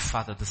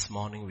Father, this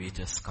morning we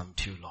just come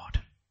to you, Lord.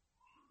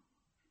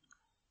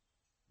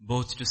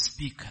 Both to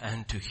speak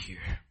and to hear.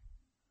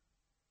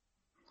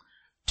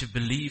 To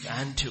believe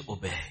and to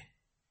obey.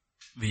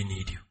 We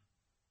need you.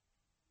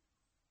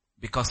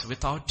 Because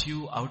without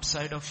you,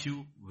 outside of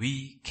you,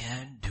 we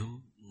can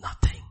do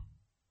nothing.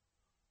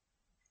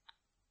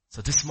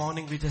 So this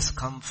morning we just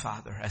come,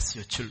 Father, as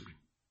your children.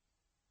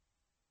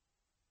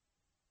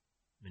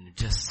 When you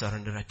just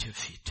surrender at your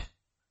feet.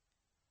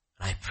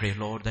 I pray,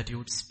 Lord, that you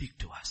would speak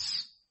to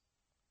us.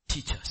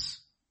 Teach us.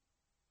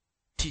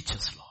 Teach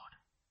us, Lord.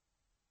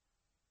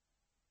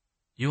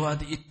 You are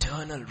the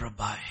eternal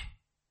Rabbi,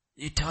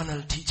 the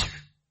eternal teacher.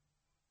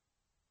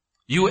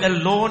 You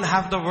alone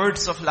have the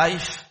words of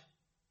life.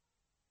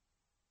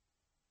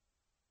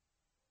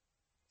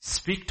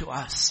 Speak to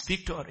us.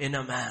 Speak to our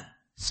inner man.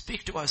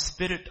 Speak to our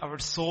spirit, our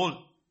soul,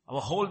 our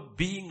whole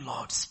being,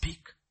 Lord.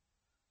 Speak.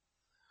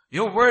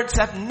 Your words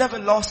have never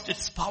lost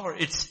its power.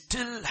 It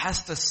still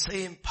has the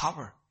same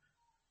power.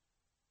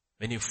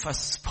 When you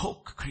first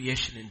spoke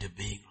creation into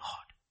being,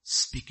 Lord,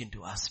 speak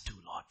into us too,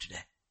 Lord, today.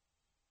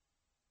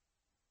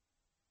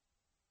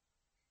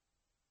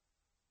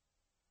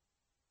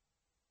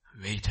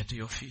 Wait at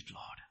your feet,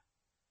 Lord.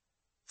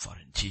 For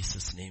in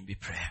Jesus' name we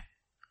pray.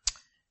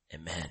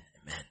 Amen,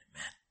 amen,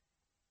 amen.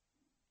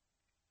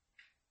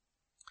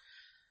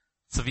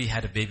 So we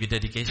had a baby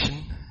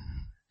dedication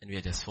and we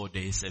are just 4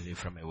 days away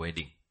from a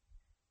wedding.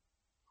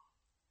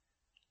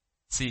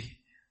 See,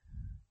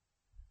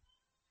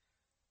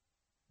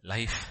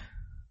 life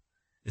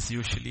is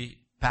usually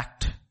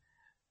packed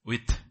with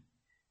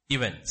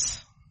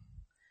events.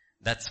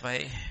 That's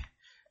why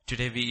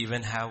today we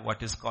even have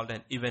what is called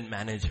an event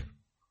manager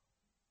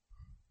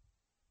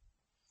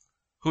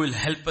who will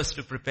help us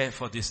to prepare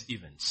for these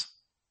events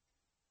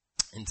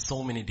in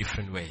so many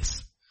different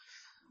ways.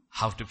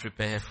 How to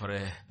prepare for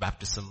a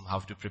baptism, how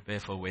to prepare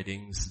for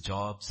weddings,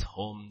 jobs,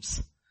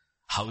 homes,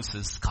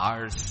 houses,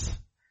 cars.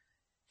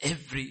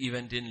 Every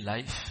event in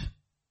life,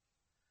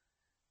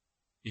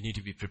 you need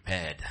to be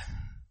prepared.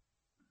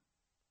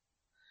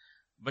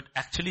 But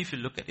actually if you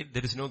look at it,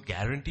 there is no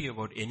guarantee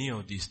about any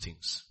of these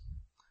things.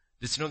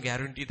 There's no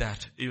guarantee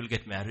that you will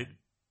get married.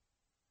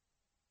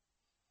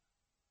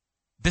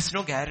 There's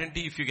no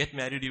guarantee if you get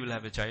married you will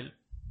have a child.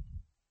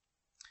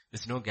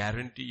 There's no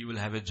guarantee you will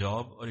have a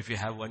job, or if you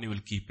have one you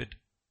will keep it.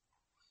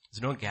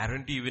 There's no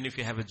guarantee even if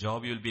you have a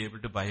job you will be able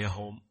to buy a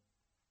home.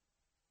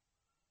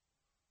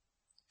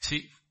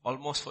 See,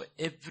 almost for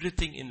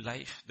everything in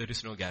life there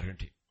is no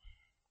guarantee.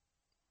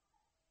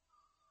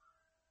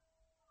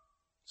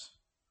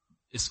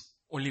 It's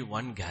only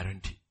one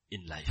guarantee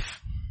in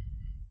life.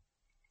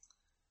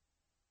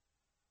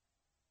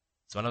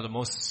 It's one of the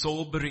most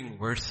sobering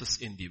verses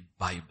in the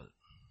Bible.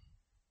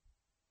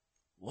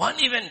 One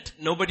event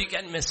nobody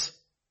can miss.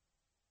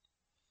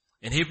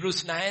 In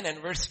Hebrews 9 and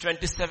verse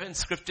 27,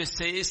 scripture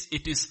says,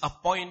 it is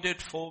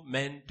appointed for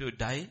men to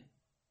die.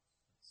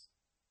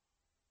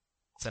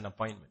 It's an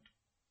appointment.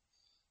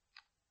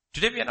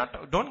 Today we are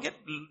not, don't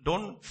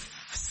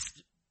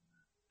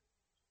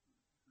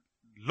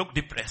look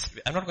depressed.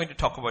 I'm not going to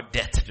talk about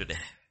death today.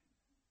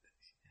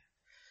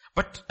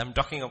 But I'm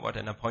talking about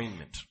an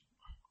appointment.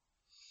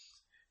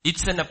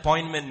 It's an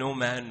appointment no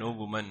man, no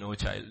woman, no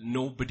child,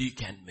 nobody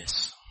can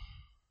miss.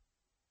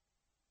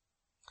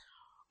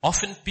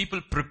 Often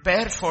people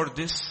prepare for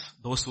this,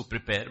 those who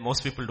prepare.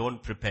 Most people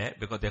don't prepare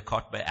because they're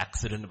caught by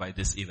accident by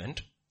this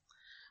event.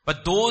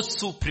 But those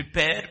who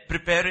prepare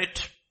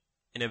it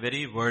in a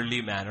very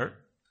worldly manner.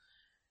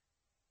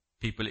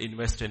 People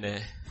invest in a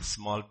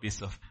small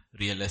piece of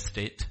real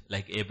estate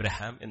like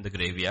Abraham in the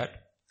graveyard.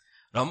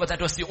 Remember,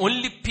 that was the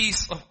only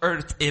piece of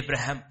earth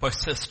Abraham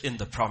possessed in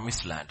the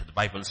promised land. The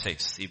Bible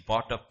says he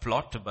bought a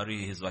plot to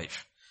bury his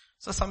wife.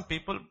 So some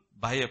people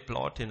buy a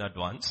plot in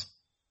advance.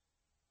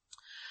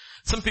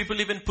 Some people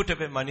even put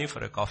away money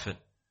for a coffin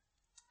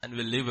and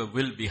will leave a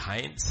will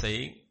behind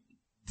saying,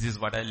 this is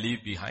what I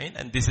leave behind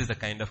and this is the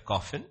kind of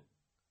coffin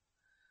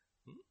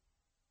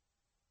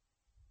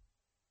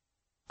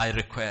I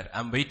require.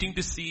 I'm waiting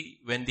to see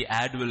when the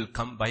ad will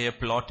come, buy a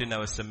plot in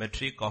our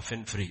cemetery,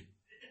 coffin free.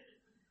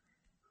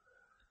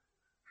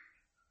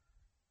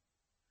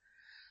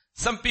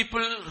 Some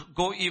people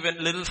go even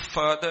a little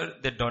further.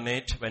 They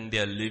donate when they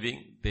are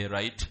living. They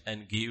write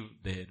and give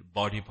their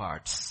body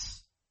parts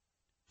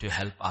to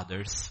help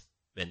others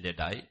when they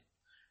die.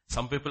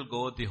 Some people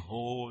go the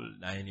whole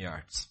 9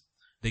 yards.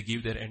 They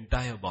give their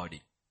entire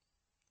body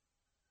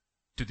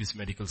to these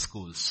medical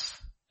schools.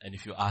 And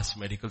if you ask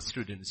medical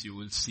students, you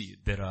will see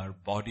there are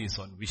bodies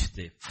on which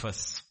they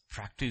first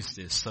practice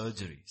their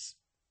surgeries.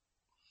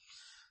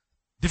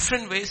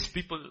 Different ways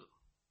people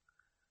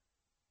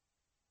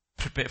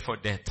prepare for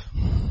death.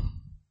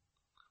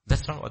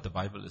 That's not what the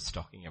Bible is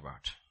talking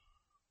about.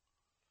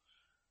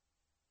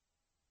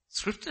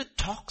 Scripture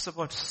talks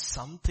about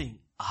something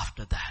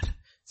after that.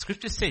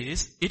 Scripture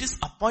says, it is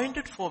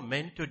appointed for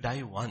men to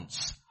die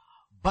once,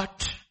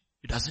 but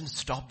it doesn't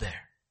stop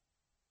there.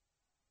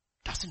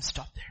 It doesn't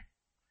stop there.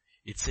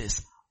 It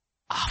says,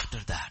 after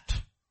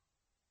that,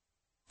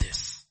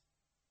 this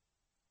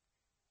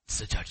is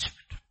the judgment.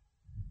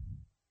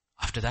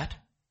 After that,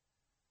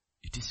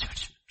 it is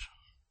judgment.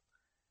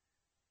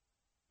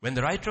 When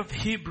the writer of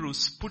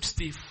Hebrews puts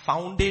the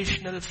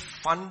foundational,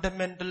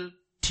 fundamental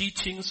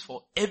teachings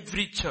for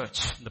every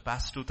church in the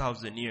past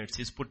 2000 years,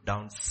 he's put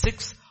down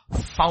 6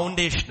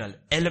 foundational,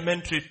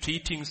 elementary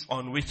teachings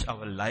on which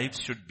our lives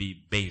should be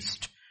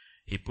based.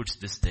 He puts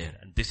this there,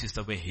 and this is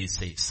the way he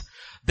says.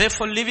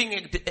 Therefore, leaving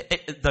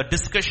the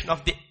discussion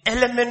of the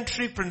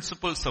elementary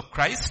principles of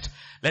Christ,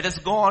 let us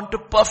go on to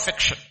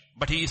perfection.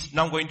 But he is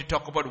now going to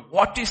talk about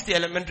what is the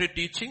elementary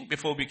teaching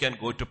before we can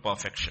go to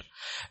perfection.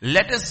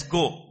 Let us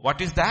go.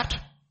 What is that?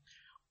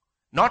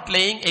 Not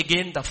laying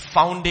again the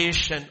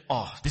foundation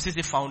of. This is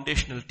the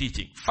foundational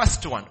teaching.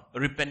 First one,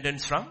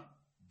 repentance from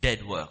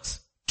dead works.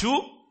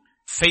 2,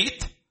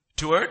 faith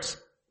toward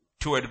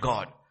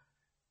God.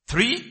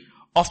 3,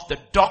 of the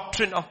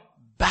doctrine of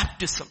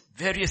baptism.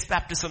 Various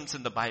baptisms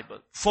in the Bible.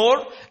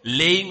 4,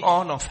 laying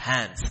on of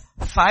hands.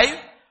 5,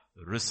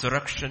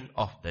 resurrection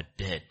of the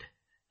dead.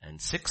 And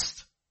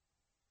 6th,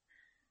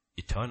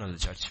 eternal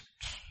judgment.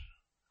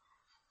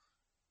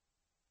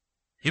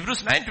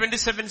 Hebrews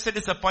 9:27 said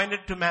it's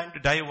appointed to man to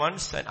die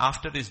once, and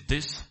after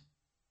this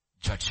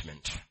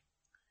judgment.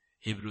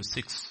 Hebrews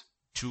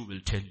 6:2 will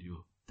tell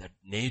you the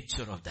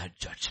nature of that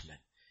judgment.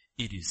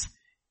 It is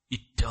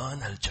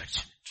eternal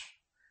judgment.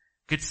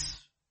 Kids,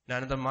 in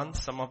another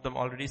month, some of them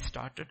already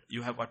started.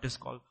 You have what is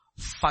called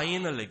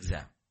final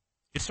exam.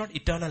 It's not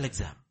eternal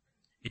exam.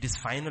 It is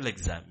final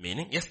exam,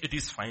 meaning, yes, it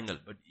is final,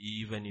 but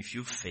even if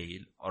you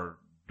fail or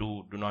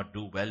do not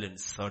do well in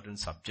certain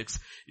subjects,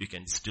 you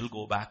can still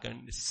go back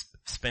and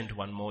spend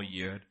one more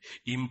year,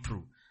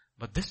 improve.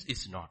 But this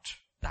is not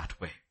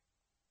that way.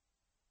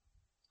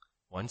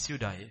 Once you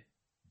die,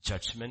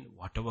 judgment,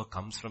 whatever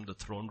comes from the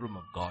throne room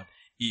of God,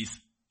 is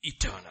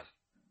eternal.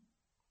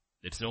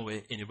 There's no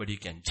way anybody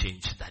can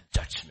change that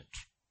judgment.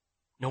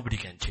 Nobody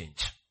can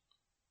change.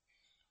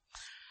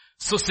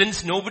 So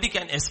since nobody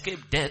can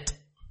escape death,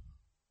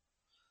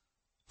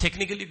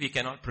 technically we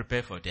cannot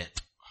prepare for death.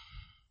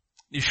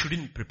 You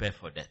shouldn't prepare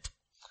for death.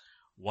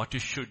 What we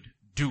should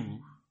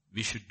do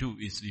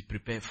is we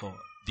prepare for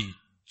the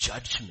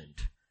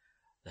judgment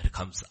that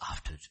comes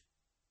after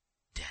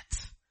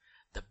death.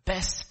 The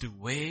best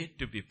way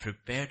to be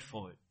prepared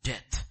for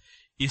death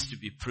is to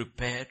be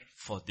prepared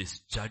for this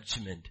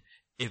judgment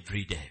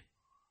every day.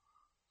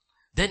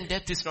 Then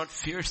death is not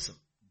fearsome.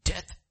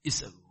 Death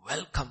is a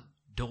welcome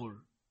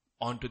door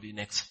onto the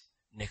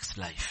next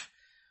life.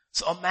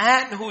 So a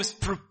man who is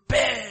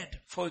prepared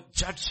for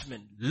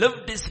judgment,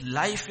 lived his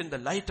life in the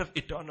light of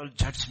eternal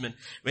judgment,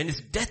 when his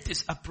death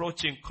is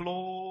approaching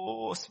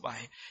close by,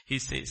 he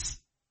says,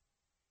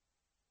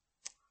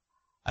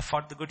 I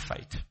fought the good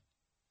fight.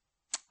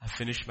 I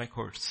finished my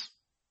course.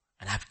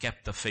 And I've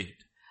kept the faith.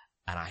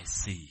 And I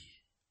see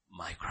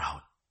my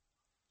crown.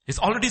 He's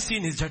already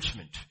seen his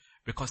judgment.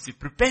 Because he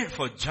prepared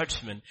for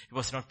judgment, he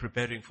was not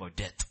preparing for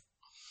death.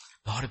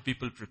 A lot of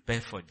people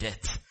prepare for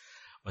death.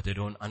 But they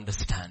don't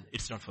understand.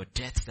 It's not for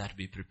death that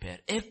we prepare.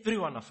 Every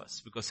one of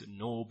us. Because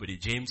nobody.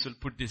 James will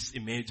put this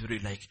imagery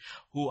like,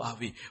 who are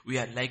we? We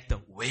are like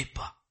the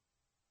vapor.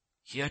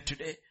 Here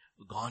today,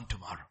 gone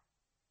tomorrow.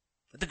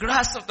 The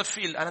grass of the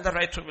field, another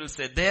writer will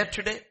say, there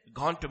today,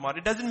 gone tomorrow.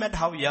 It doesn't matter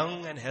how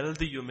young and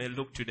healthy you may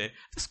look today.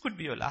 This could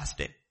be your last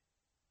day.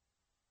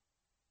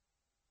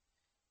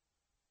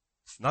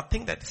 It's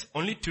nothing that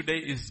only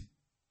today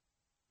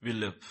we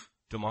live.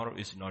 Tomorrow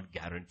is not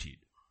guaranteed.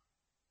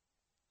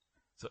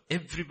 So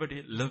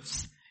everybody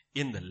lives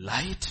in the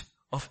light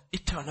of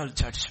eternal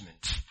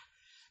judgment.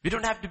 We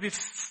don't have to be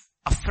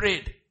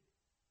afraid.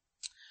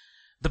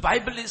 The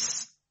Bible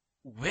is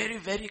very,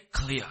 very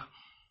clear.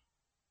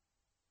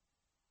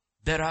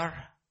 There are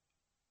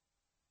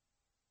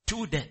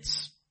 2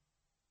 deaths.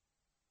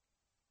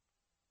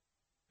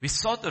 We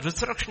saw the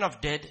resurrection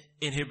of dead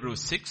in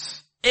Hebrews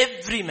 6.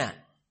 Every man,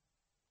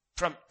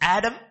 from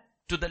Adam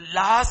to the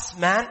last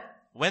man,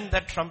 when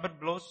that trumpet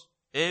blows,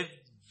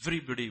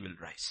 everybody will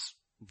rise.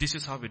 This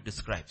is how it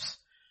describes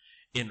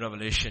in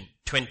Revelation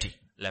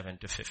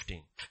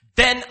 20:11-15.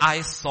 Then I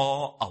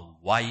saw a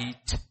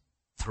white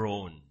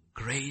throne,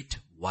 great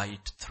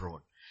white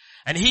throne.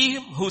 And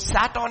he who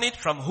sat on it,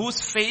 from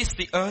whose face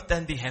the earth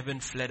and the heaven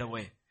fled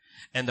away.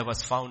 And there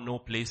was found no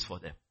place for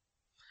them.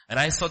 And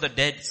I saw the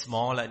dead,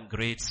 small and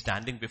great,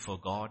 standing before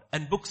God,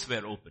 and books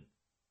were opened.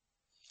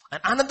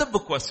 And another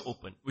book was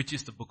opened, which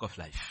is the book of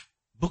life.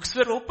 Books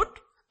were opened,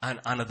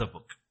 and another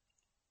book.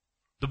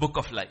 The book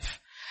of life.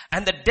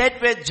 And the dead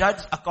were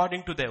judged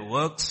according to their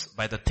works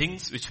by the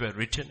things which were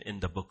written in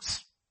the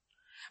books.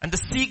 And the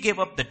sea gave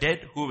up the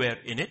dead who were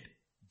in it.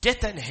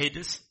 Death and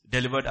Hades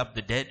delivered up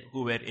the dead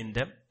who were in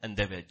them, and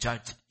they were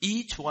judged,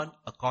 each one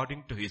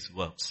according to his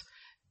works.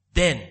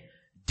 Then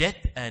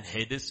death and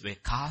Hades were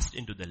cast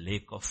into the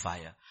lake of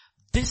fire.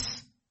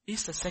 This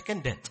is the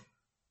second death.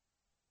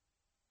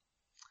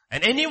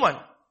 And anyone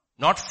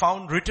not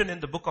found written in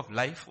the book of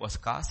life was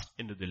cast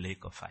into the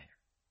lake of fire.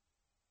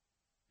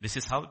 This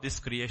is how this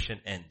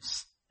creation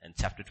ends. And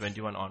chapter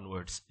 21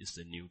 onwards is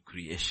the new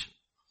creation.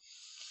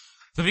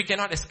 So we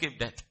cannot escape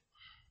death.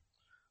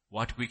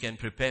 What we can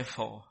prepare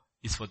for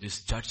is for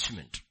this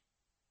judgment.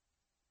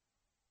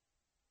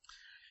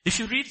 If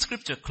you read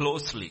scripture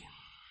closely,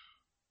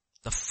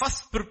 the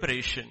first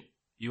preparation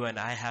you and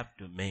I have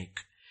to make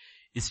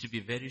is to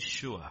be very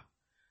sure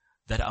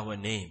that our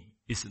name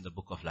is in the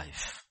book of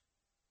life.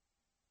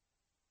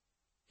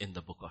 In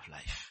the book of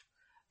life.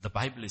 The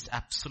Bible is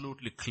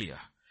absolutely clear.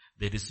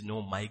 There is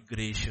no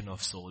migration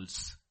of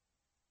souls.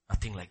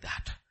 Nothing like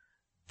that.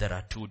 There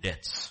are two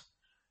deaths.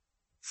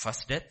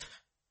 First death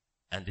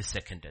and the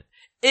second death.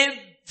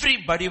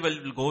 Everybody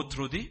will go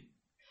through the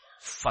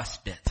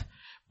first death.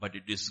 But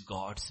it is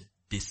God's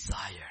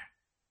desire.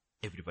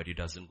 Everybody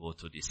doesn't go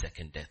through the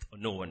second death.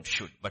 No one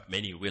should, but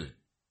many will.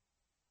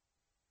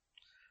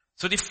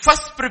 So the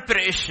first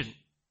preparation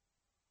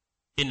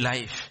in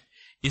life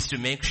is to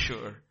make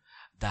sure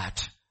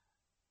that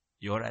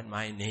your and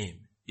my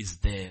name is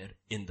there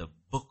in the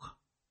book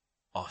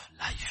of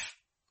life.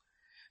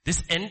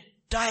 This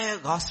entire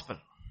gospel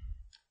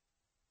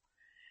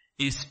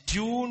is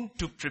tuned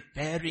to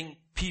preparing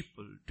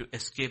people to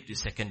escape the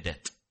second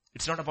death.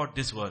 It's not about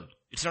this world.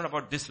 It's not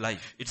about this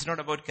life. It's not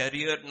about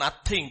career,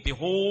 nothing. The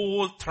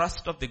whole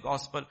thrust of the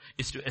gospel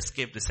is to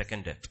escape the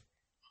second death.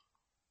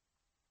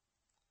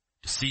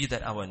 To see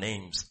that our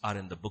names are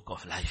in the book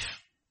of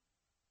life.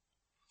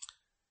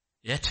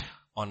 Yet,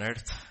 on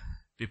earth,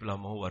 people are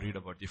more worried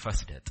about the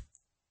first death.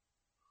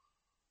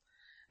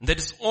 And there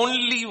is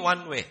only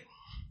one way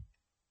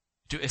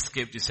to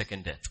escape the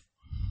second death.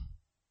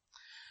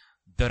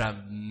 There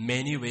are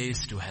many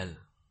ways to hell,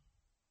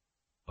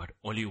 but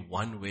only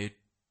one way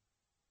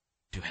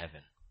to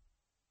heaven.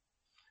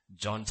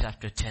 John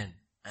chapter 10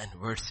 and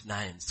verse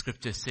 9,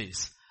 scripture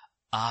says,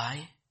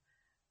 I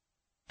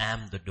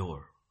am the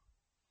door.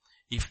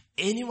 If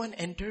anyone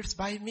enters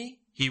by me,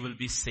 he will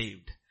be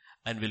saved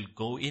and will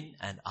go in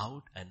and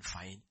out and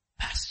find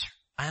pasture.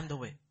 I am the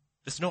way.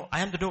 I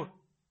am the door.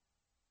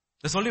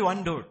 There's only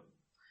one door.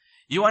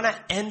 You want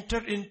to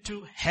enter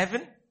into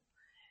heaven?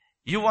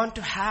 You want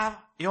to have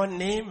your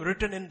name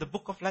written in the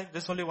book of life?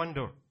 There's only one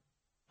door.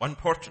 One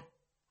portal.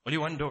 Only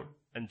one door.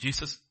 And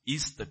Jesus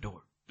is the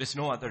door. There's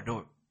no other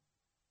door.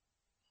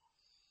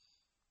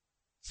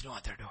 There's no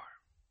other door.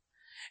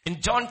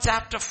 In John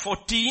chapter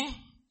 14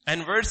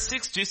 and verse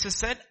 6, Jesus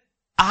said,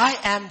 I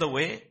am the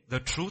way, the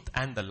truth,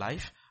 and the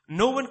life.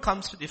 No one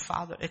comes to the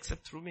Father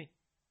except through me.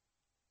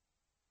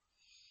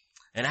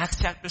 In Acts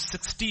chapter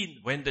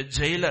 16, when the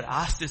jailer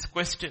asked this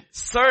question,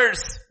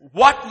 Sirs,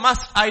 what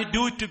must I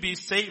do to be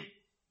saved?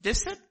 They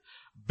said,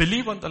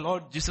 believe on the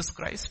Lord Jesus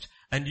Christ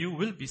and you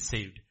will be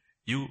saved,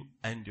 you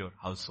and your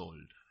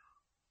household.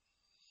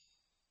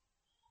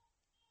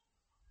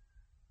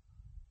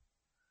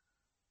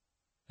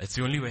 That's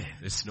the only way.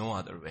 There's no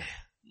other way.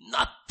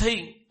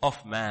 Nothing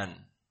of man,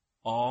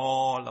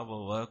 all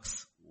our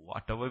works,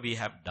 whatever we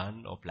have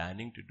done or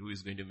planning to do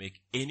is going to make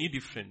any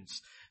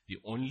difference. The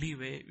only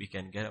way we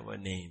can get our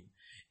name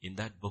in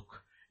that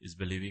book is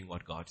believing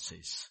what God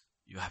says.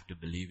 You have to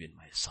believe in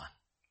my Son.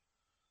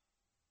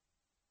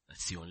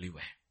 That's the only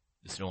way.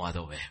 There's no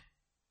other way.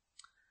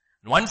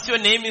 And once your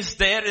name is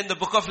there in the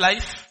book of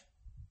life,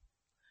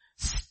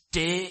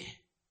 stay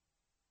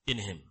in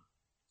Him.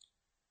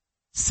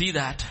 See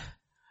that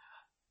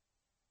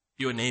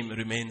your name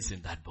remains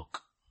in that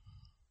book.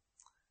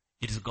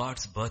 It is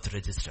God's birth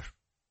register.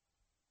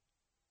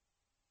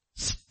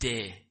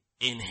 Stay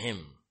in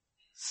Him.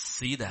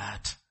 See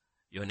that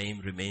your name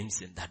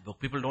remains in that book.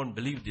 People don't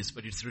believe this,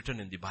 but it's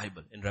written in the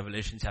Bible, in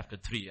Revelation chapter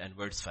 3 and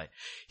verse 5.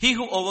 He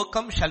who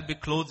overcomes shall be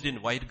clothed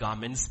in white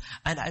garments,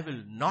 and I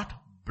will not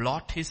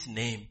blot his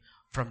name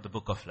from the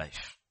book of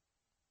life.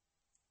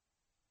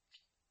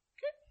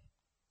 Okay.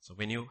 So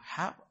when you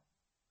have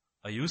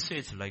a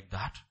usage like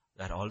that,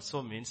 that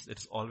also means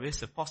there's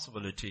always a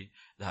possibility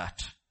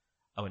that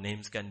our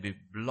names can be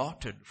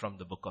blotted from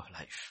the book of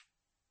life.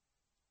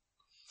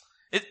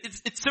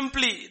 It's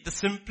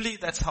simply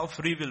that's how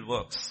free will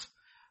works.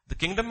 The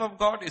kingdom of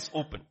God is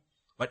open,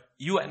 but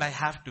you and I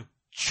have to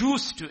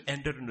choose to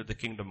enter into the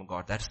kingdom of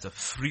God. That's the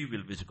free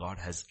will which God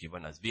has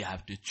given us. We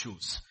have to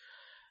choose.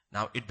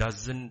 Now it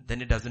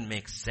doesn't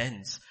make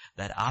sense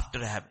that after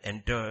I have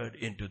entered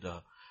into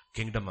the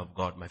kingdom of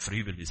God, my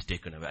free will is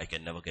taken away. I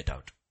can never get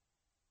out.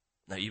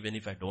 Now even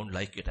if I don't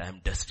like it, I am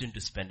destined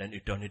to spend an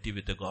eternity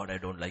with the God I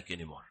don't like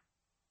anymore.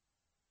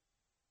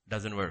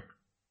 Doesn't work.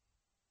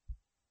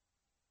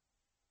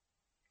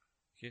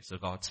 Okay, so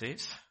God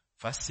says,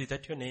 first see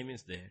that your name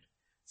is there.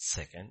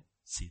 Second,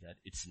 see that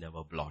it's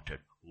never blotted.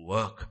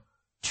 Work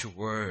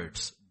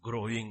towards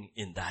growing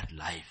in that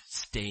life.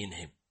 Stay in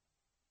Him.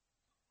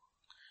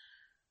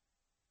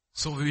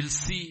 So we will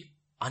see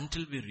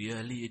until we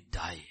really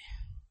die.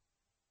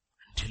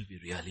 Until we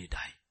really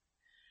die.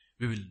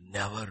 We will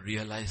never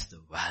realize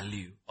the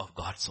value of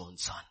God's own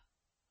Son.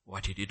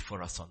 What He did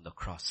for us on the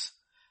cross.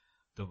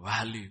 The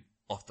value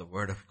of the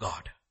Word of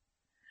God.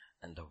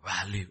 And the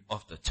value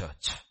of the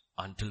church.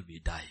 Until we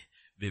die,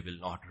 we will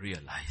not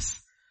realize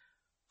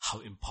how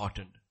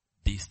important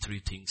these three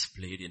things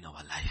played in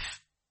our life.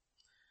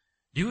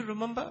 Do you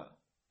remember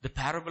the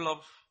parable of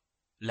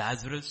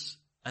Lazarus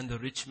and the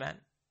rich man?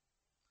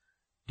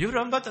 Do you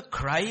remember the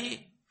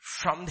cry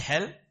from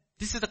hell?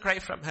 This is the cry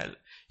from hell.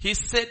 He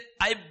said,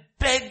 I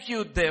beg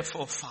you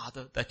therefore,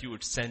 Father, that you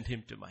would send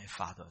him to my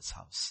father's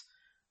house.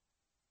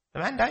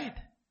 The man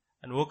died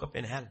and woke up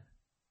in hell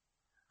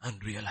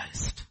and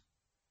realized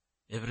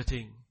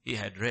everything he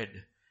had read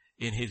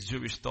in his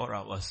Jewish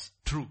Torah was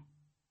true,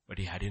 but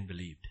he hadn't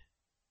believed.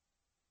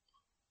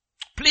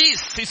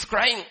 Please, he's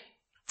crying,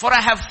 for I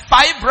have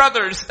 5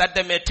 brothers that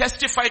they may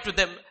testify to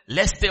them,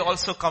 lest they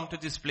also come to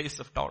this place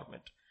of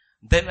torment.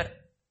 They were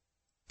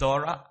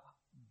Torah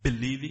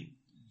believing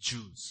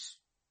Jews.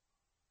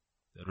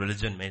 The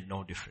religion made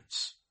no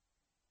difference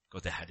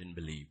because they hadn't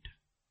believed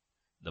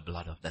the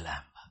blood of the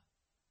Lamb.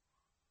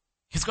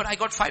 I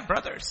got 5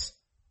 brothers.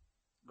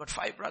 Got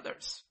 5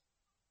 brothers.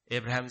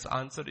 Abraham's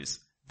answer is,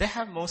 they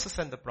have Moses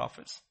and the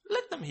prophets.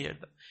 Let them hear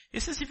them. He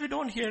says, if you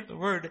don't hear the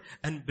word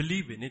and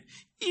believe in it,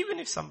 even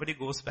if somebody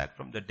goes back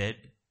from the dead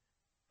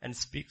and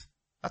speaks,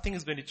 nothing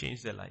is going to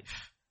change their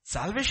life.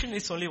 Salvation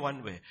is only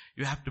one way.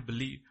 You have to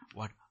believe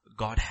what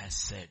God has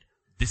said.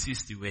 This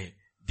is the way,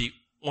 the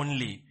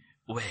only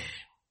way.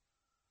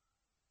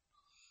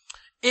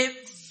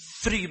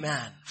 Every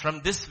man,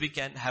 from this we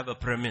can have a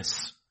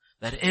premise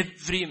that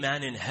every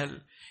man in hell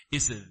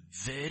is a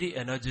very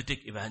energetic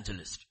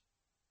evangelist.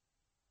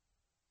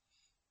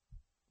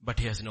 But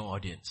he has no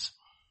audience.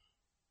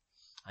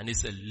 And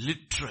is a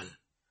literal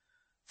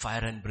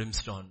fire and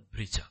brimstone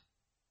preacher.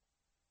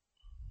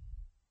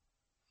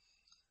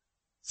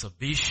 So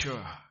be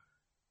sure,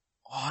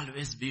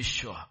 always be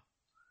sure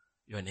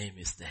your name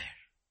is there.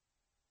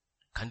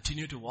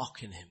 Continue to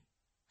walk in him.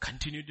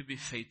 Continue to be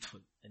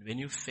faithful. And when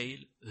you fail,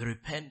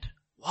 repent.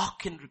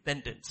 Walk in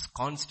repentance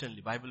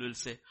constantly. Bible will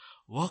say,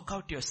 work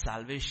out your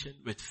salvation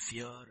with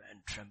fear and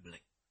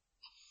trembling.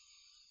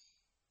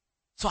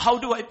 So how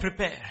do I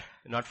prepare?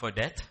 Not for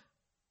death,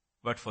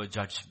 but for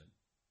judgment.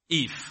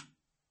 If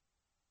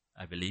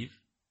I believe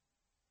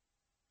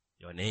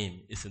your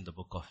name is in the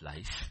book of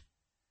life,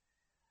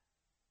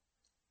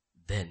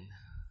 then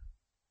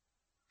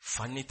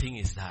funny thing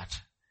is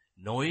that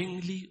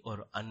knowingly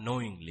or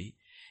unknowingly,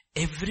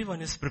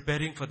 everyone is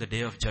preparing for the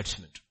day of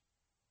judgment.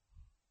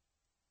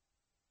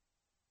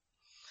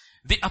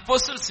 The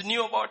apostles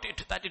knew about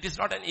it, that it is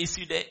not an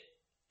easy day.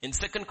 In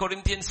 2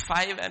 Corinthians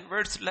 5 and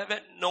verse 11,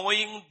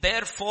 knowing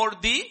therefore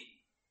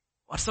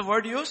what's the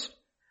word used?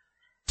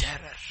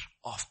 Terror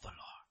of the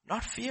Lord.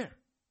 Not fear.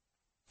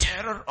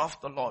 Terror of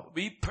the Lord.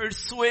 We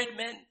persuade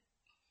men.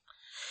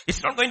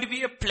 It's not going to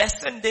be a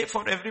pleasant day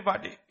for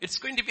everybody. It's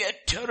going to be a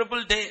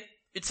terrible day.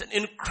 It's an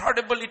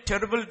incredibly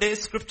terrible day.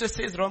 Scripture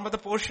says, remember the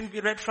portion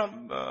we read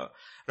from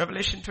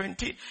Revelation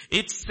 20?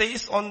 It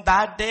says on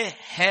that day,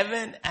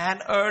 heaven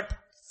and earth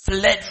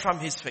fled from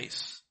his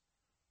face.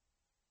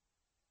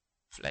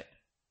 Fled.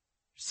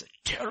 It's a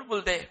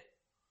terrible day.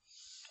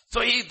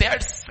 So they are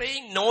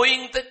saying,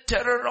 knowing the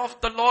terror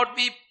of the Lord,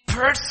 we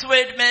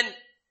persuade men.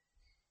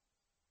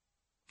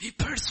 We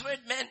persuade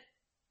men.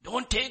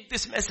 Don't take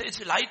this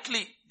message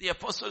lightly. The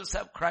apostles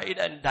have cried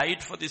and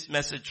died for this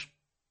message.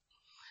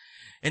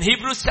 In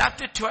Hebrews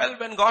chapter 12,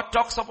 when God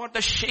talks about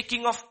the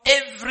shaking of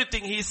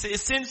everything, He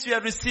says, since we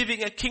are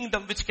receiving a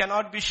kingdom which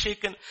cannot be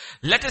shaken,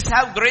 let us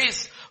have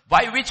grace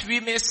by which we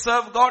may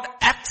serve God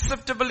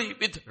acceptably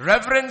with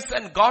reverence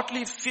and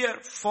godly fear,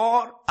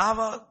 for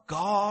our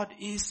God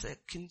is a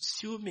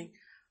consuming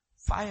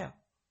fire.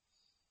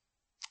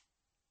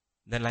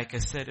 Then like I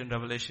said in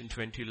Revelation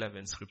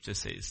 20:11, scripture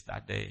says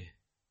that day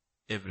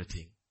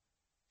everything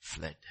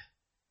fled.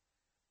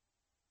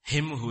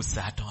 Him who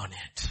sat on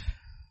it.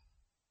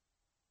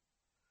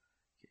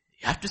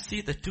 You have to see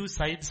the two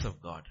sides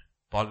of God.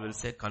 Paul will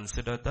say,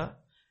 consider the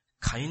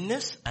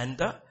kindness and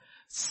the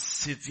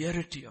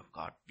severity of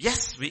God.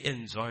 Yes, we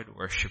enjoyed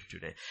worship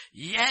today.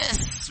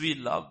 Yes, we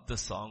loved the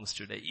songs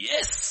today.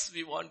 Yes,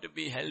 we want to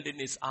be held in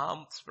His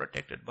arms,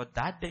 protected. But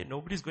that day,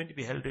 nobody's going to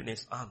be held in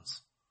His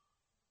arms.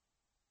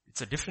 It's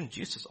a different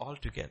Jesus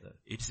altogether.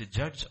 It's a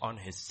judge on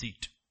His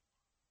seat.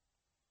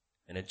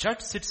 When a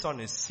judge sits on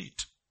his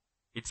seat,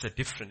 it's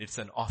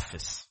an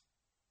office.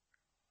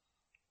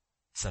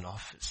 It's an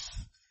office.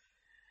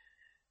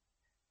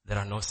 There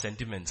are no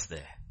sentiments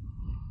there.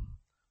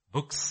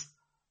 Books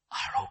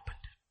are opened.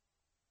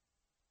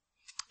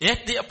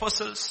 Yet the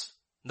apostles,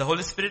 the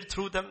Holy Spirit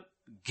through them,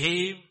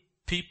 gave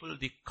people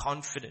the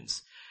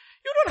confidence.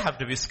 You don't have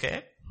to be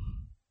scared.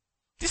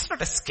 This is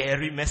not a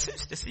scary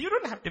message. They say, you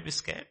don't have to be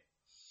scared.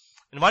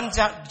 In 1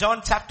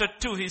 John chapter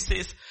 2, he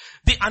says,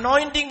 the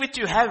anointing which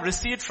you have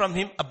received from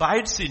Him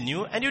abides in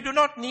you, and you do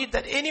not need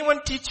that anyone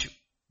teach you.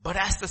 But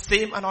as the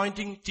same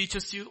anointing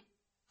teaches you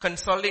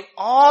concerning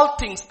all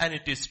things, and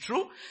it is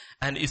true,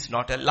 and is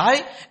not a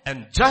lie,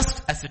 and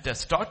just as it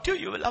has taught you,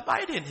 you will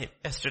abide in Him.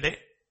 Yesterday,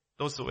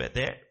 those who were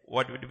there,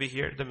 what did we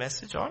hear the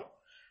message on?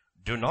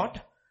 Do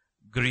not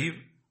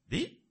grieve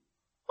the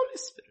Holy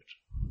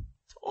Spirit.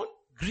 Don't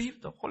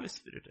grieve the Holy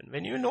Spirit. And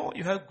when you know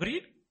you have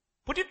grieved,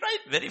 put it right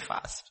very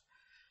fast.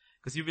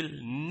 Because you will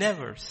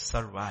never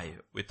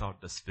survive without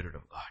the Spirit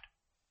of God.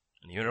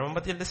 And you remember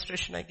the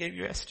illustration I gave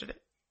you yesterday?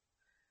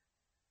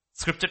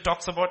 Scripture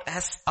talks about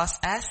us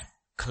as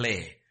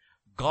clay.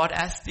 God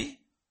as the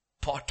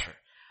potter.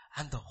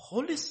 And the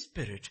Holy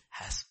Spirit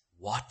has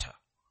water.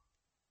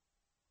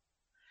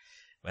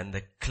 When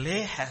the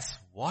clay has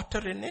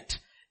water in it,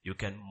 you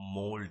can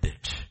mold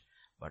it.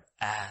 But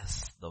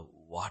as the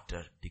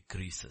water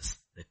decreases,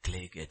 the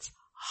clay gets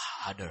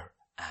harder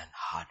and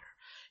harder.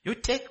 You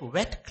take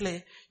wet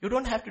clay, you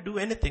don't have to do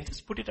anything.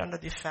 Just put it under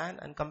the fan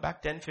and come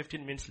back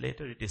 10-15 minutes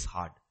later, it is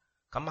hard.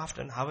 Come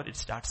after an hour, it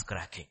starts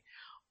cracking.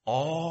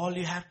 All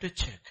you have to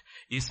check,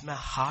 is my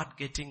heart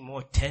getting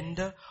more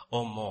tender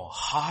or more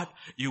hard?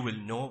 You will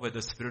know whether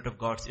the Spirit of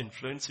God's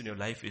influence in your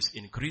life is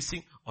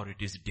increasing or it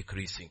is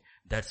decreasing.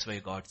 That's why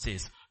God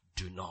says,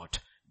 do not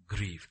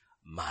grieve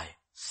my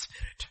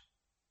Spirit.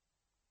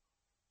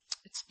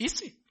 It's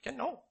easy. You can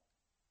know.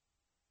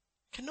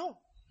 You can know.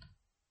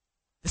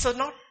 These are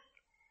not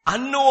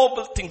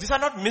unknowable things. These are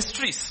not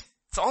mysteries.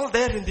 It's all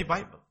there in the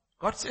Bible.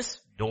 God says,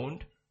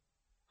 don't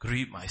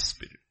grieve my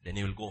Spirit. Then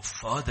he will go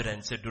further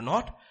and say, do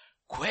not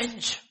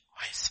quench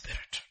my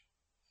Spirit.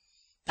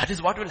 That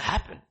is what will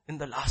happen in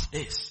the last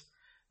days.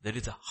 There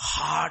is a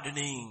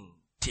hardening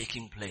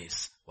taking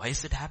place. Why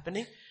is it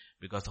happening?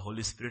 Because the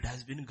Holy Spirit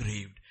has been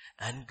grieved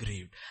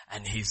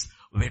and he's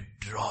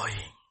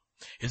withdrawing.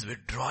 He's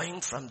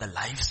withdrawing from the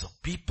lives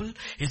of people.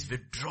 He's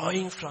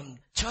withdrawing from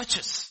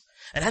churches.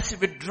 And as he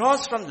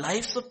withdraws from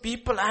lives of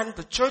people and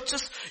the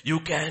churches, you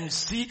can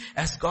see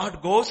as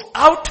God goes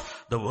out,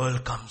 the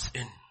world comes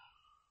in.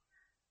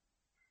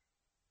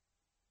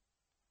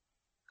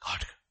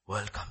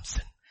 World comes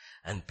in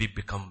and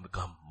people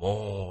become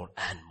more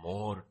and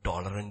more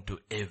tolerant to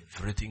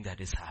everything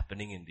that is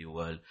happening in the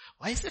world.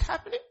 Why is it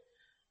happening?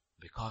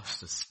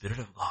 Because the Spirit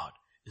of God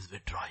is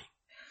withdrawing.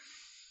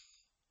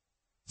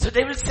 So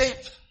they will say,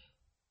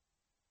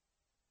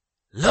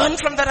 learn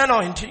from that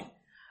anointing,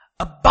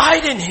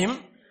 abide in Him,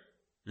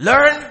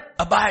 learn,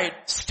 abide,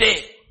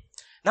 stay.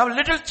 Now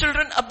little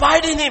children,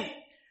 abide in Him.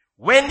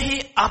 When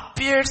He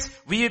appears,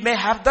 we may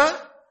have the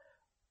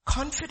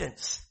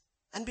confidence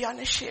and be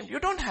unashamed. You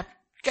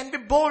can be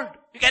bold.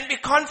 You can be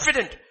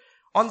confident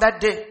on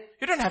that day.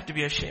 You don't have to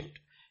be ashamed.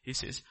 He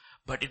says,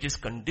 but it is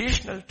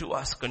conditional to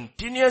us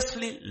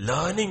continuously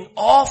learning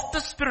of the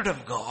Spirit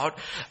of God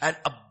and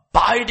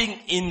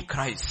abiding in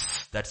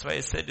Christ. That's why I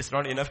said it's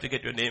not enough to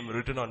get your name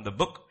written on the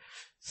book.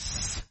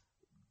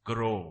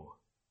 Grow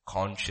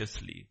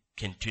consciously,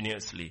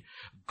 continuously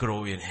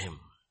grow in Him.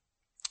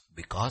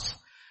 Because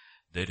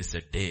there is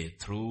a day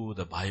through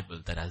the Bible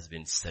that has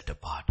been set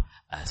apart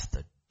as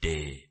the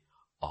day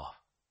of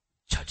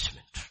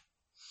judgment.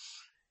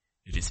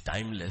 It is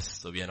timeless,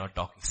 so we are not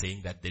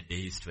saying that the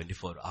day is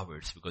 24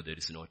 hours because there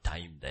is no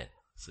time then.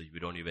 So we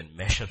don't even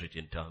measure it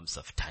in terms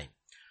of time.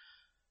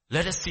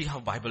 Let us see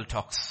how Bible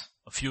talks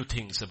a few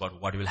things about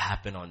what will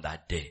happen on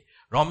that day.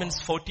 Romans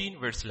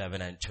 14 verse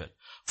 11 and 12.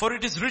 For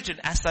it is written,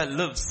 as I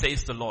live,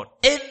 says the Lord,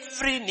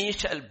 every knee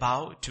shall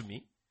bow to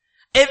me,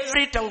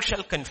 every tongue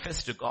shall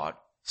confess to God.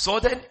 So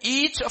then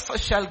each of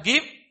us shall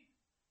give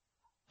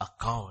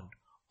account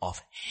of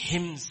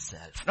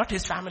himself, not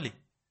his family,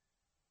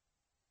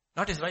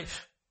 not his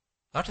wife,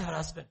 not her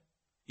husband.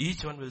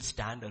 Each one will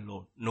stand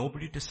alone.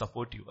 Nobody to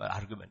support your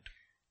argument.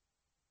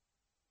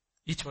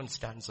 Each one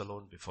stands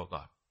alone before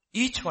God.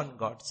 Each one,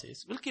 God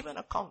says, will give an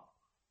account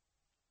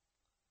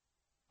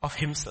of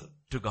himself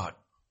to God.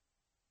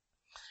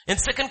 In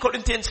 2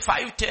 Corinthians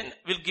 5:10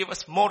 will give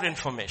us more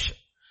information.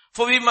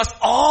 For we must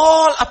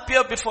all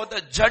appear before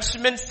the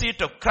judgment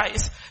seat of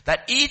Christ,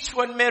 that each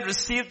one may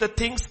receive the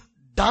things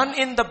done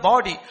in the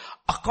body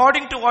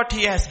according to what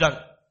he has done,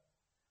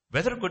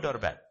 whether good or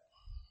bad.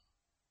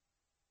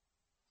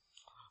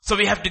 So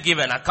we have to give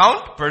an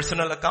account,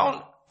 personal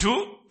account.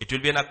 2, it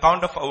will be an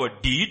account of our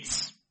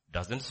deeds.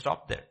 Doesn't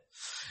stop there.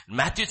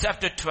 Matthew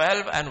chapter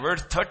 12 and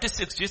verse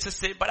 36, Jesus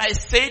said, but I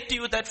say to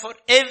you that for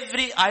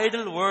every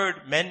idle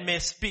word men may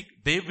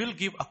speak, they will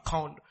give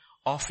account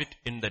of it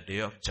in the day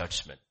of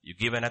judgment. You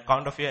give an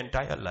account of your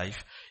entire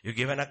life. You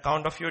give an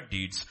account of your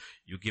deeds.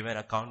 You give an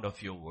account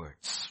of your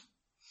words.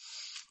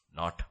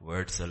 Not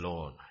words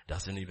alone.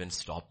 Doesn't even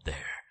stop there.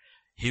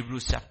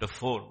 Hebrews chapter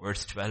 4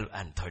 verse 12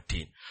 and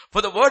 13.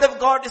 For the word of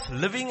God is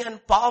living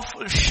and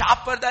powerful,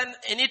 sharper than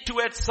any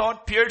two-edged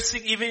sword,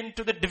 piercing even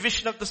to the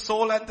division of the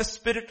soul and the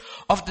spirit,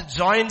 of the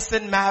joints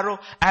and marrow,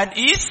 and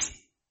is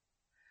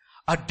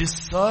a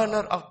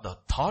discerner of the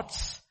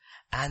thoughts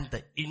and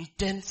the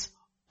intents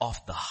of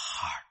the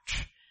heart.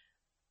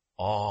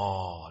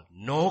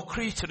 No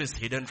creature is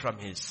hidden from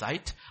his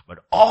sight, but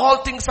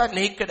all things are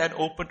naked and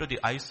open to the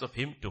eyes of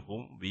him to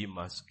whom we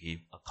must give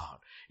account.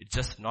 It's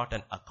just not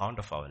an account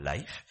of our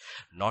life,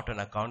 not an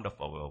account of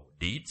our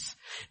deeds,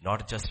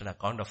 not just an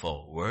account of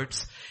our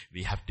words.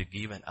 We have to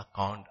give an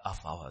account of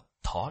our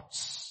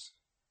thoughts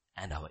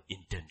and our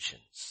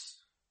intentions.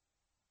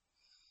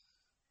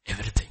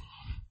 Everything.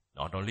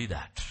 Not only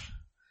that,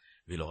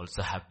 we'll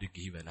also have to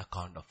give an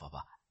account of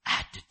our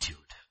attitude.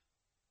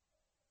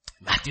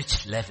 Matthew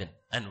 11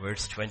 and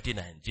verse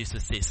 29,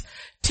 Jesus says,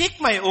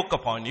 take my yoke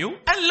upon you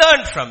and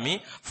learn from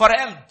me, for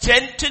I am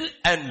gentle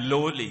and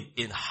lowly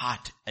in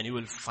heart, and you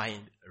will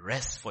find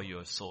rest for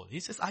your soul.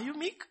 He says, are you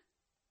meek?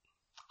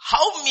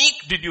 How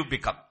meek did you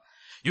become?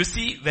 You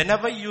see,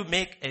 whenever you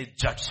make a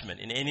judgment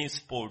in any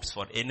sports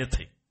or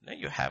anything,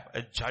 you have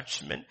a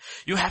judgment,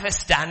 you have a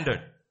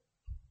standard.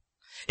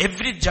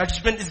 Every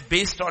judgment is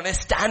based on a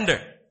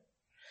standard.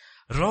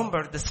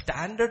 Remember, the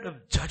standard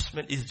of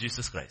judgment is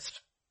Jesus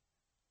Christ.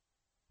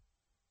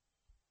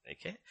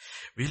 Okay?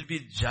 We'll be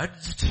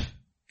judged.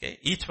 Okay?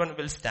 Each one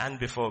will stand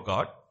before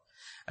God.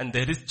 And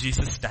there is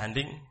Jesus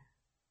standing,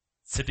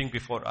 sitting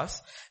before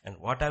us. And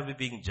what are we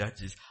being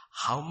judged is,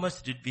 how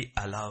much did we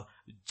allow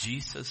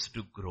Jesus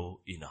to grow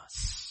in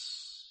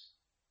us?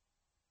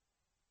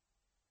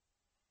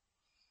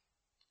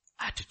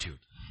 Attitude.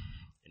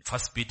 In 1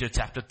 Peter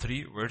chapter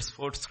 3 verse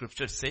 4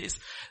 scripture says,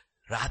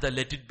 rather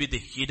let it be the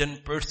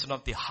hidden person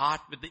of the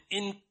heart with the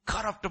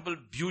incorruptible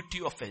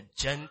beauty of a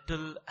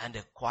gentle and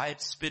a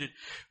quiet spirit,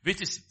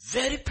 which is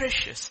very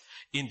precious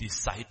in the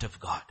sight of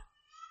God.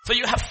 So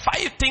you have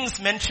 5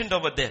 things mentioned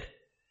over there.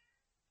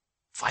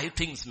 5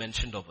 things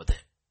mentioned over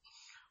there.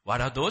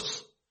 What are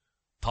those?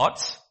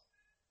 Thoughts,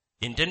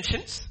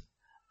 intentions,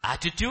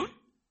 attitude,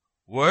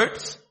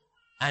 words,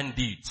 and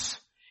deeds.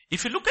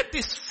 If you look at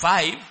these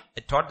 5,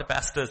 I taught the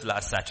pastors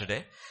last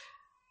Saturday,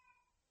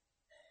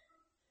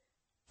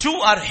 2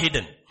 are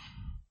hidden.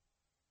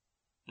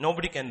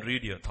 Nobody can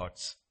read your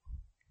thoughts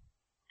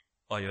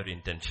or your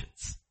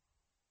intentions.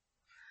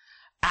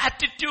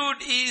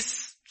 Attitude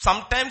is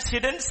sometimes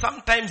hidden,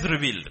 sometimes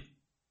revealed.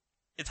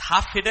 It's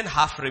half hidden,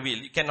 half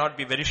revealed. You cannot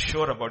be very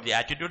sure about the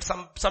attitude.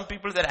 Some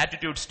people, their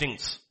attitude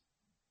stinks.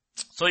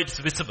 So it's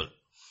visible.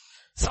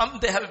 Some,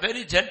 they have a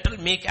very gentle,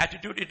 meek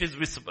attitude. It is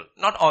visible.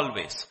 Not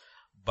always.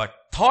 But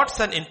thoughts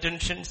and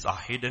intentions are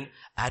hidden.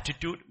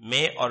 Attitude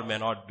may or may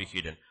not be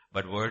hidden.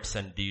 But words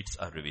and deeds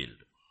are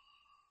revealed.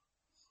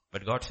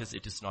 But God says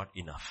it is not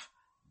enough.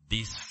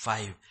 These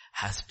 5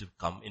 has to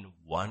come in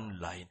one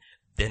line.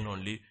 Then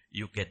only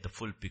you get the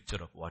full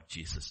picture of what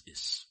Jesus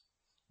is.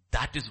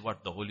 That is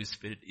what the Holy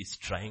Spirit is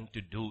trying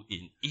to do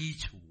in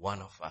each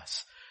one of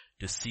us.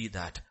 To see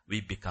that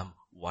we become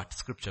what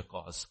scripture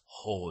calls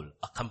whole,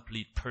 a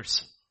complete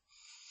person.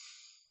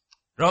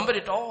 Remember,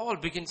 it all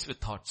begins with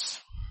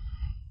thoughts.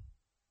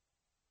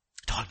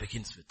 It all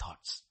begins with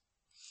thoughts.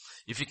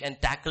 If you can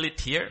tackle it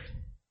here,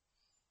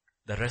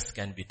 the rest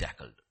can be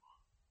tackled.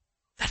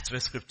 That's where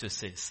scripture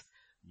says,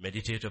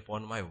 meditate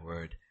upon my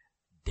word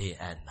day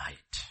and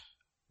night.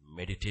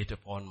 Meditate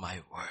upon my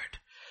word.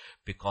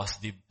 Because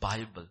the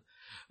Bible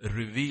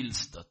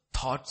reveals the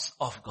thoughts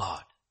of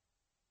God.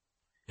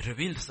 It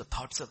reveals the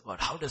thoughts of God.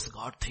 How does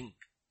God think?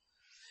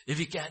 If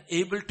we can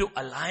able to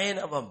align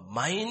our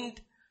mind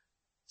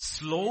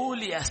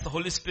slowly as the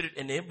Holy Spirit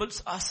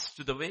enables us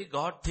to the way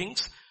God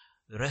thinks,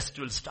 the rest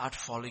will start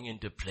falling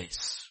into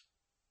place.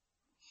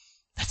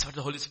 That's what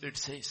the Holy Spirit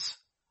says.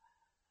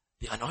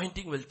 The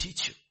anointing will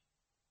teach you.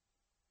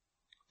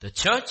 The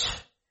church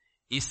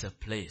is a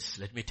place,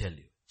 let me tell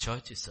you,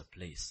 church is a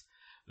place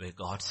where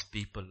God's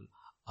people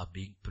are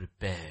being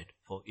prepared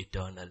for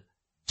eternal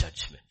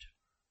judgment.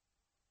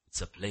 It's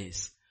a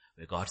place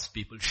where God's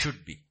people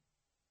should be.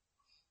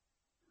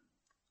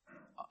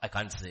 I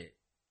can't say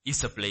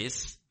it's a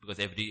place because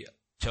every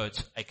church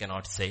I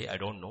cannot say, I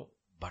don't know.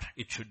 But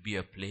it should be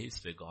a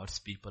place where God's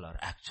people are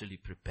actually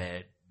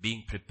prepared,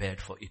 being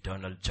prepared for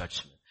eternal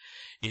judgment.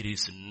 It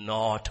is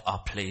not a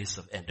place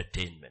of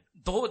entertainment.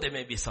 Though there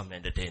may be some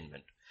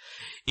entertainment.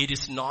 It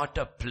is not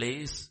a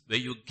place where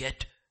you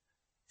get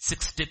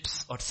 6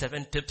 tips or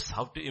 7 tips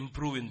how to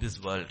improve in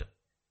this world.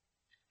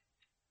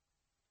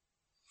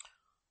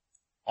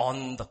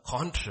 On the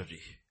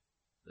contrary,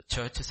 the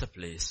church is a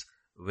place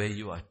where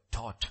you are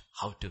taught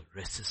how to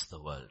resist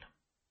the world.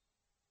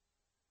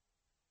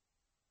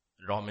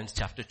 Romans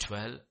chapter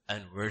 12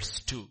 and verse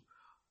 2.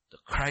 The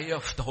cry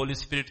of the Holy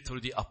Spirit through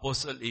the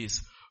apostle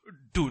is,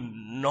 do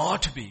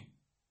not be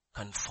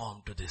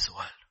conformed to this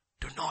world.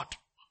 Do not.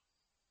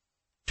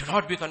 Do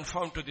not be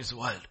conformed to this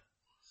world.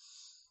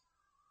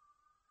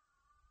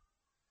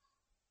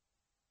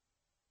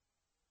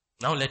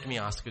 Now let me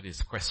ask you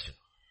this question.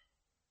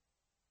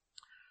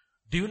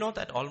 Do you know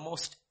that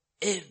almost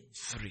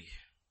every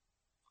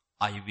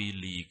Ivy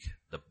League,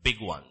 the big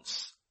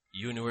ones,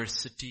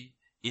 university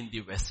in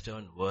the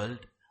Western world,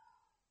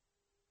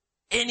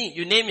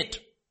 you name it,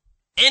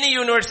 any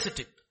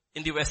university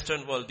in the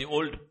Western world, the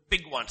old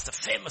big ones, the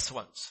famous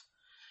ones,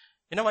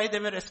 you know why they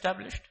were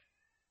established?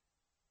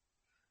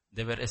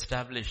 They were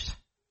established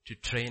to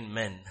train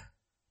men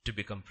to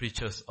become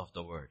preachers of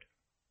the word.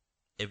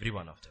 Every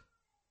one of them.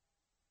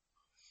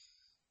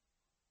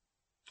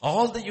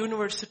 All the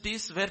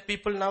universities where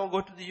people now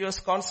go to the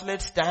US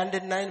consulate, stand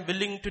in line,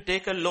 willing to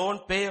take a loan,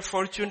 pay a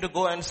fortune to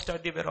go and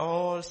study, were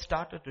all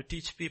started to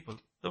teach people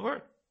the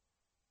word.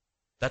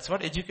 That's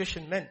what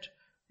education meant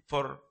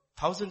for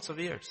thousands of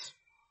years.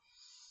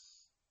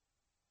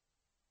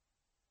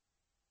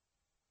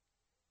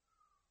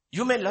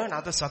 You may learn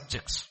other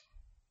subjects,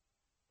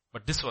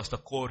 but this was the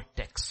core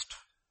text.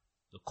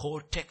 The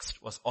core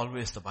text was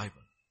always the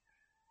Bible.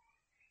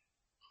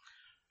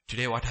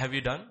 Today what have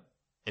you done?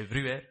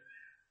 Everywhere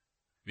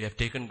we have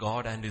taken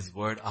God and His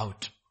word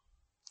out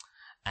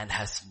and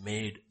has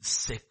made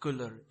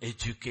secular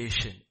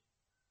education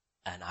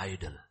an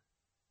idol.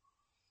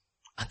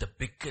 And the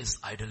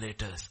biggest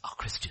idolaters are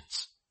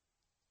Christians.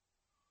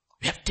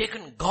 We have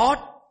taken God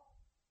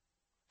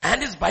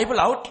and His Bible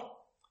out,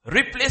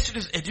 replaced it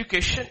with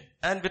education,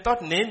 and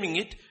without naming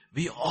it,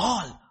 we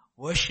all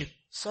worship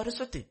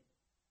Saraswati.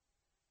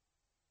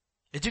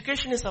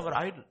 Education is our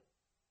idol.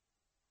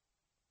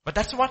 But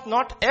that's what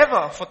not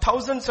ever, for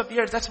thousands of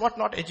years, that's what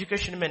not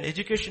education meant.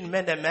 Education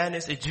meant a man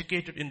is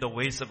educated in the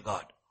ways of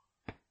God,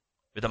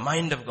 with the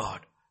mind of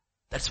God.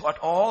 That's what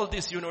all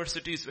these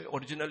universities were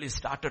originally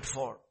started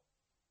for.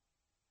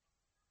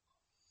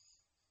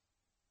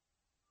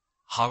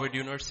 Harvard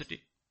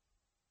University.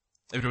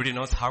 Everybody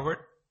knows Harvard?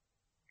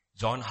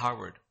 John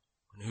Harvard,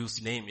 on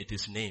whose name it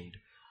is named,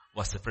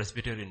 was a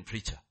Presbyterian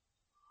preacher.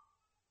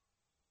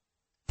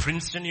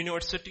 Princeton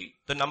University,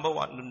 the number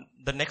one,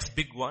 the next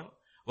big one,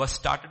 was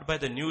started by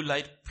the New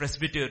Light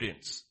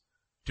Presbyterians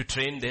to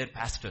train their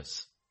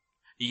pastors.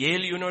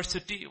 Yale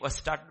University was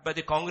started by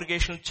the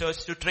Congregational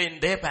Church to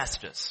train their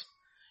pastors.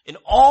 In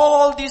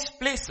all these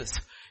places,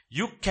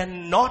 you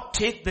cannot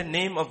take the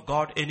name of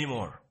God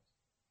anymore.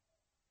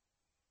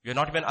 You're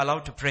not even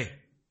allowed to pray.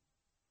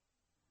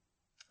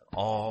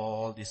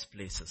 All these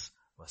places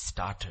were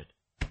started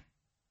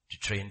to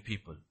train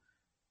people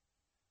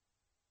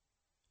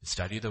to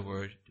study the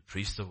Word, to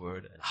preach the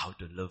Word, and how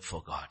to live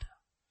for God.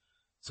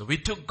 So we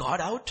took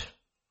God out,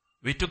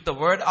 we took the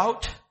Word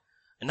out,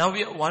 and now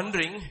we are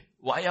wondering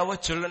why our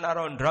children are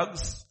on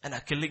drugs and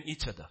are killing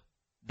each other.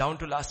 Down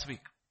to last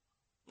week.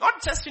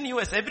 Not just in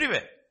US,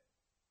 everywhere.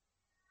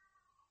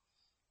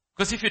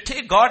 Because if you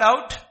take God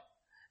out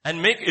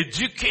and make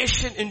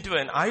education into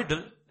an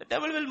idol, the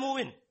devil will move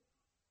in.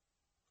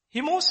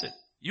 He moves in.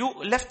 You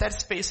left that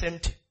space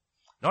empty.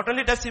 Not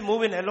only does he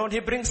move in alone, he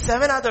brings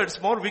 7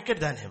 others more wicked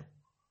than him.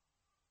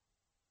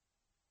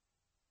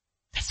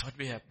 That's what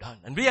we have done.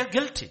 And we are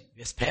guilty.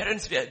 As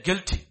parents, we are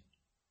guilty.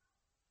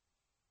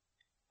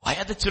 Why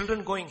are the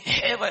children going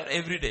haywire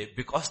every day?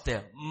 Because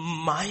their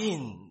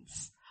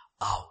minds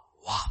are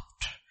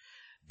warped.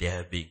 They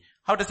are being...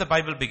 How does the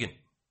Bible begin?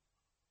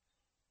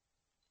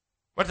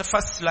 What's the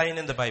first line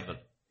in the Bible?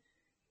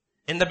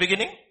 In the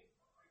beginning,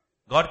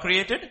 God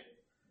created.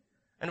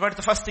 And what's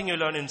the first thing you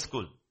learn in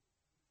school?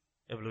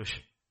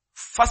 Evolution.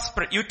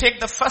 You take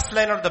the first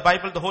line of the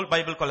Bible, the whole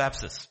Bible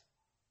collapses.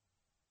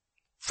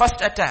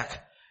 First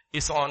attack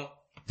is on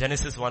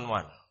Genesis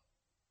 1:1.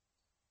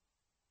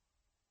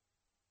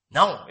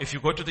 Now, if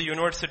you go to the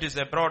universities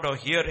abroad or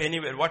here,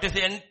 anywhere, what is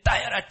the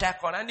entire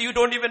attack on? And you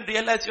don't even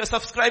realize you're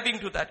subscribing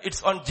to that.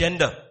 It's on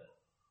gender.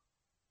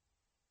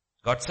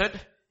 God said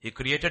He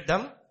created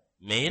them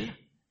male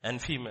and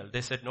female.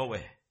 They said, no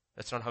way.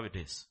 That's not how it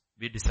is.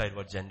 We decide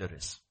what gender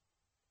is.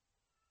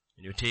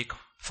 When you take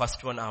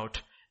first one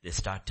out, they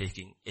start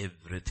taking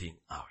everything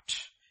out.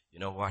 You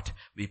know what?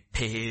 We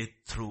pay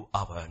through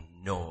our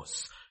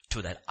nose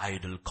to that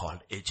idol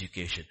called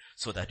education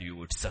so that you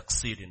would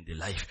succeed in the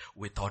life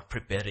without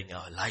preparing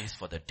our lives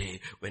for the day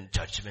when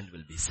judgment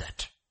will be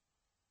set.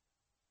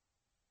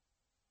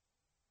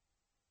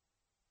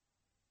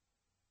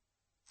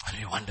 And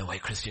we wonder why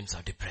Christians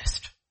are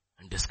depressed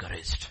and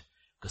discouraged.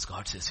 Because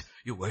God says,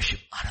 you worship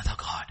another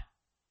God.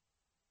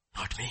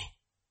 Not me.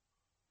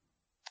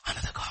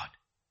 Another God.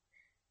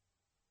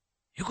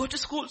 You go to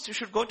schools, you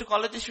should go to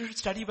colleges, you should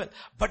study well.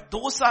 But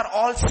those are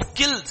all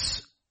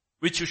skills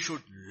which you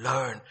should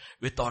learn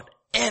without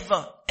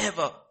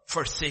ever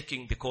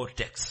forsaking the core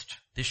text.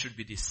 This should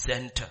be the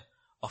center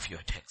of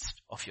your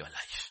text, of your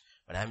life.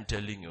 But I'm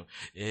telling you,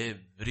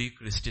 every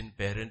Christian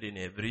parent in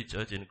every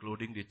church,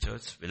 including the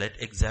church,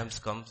 let exams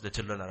come, the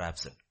children are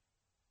absent.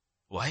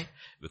 Why?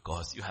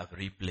 Because you have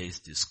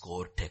replaced this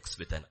core text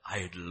with an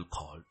idol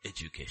called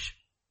education.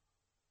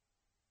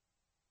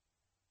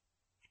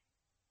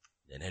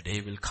 Then a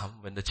day will come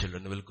when the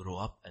children will grow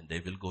up and they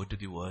will go to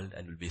the world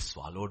and will be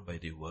swallowed by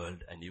the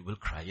world, and you will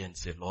cry and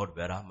say, Lord,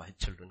 where are my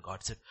children?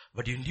 God said,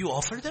 but didn't you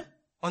offer them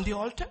on the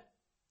altar?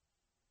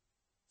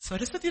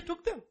 Saraswati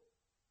took them.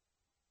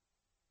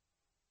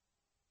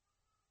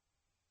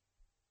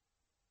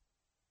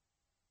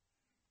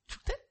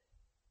 Took them.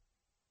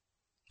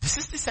 This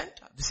is the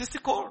center. This is the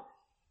core.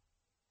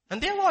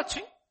 And they are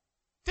watching.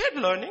 They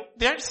are learning.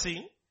 They are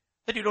seeing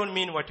that you don't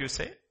mean what you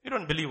say. You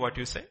don't believe what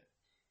you say.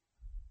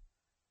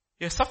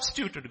 You have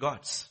substituted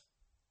gods.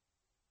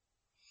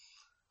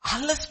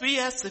 Unless we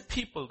as a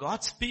people,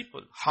 God's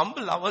people,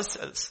 humble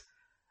ourselves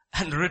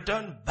and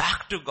return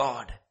back to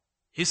God,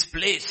 His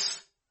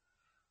place,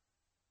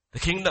 the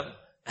kingdom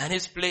and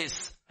His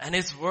place and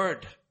His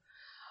word,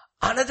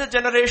 another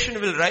generation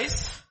will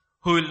rise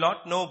who will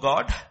not know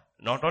God.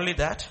 Not only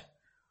that,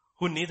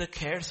 who neither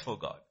cares for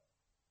God.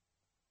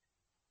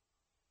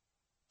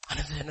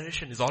 Another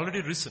generation is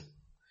already risen.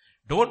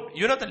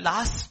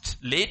 The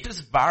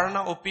latest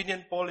Barna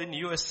opinion poll in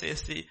US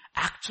says the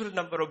actual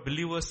number of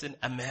believers in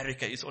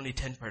America is only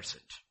 10%.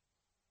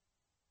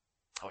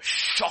 I was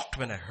shocked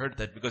when I heard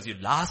that, because your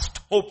last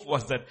hope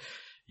was that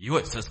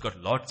US has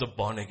got lots of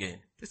born again.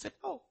 They said,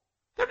 no,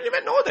 they don't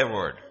even know their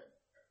word.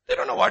 They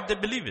don't know what they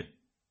believe in.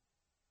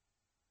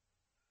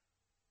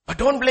 But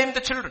don't blame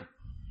the children.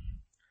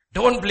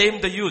 Don't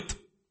blame the youth.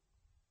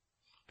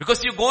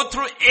 Because you go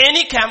through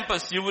any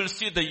campus, you will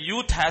see the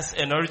youth has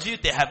energy,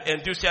 they have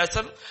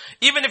enthusiasm.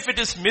 Even if it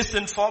is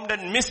misinformed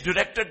and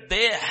misdirected,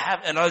 they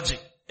have energy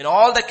in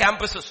all the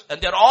campuses. And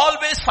they're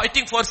always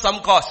fighting for some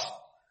cause.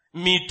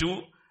 Me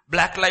too,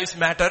 Black Lives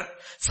Matter,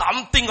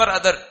 something or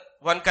other.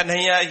 One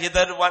Kanhaiya,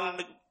 either one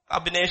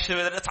Abhinesh,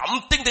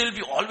 something they will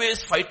be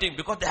always fighting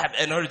because they have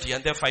energy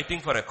and they're fighting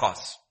for a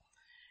cause.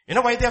 You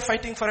know why they're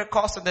fighting for a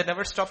cause and they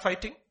never stop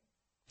fighting?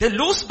 They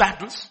lose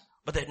battles,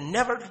 but they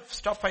never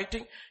stop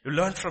fighting. You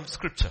learn from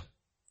scripture.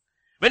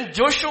 When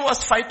Joshua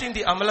was fighting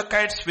the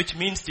Amalekites, which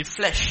means the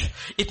flesh,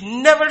 it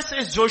never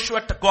says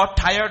Joshua got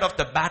tired of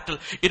the battle.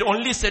 It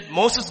only said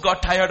Moses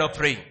got tired of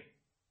praying.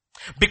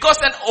 Because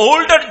an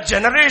older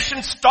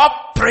generation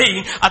stopped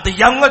praying and the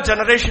younger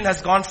generation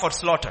has gone for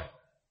slaughter.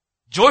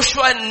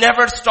 Joshua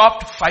never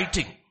stopped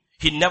fighting.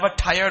 He never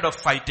tired of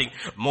fighting.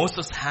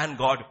 Moses' hand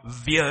got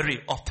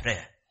weary of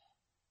prayer.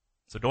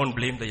 So don't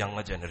blame the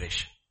younger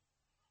generation.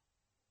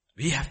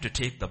 We have to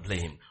take the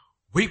blame.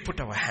 We put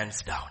our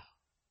hands down.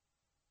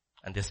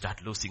 And they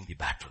start losing the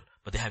battle.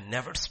 But they have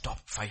never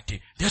stopped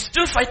fighting. They're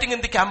still fighting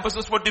in the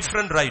campuses for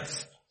different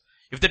rights.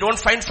 If they don't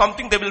find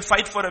something, they will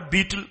fight for a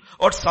beetle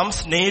or some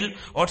snail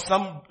or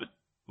some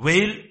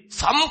whale.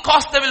 Some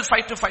cause they will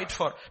fight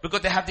for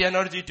because they have the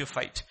energy to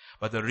fight.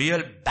 But the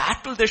real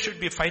battle they should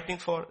be fighting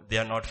for, they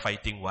are not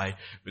fighting. Why?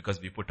 Because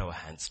we put our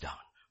hands down.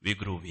 We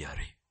grew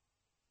weary.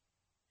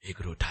 We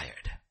grew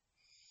tired.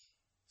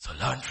 So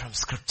learn from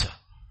scripture.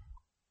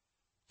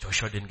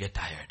 Joshua didn't get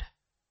tired.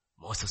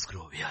 Moses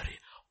grew weary.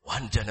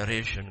 One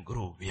generation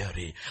grew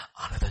weary.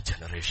 Another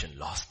generation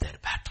lost their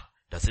battle.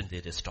 Doesn't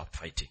they stop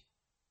fighting?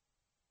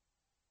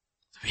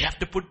 So we have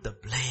to put the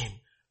blame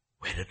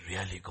where it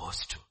really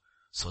goes to,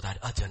 so that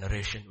a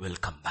generation will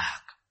come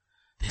back.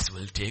 This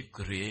will take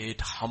great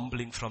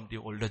humbling from the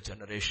older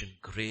generation,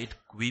 great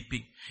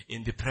weeping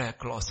in the prayer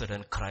closet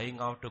and crying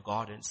out to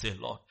God and say,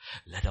 Lord,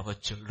 let our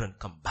children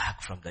come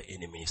back from the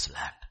enemy's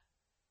land.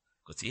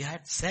 Because he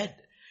had said,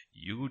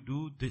 you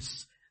do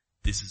this,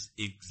 this is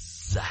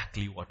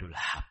exactly what will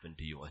happen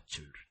to your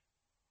children.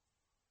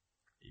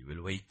 You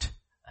will wait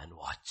and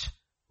watch,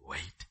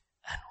 wait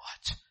and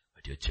watch,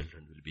 but your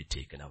children will be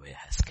taken away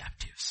as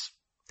captives.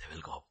 They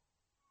will go.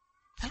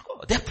 They'll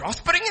go. They're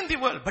prospering in the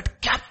world,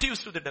 but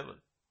captives to the devil.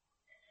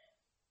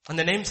 And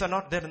the names are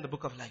not there in the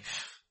book of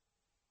life.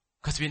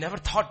 Because we never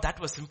thought that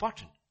was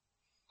important.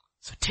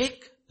 So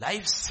take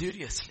life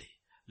seriously.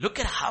 Look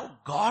at how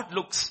God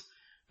looks.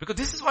 Because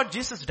this is what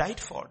Jesus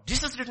died for.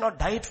 Jesus did not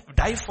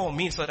die for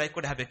me so that I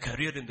could have a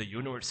career in the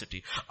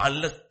university,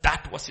 unless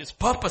that was his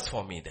purpose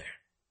for me there.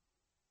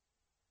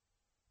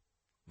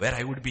 Where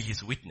I would be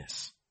his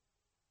witness.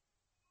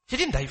 He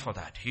didn't die for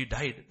that. He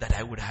died that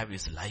I would have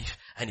his life,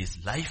 and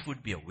his life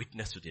would be a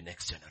witness to the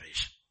next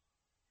generation.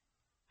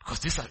 Because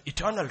these are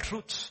eternal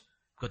truths.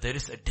 Because there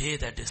is a day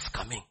that is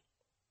coming.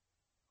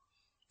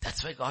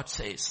 That's why God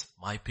says,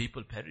 my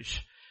people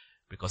perish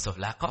because of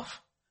lack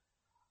of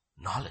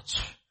knowledge.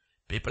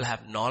 People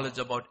have knowledge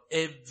about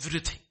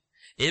everything.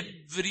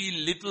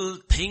 Every little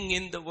thing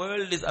in the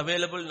world is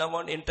available now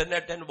on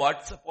internet and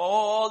WhatsApp.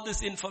 All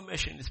this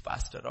information is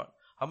passed around.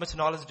 How much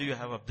knowledge do you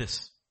have of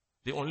this?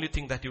 The only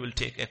thing that you will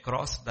take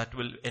across that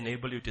will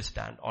enable you to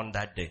stand on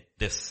that day,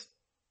 this.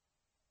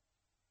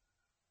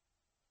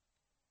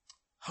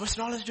 How much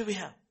knowledge do we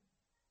have?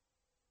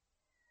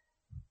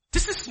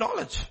 This is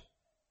knowledge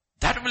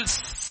that will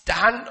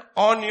stand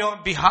on your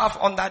behalf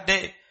on that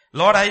day.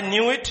 Lord, I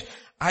knew it.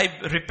 I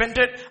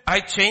repented. I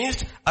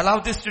changed.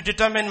 Allow this to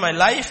determine my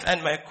life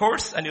and my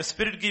course, and your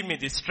spirit give me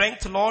the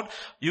strength, Lord.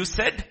 You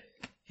said,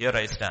 here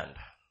I stand.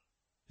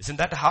 Isn't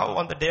that how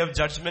on the day of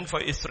judgment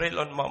for Israel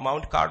on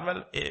Mount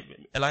Carmel,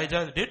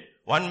 Elijah did?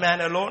 One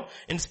man alone,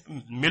 in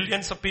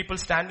millions of people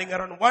standing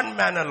around, one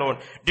man alone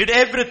did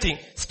everything,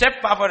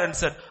 stepped forward and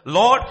said,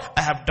 Lord,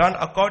 I have done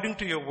according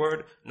to your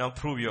word, now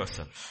prove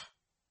yourself.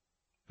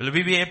 Will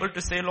we be able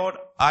to say, Lord,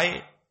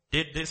 I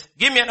did this?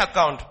 Give me an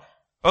account.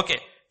 Okay,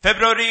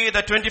 February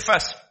the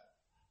 21st.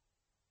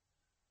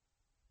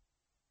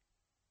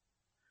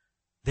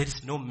 There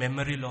is no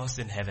memory loss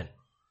in heaven.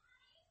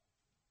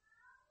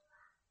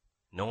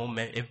 No,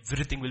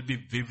 everything will be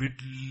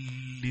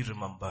vividly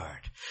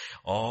remembered.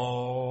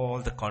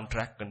 All the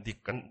contract and the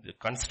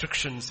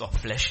constructions of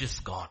flesh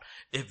is gone.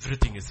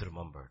 Everything is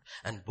remembered.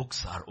 And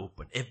books are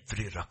open.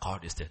 Every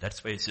record is there.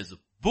 That's why it says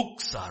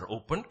books are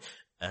opened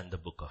and the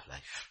book of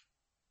life.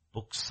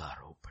 Books are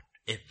opened.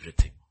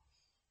 Everything.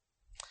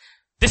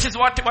 This is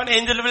what one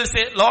angel will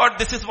say, Lord,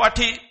 this is what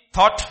he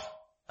thought.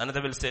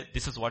 Another will say,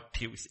 this is what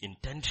his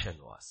intention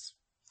was.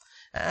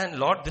 And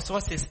Lord, this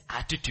was his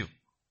attitude.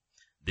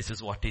 This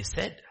is what he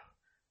said.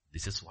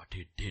 This is what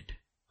he did.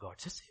 God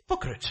says,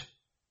 hypocrite.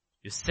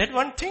 You said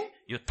one thing,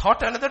 you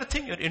thought another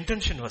thing, your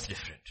intention was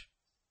different.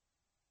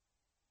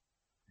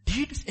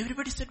 Deeds,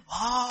 everybody said,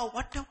 wow,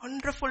 what a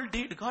wonderful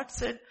deed. God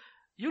said,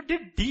 you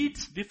did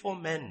deeds before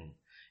men.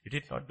 You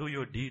did not do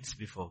your deeds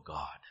before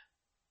God.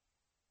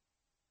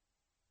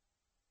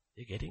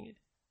 You getting it?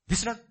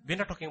 We're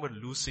not talking about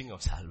losing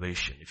of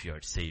salvation. If you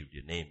are saved,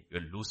 your name,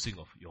 you're losing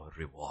of your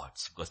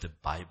rewards. Because the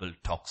Bible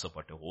talks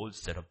about a whole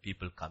set of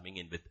people coming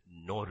in with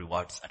no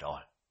rewards at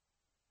all.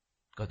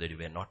 Because they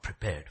were not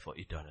prepared for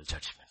eternal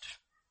judgment.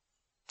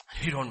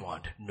 We don't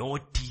want no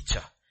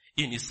teacher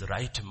in his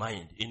right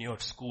mind in your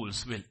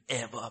schools will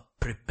ever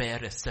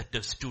prepare a set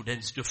of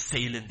students to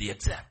fail in the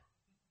exam.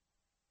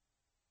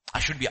 I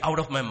should be out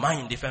of my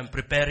mind if I'm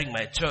preparing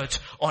my church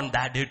on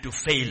that day to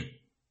fail.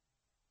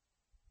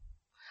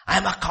 I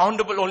am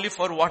accountable only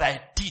for what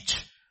I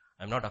teach.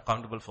 I'm not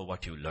accountable for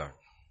what you learn.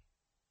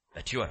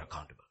 That you are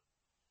accountable.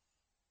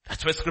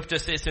 That's why scripture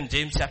says in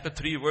James chapter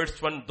 3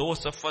 verse 1,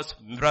 those of us,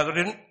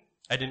 brethren,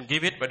 I didn't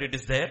give it, but it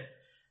is there.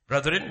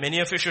 Brethren, many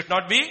of you should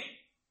not be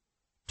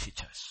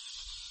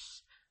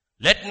teachers.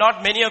 Let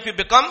not many of you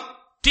become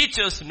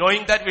teachers,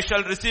 knowing that we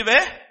shall receive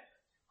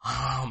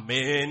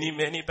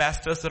many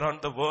pastors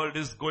around the world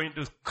is going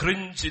to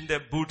cringe in their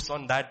boots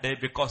on that day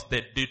because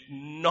they did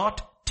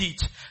not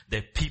teach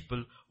their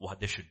people what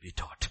they should be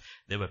taught.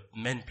 They were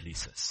men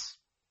pleasers.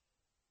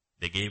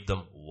 They gave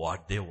them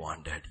what they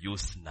wanted.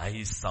 Used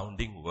nice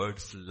sounding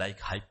words like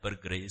hyper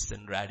grace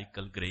and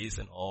radical grace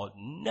and all.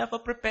 Never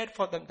prepared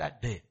for them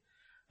that day.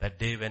 That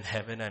day when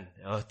heaven and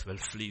earth will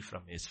flee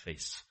from his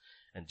face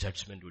and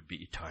judgment would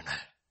be eternal.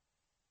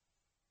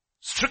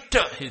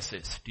 Stricter, he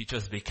says,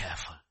 teachers be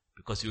careful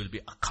because you will be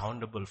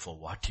accountable for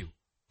what you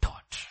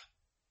taught.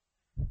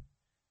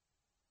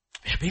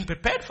 We are being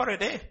prepared for a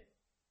day.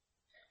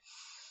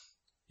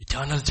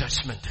 Eternal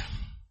judgment.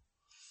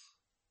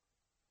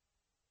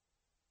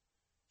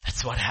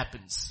 That's what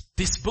happens.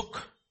 This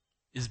book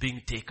is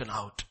being taken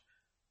out.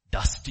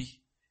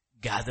 Dusty,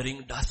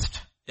 gathering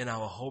dust in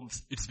our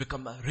homes. It's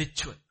become a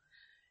ritual.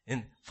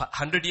 In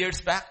 100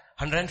 years back,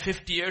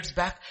 150 years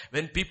back,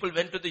 when people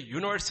went to the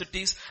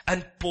universities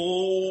and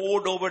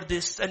pored over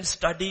this and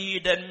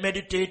studied and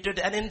meditated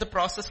and in the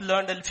process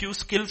learned a few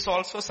skills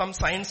also, some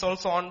science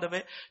also on the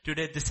way.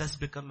 Today this has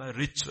become a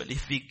ritual.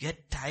 If we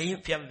get time,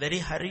 if we are very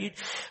hurried,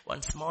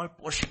 one small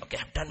portion, okay,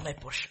 I've done my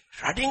portion.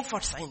 Studying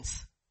for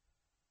science.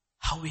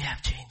 How we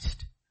have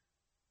changed.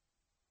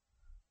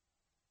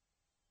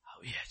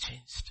 How we have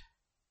changed.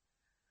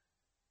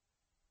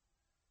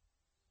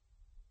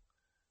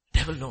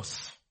 Devil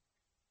knows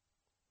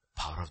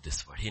the power of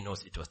this word. He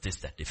knows it was this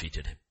that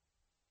defeated him.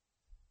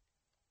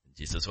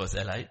 Jesus was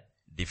alive,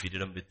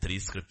 defeated him with 3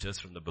 scriptures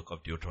from the book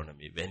of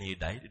Deuteronomy. When he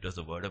died, it was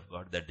the word of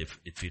God that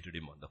defeated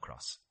him on the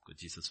cross. Because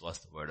Jesus was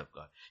the word of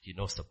God. He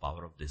knows the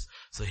power of this.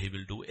 So he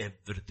will do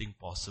everything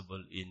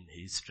possible in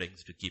his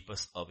strength to keep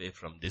us away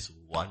from this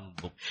one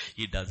book.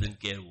 He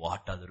doesn't care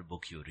what other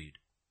book you read.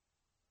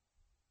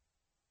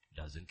 He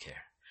doesn't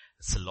care.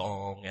 As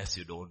long as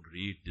you don't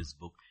read this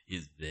book, he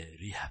is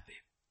very happy.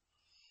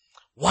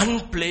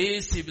 One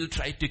place he will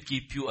try to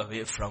keep you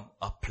away from,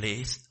 a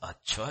place, a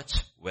church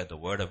where the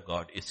word of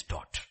God is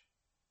taught.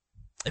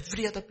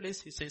 Every other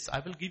place he says, I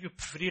will give you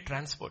free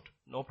transport.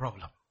 No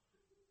problem.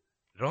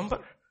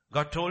 Remember,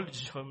 God told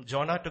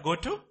Jonah to go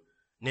to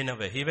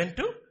Nineveh. He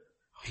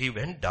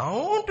went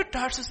down to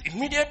Tarsus.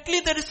 Immediately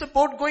there is a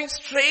boat going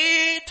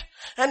straight.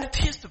 And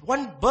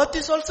one berth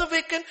is also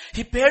vacant.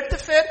 He paid the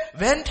fare,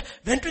 went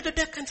to the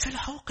deck and felt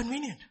how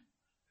convenient.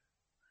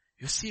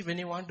 You see, when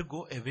you want to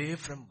go away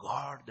from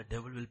God, the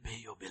devil will pay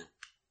your bill.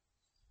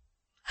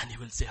 And he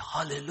will say,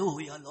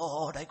 hallelujah,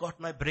 Lord, I got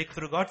my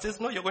breakthrough. God says,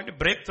 no, you're going to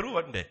break through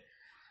one day.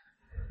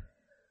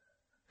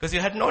 Because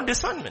you had no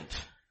discernment.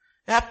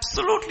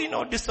 Absolutely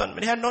no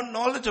discernment. You had no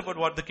knowledge about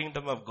what the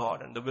kingdom of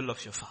God and the will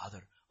of your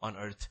Father on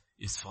earth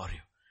is for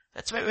you.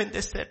 That's why when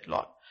they said,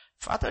 Lord,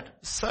 Father,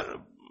 sir,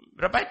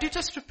 Rabbi, teach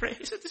us to pray.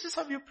 He said, this is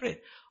how you pray.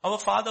 Our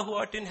Father who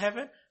art in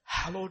heaven,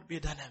 hallowed be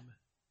thy name.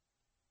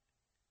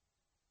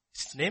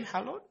 His name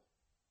hallowed?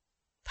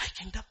 Thy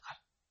kingdom come.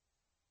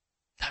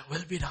 Thy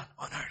will be done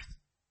on earth.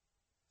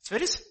 It's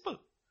very simple.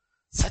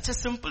 Such a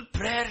simple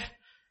prayer,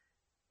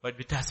 but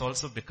it has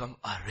also become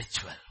a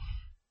ritual.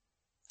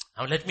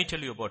 Now let me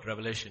tell you about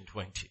Revelation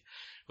 20.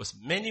 Because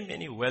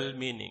many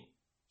well-meaning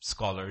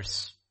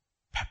scholars,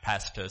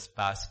 pastors,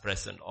 past,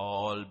 present,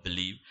 all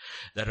believe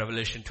that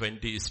Revelation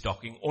 20 is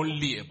talking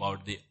only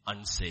about the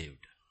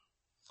unsaved.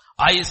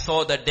 I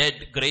saw the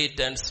dead, great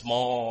and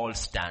small,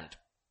 stand.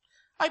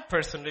 I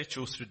personally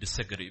choose to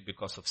disagree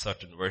because of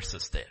certain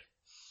verses there.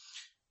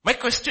 My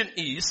question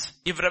is,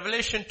 if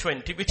Revelation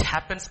 20, which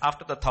happens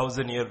after the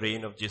 1,000-year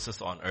reign of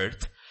Jesus on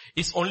earth,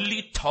 is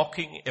only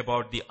talking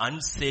about the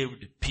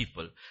unsaved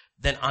people,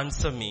 then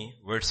answer me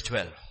verse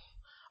 12.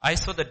 I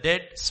saw the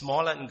dead,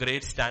 small and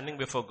great, standing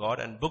before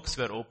God, and books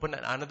were opened,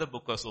 and another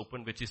book was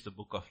opened, which is the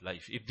book of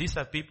life. If these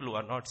are people who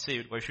are not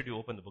saved, why should you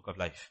open the book of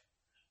life?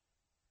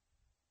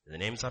 The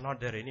names are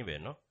not there anyway,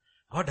 no?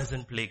 God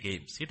doesn't play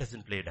games. He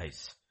doesn't play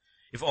dice.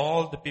 If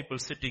all the people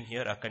sitting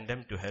here are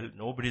condemned to hell,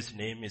 nobody's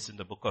name is in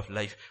the book of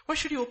life, why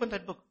should you open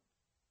that book?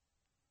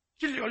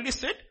 You only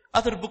said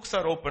other books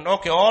are open.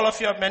 Okay, all of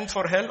you are meant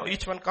for hell.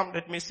 Each one come,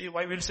 let me see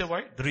why. We'll say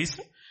why. The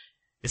reason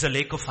is a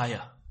lake of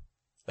fire.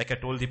 Like I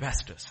told the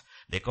pastors.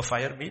 Lake of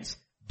fire means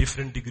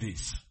different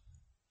degrees.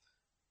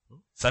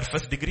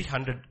 Surface degree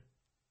 100.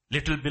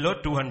 little below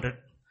 200,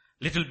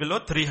 little below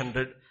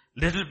 300,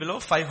 little below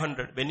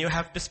 500. When you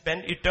have to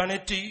spend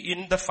eternity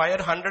in the fire,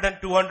 100 and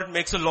 200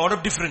 makes a lot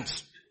of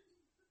difference.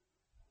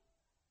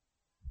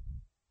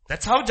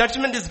 That's how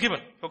judgment is given.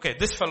 Okay,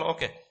 this fellow,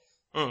 okay.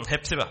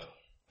 Hepzibah,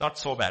 not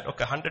so bad.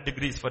 Okay, 100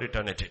 degrees for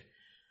eternity.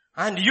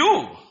 And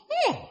you,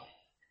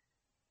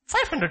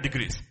 500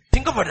 degrees.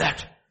 Think about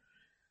that.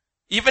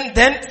 Even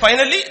then,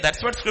 finally,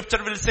 that's what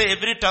scripture will say,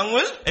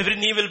 every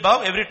knee will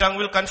bow, every tongue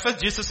will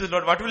confess Jesus is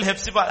Lord. What will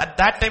Hepzibah at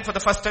that time for the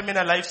first time in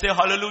her life say,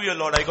 hallelujah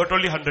Lord, I got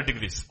only 100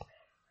 degrees.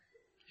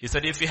 He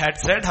said if you had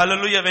said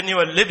hallelujah when you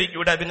were living, you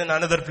would have been in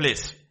another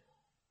place.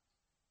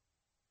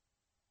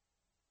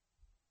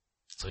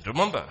 So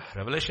remember,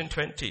 Revelation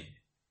 20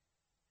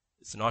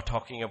 is not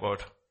talking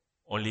about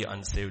only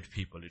unsaved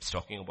people. It's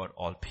talking about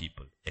all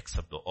people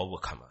except the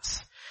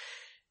overcomers.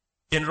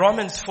 In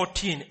Romans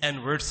 14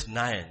 and verse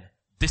 9,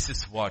 this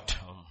is what,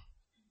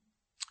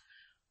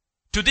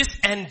 to this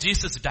end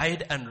Jesus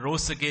died and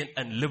rose again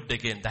and lived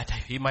again, that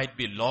he might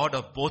be Lord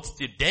of both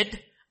the dead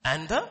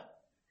and the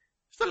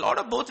Lord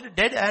of both the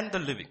dead and the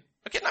living.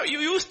 Okay, now you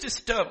use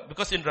this term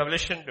because in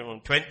Revelation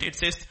 20 it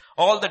says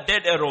all the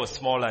dead arose,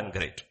 small and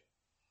great.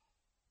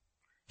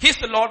 He's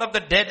the Lord of the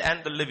dead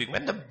and the living.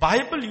 When the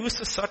Bible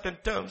uses certain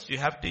terms, you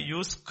have to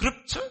use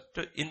scripture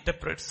to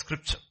interpret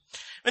scripture.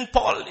 When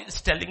Paul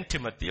is telling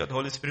Timothy, or the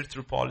Holy Spirit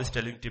through Paul is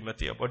telling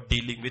Timothy about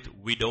dealing with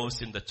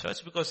widows in the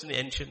church, because in the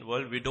ancient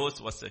world,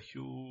 widows was a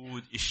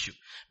huge issue.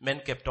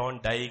 Men kept on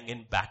dying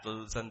in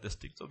battles and this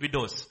thing. So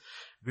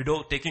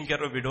taking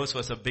care of widows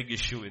was a big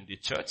issue in the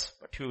church.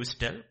 But he was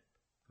tell,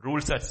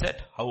 rules are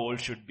set, how old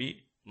should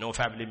be, no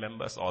family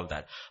members, all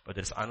that. But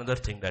there's another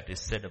thing that is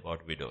said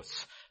about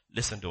widows.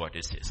 Listen to what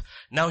it says.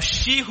 Now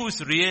she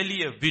who's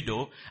really a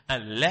widow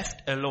and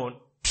left alone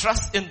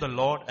trusts in the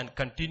Lord and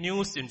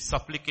continues in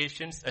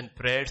supplications and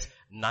prayers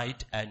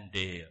night and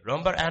day.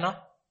 Remember Anna?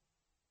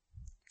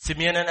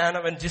 Simeon and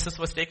Anna, when Jesus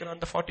was taken on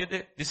the 40th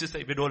day, this is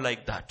a widow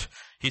like that.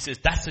 He says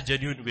that's a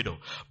genuine widow.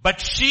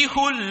 But she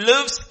who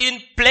lives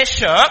in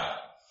pleasure,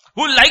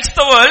 who likes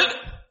the world,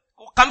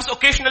 who comes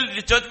occasionally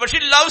to church, but she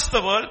loves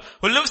the world,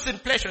 who lives in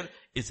pleasure,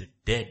 is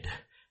dead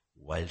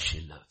while she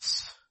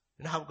lives.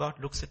 You know how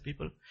God looks at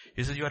people?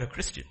 He says, you are a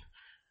Christian,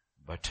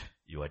 but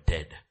you are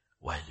dead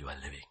while you are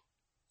living.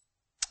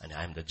 And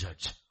I am the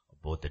judge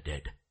of both the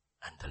dead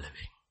and the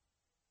living.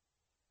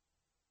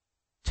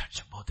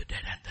 Judge of both the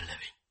dead and the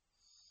living.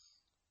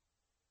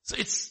 So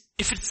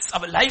if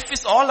our life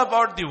is all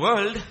about the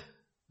world,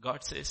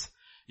 God says,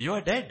 you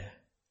are dead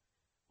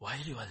while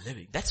you are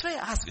living. That's why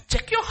I ask you,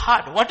 check your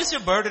heart. What is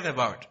your burden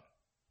about?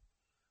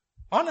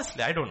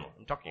 Honestly, I don't know.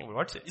 I'm talking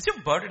about is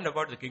your burden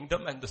about the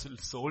kingdom and the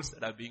souls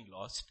that are being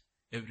lost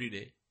every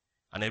day,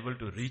 unable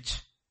to reach?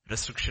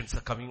 Restrictions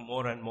are coming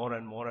more and more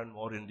and more and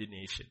more in the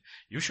nation.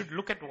 You should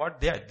look at what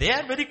they are. They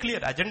are very clear.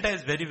 Agenda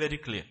is very, very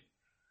clear.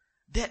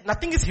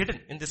 Nothing is hidden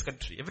in this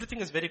country.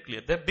 Everything is very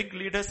clear. The big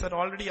leaders are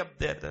already up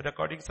there. The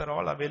recordings are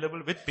all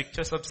available with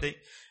pictures of saying,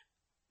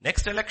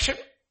 next election,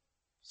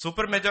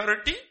 super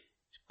majority,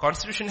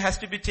 constitution has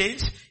to be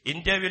changed.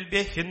 India will be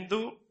a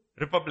Hindu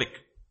republic.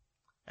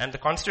 And the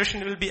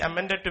constitution will be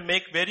amended to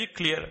make very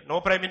clear,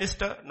 no prime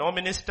minister, no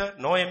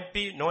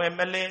MP, no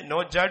MLA,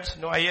 no judge,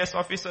 no IAS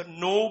officer,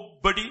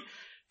 nobody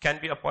can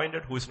be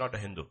appointed who is not a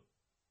Hindu.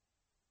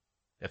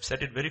 They have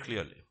said it very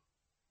clearly.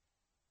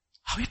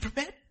 Are we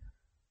prepared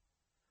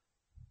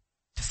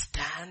to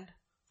stand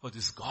for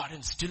this God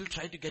and still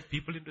try to get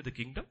people into the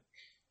kingdom?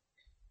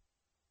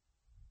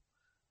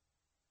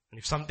 And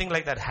if something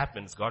like that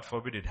happens, God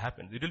forbid it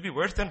happens, it will be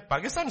worse than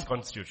Pakistan's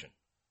constitution.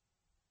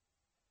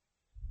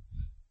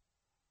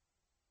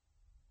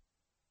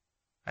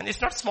 And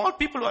it's not small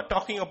people who are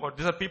talking about.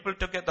 These are people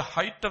at the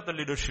height of the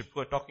leadership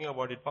who are talking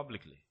about it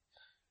publicly.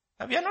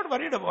 And we are not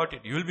worried about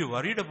it. You will be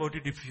worried about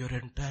it if your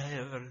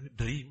entire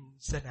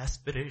dreams and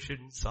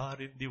aspirations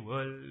are in the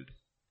world.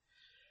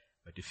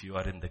 But if you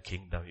are in the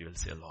kingdom, you will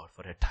say, Lord,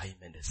 for a time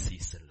and a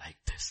season like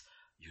this,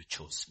 you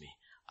chose me.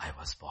 I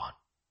was born.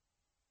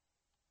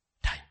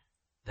 Time.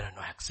 There are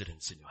no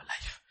accidents in your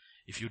life.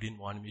 If you didn't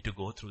want me to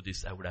go through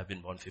this, I would have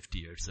been born 50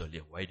 years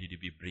earlier. Why did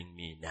you bring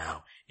me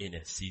now in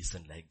a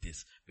season like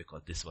this?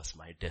 Because this was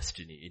my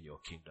destiny in your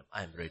kingdom.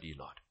 I'm ready,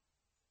 Lord.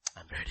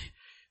 I'm ready.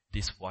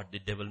 This what the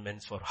devil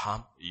meant for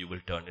harm, you will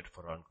turn it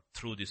for on.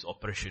 Through this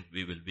operation,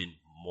 we will win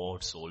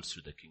more souls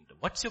to the kingdom.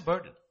 What's your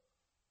burden?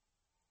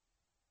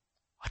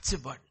 What's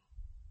your burden?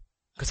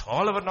 Because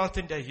all over North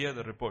India, I hear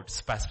the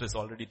reports. Pastor is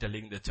already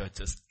telling the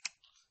churches,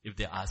 if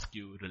they ask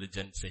you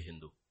religion, say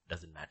Hindu.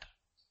 Doesn't matter.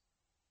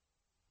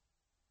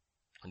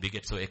 And we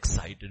get so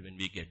excited when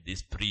we get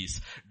these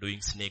priests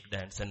doing snake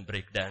dance and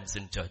break dance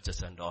in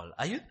churches and all.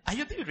 Are you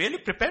really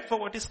prepared for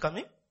what is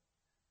coming?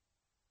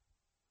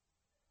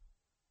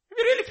 Are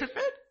you really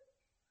prepared?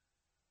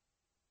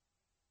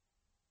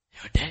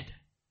 You're dead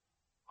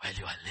while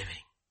you are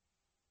living.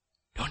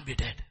 Don't be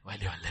dead while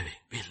you are living.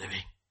 Be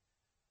living.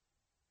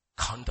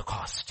 Count the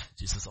cost.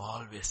 Jesus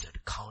always said,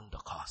 count the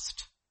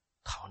cost.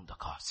 Count the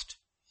cost.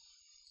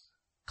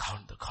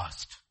 Count the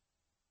cost.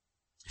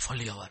 If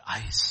only our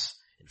eyes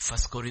In 1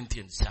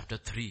 Corinthians chapter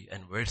 3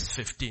 and verse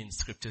 15,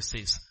 scripture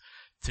says,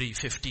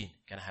 3:15.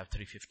 Can I have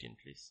 3:15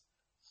 please?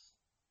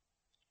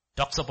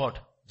 Talks about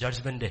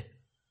judgment day.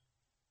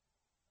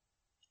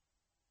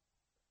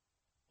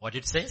 What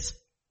it says?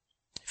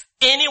 If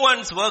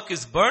anyone's work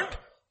is burnt,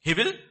 he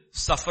will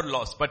suffer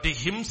loss, but he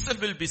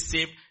himself will be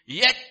saved,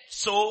 yet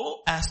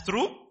so as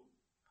through.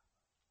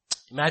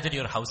 Imagine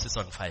your house is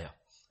on fire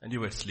and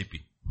you were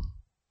sleeping.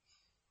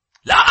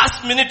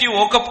 Last minute you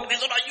woke up and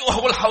it's on your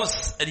whole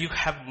house and you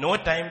have no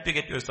time to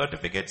get your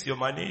certificates, your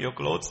money, your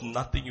clothes,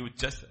 nothing. You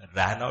just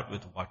ran out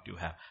with what you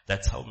have.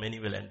 That's how many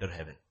will enter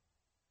heaven.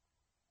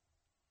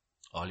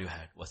 All you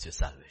had was your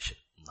salvation,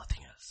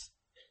 nothing else.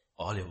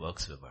 All your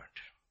works were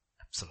burnt.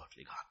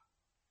 Absolutely gone.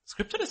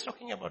 Scripture is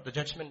talking about the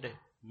judgment day.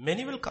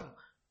 Many will come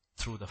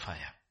through the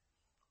fire.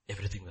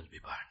 Everything will be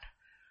burned.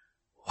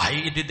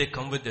 Why did they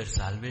come with their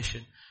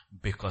salvation?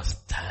 Because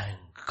thank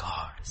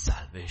God,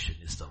 salvation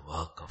is the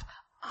work of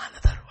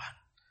another one.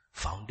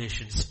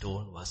 Foundation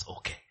stone was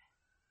okay.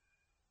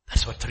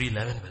 That's what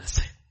 3:11 will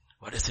say.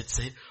 What does it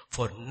say?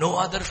 For no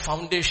other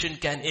foundation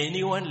can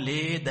anyone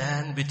lay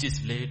than which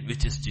is laid,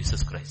 which is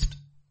Jesus Christ.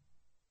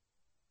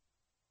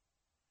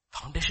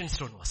 Foundation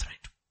stone was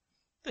right.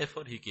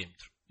 Therefore he came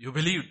through. You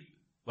believed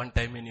one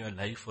time in your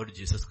life for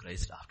Jesus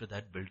Christ. After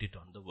that, built it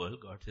on the world.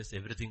 God says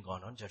everything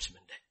gone on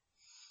judgment day.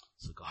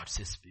 So God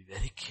says be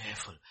very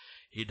careful.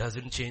 He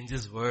doesn't change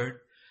his word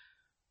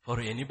for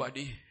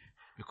anybody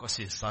because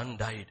his son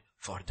died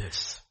for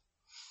this.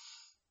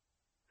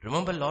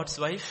 Remember Lot's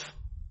wife?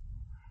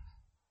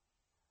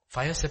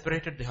 Fire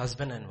separated the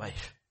husband and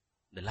wife.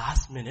 The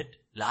last minute,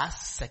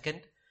 last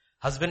second,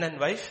 husband and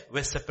wife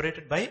were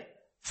separated by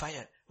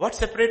fire. What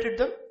separated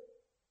them?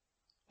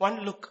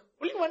 One look.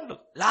 Only one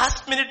look.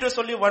 Last minute was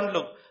only one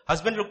look.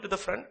 Husband looked to the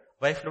front,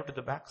 wife looked to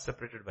the back,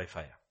 separated by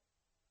fire.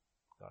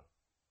 Gone.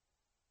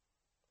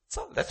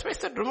 So that's why I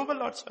said, remember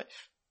Lot's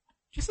wife.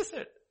 Jesus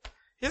said,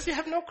 yes, you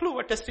have no clue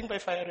what testing by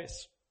fire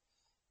is.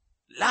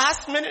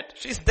 Last minute,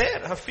 she's there.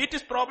 Her feet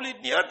is probably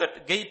near the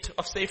gate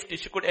of safety.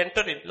 She could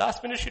enter in.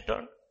 Last minute she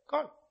turned.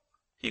 Gone.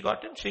 He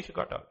got in, she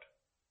got out.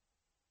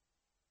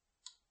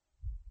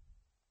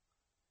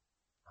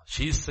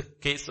 She's the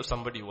case of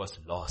somebody who was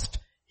lost.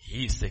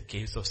 He's the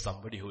case of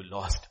somebody who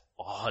lost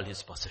all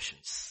his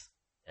possessions.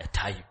 A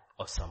type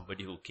of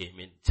somebody who came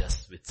in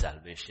just with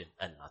salvation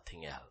and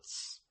nothing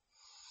else.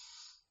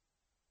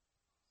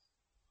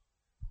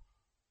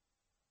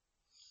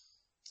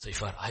 So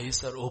if our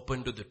eyes are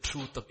open to the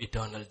truth of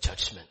eternal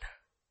judgment,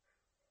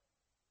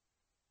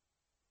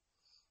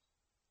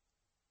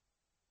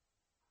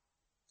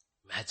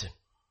 imagine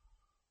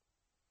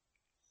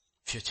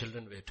if your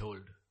children were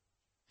told,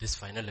 this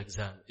final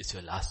exam is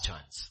your last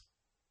chance.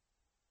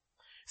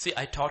 See,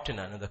 I taught in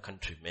another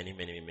country many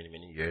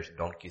years,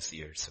 donkey's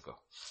years ago.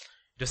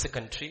 It was a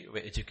country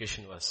where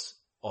education was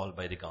all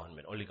by the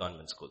government, only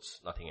government schools,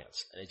 nothing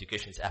else. And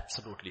education is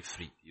absolutely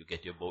free. You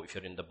get your if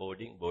you're in the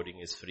boarding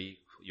is free,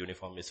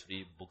 uniform is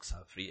free, books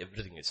are free,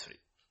 everything is free.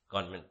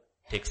 Government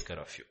takes care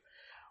of you.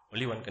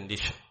 Only one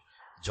condition,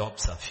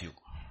 jobs are few.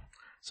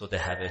 So they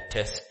have a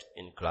test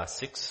in class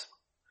 6,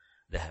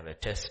 they have a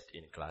test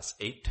in class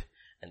 8,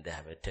 and they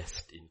have a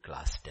test in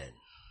class 10.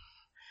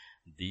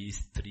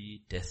 These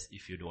 3 tests,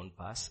 if you don't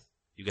pass,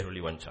 you get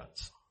only one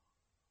chance.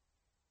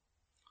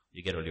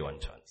 You get only one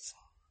chance.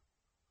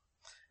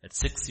 At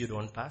 6 you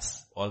don't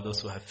pass. All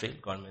those who have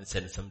failed, government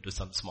sends them to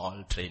some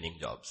small training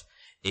jobs.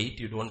 8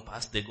 you don't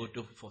pass, they go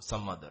to for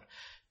some other.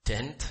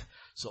 10th,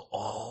 so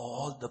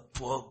all the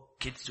poor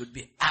kids would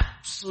be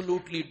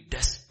absolutely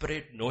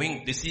desperate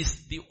knowing this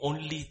is the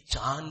only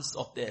chance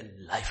of their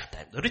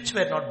lifetime. The rich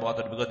were not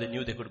bothered because they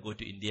knew they could go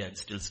to India and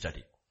still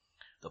study.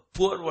 The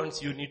poor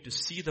ones, you need to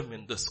see them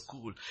in the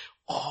school,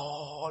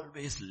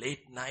 always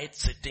late night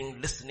sitting,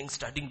 listening,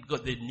 studying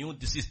because they knew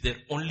this is their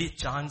only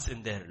chance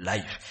in their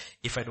life.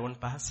 If I don't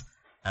pass,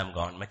 I'm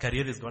gone. My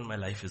career is gone, my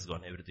life is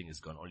gone, everything is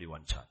gone, only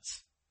one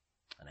chance.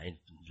 And I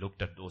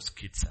looked at those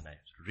kids and I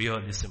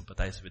really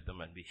sympathized with them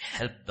and we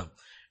helped them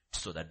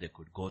so that they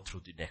could go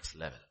through the next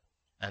level.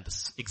 And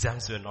the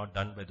exams were not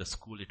done by the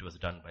school, it was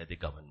done by the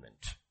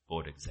government,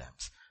 board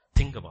exams.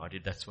 Think about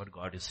it, that's what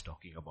God is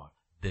talking about.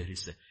 There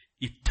is an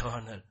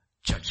eternal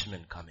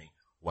judgment coming.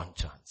 One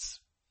chance.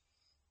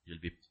 You'll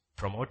be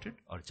promoted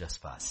or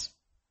just pass.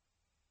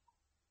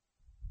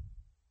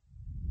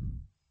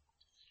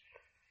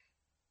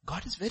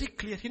 God is very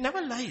clear. He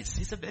never lies.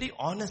 He's a very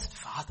honest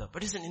father,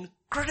 but he's an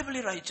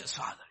incredibly righteous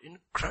father.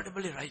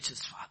 Incredibly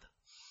righteous father.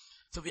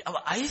 So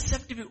our eyes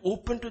have to be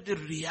open to the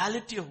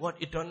reality of what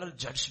eternal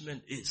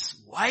judgment is.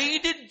 Why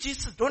did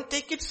Jesus? Don't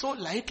take it so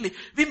lightly.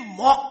 We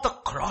mock the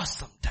cross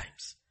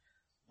sometimes.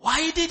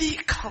 Why did he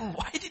come?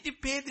 Why did he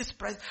pay this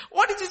price?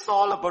 What is this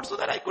all about? So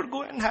that I could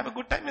go and have a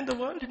good time in the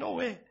world? No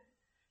way.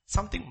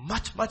 Something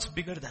much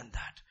bigger than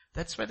that.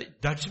 That's why the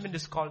judgment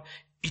is called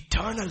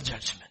eternal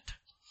judgment.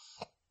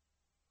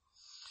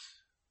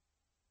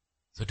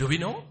 So do we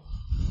know?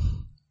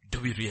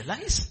 Do we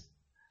realize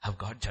how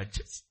God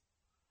judges?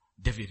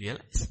 Do we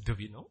realize? Do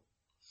we know?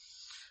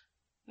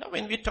 Now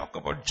when we talk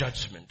about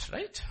judgment,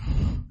 right?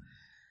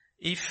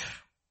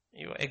 If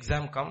Your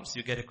exam comes,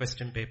 you get a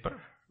question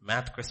paper,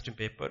 math question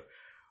paper.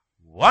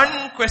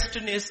 One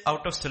question is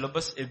out of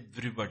syllabus,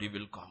 everybody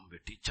will come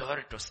with, teacher,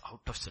 it was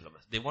out of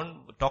syllabus. They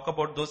won't talk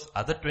about those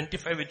other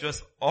 25 which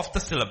was off the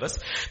syllabus.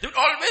 They will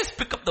always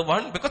pick up the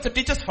one because the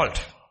teacher's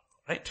fault.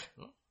 Right?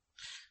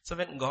 So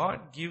when God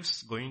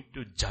going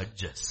to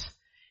judge us,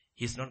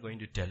 He's not going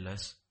to tell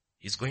us,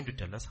 He's going to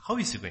tell us how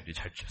is He going to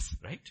judge us,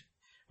 right?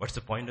 What's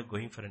the point of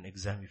going for an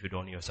exam if you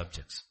don't know your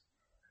subjects?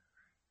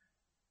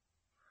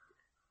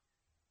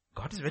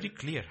 God is very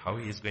clear how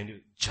He is going to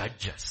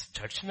judge us.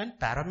 Judgment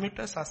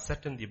parameters are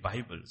set in the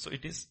Bible. So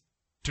it is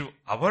to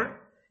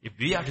if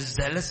we are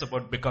zealous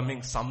about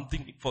becoming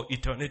something for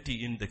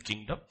eternity in the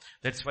kingdom,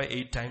 that's why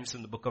 8 times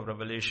in the book of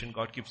Revelation,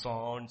 God keeps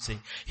on saying,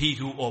 He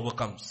who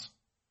overcomes.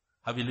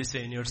 How will you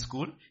say in your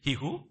school? He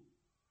who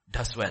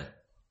does well.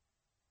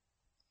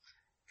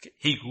 Okay.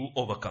 He who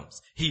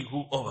overcomes. He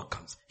who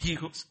overcomes.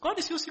 God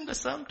is using the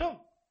same term.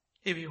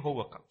 He who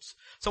overcomes.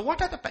 So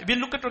what are we'll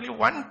look at only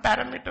one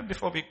parameter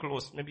before we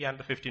close, maybe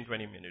under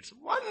 15-20 minutes.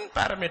 One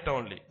parameter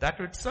only. That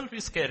itself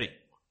is scary.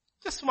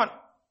 Just one.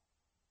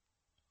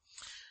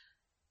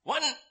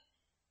 One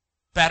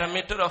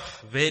parameter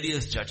of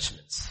various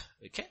judgments.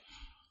 Okay?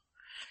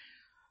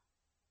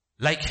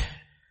 Like,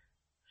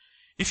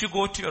 if you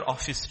go to your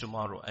office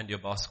tomorrow and your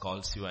boss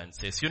calls you and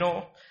says,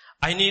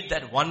 I need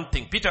that one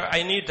thing. Peter,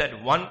 I need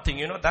that one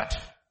thing.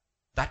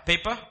 That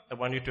paper, I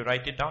want you to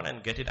write it down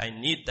and get it. I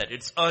need that.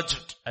 It's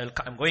urgent.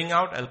 I'm going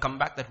out. I'll come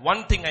back. That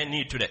one thing I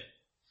need today.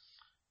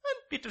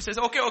 And Peter says,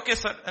 okay,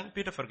 sir. And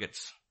Peter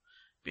forgets.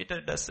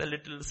 Peter does a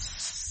little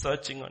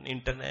searching on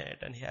internet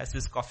and he has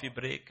his coffee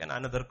break and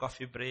another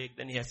coffee break.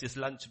 Then he has his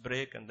lunch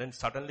break and then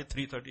suddenly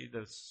 3:30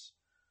 the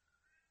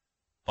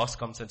boss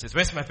comes and says,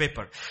 where's my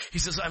paper? He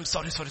says, I'm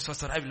sorry,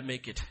 sir. I will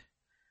make it.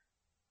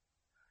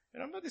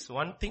 Remember this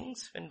one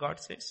things when God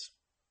says?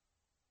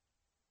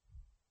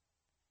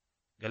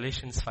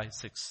 Galatians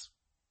 5:6.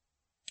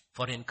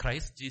 For in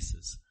Christ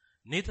Jesus,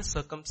 neither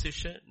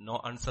circumcision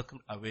nor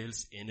uncircumcision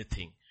avails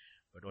anything,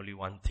 but only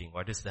one thing.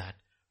 What is that?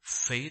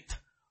 Faith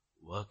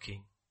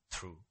working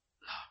through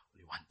love.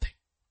 Only one thing.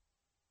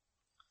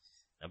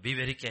 Now be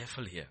very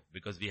careful here,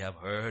 because we have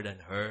heard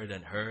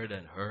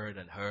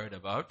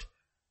about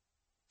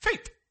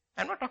faith.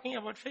 I'm not talking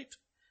about faith.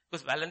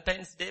 Because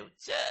Valentine's Day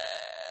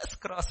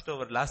just crossed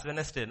over last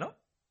Wednesday, no?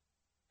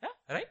 Yeah,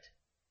 right?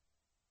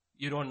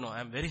 You don't know.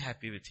 I'm very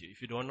happy with you.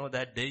 If you don't know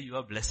that day, you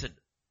are blessed.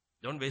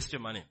 Don't waste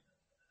your money.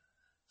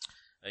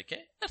 Okay?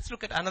 Let's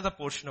look at another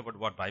portion about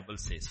what Bible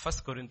says. 1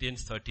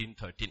 Corinthians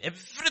 13:13.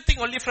 Everything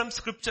only from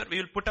Scripture. We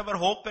will put our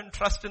hope and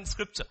trust in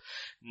Scripture.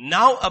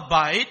 Now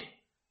abide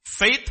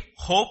faith,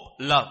 hope,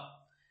 love.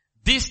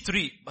 These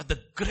three. But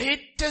the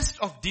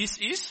greatest of these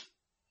is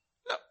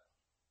love.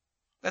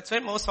 That's why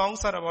most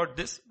songs are about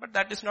this. But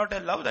that is not a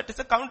love. That is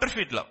a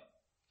counterfeit love.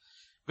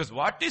 Because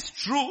what is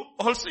true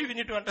also we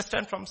need to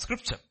understand from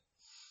Scripture.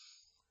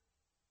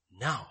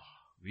 Now,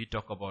 we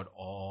talk about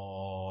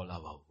all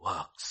our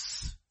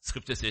works.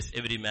 Scripture says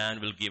every man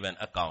will give an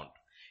account.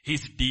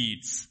 His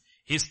deeds,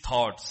 his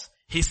thoughts,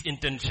 his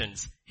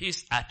intentions,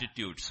 his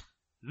attitudes.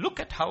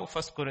 Look at how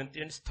 1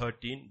 Corinthians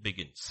 13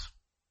 begins.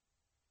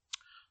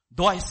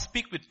 Though I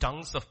speak with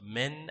tongues of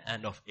men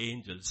and of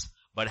angels,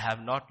 but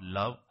have not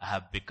love, I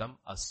have become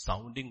a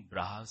sounding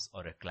brass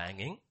or a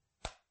clanging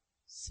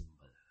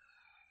cymbal.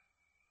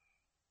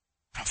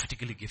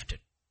 Prophetically gifted.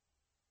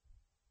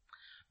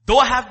 Though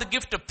I have the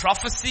gift of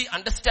prophecy,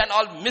 understand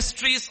all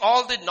mysteries,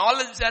 all the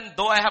knowledge, and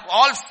though I have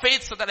all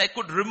faith so that I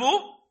could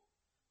remove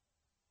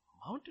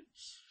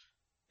mountains.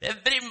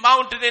 Every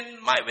mountain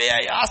in my way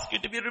I ask you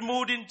to be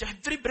removed in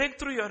every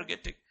breakthrough you are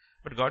getting.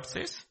 But God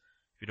says,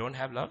 if you don't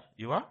have love,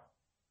 you are,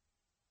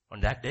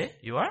 on that day,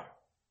 you are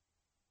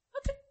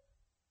nothing.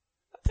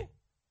 Nothing.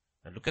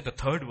 Now look at the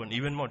third one,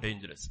 even more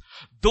dangerous.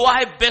 Though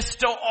I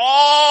bestow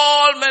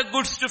all my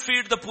goods to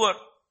feed the poor.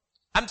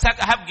 I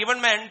have given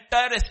my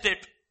entire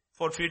estate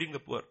for feeding the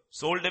poor.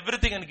 Sold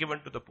everything and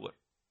given to the poor.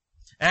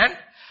 And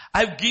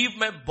I give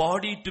my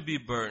body to be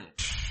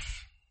burnt.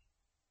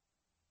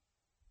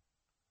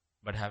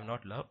 But have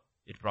not love.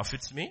 It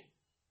profits me.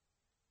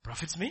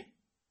 Profits me?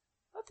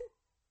 Nothing.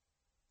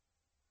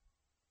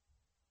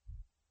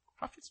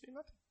 Profits me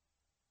nothing.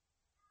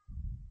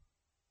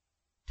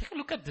 Take a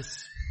look at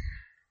this.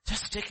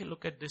 Just take a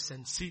look at this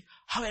and see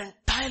how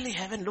entirely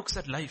heaven looks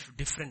at life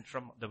different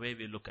from the way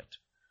we look at.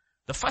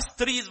 The first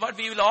three is what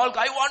we will all,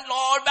 I want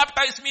Lord,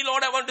 baptize me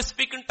Lord, I want to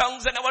speak in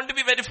tongues and I want to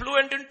be very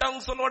fluent in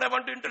tongues, so Lord I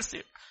want to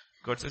intercede.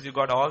 God says you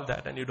got all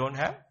that and you don't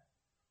have?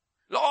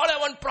 Lord I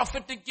want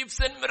prophetic gifts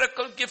and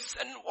miracle gifts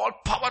and all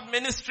power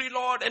ministry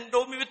Lord,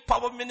 endow me with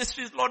power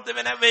ministries Lord, then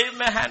when I wave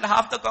my hand,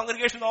 half the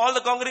congregation, all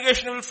the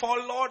congregation will fall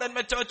Lord and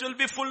my church will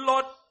be full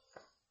Lord.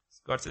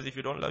 God says if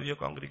you don't love your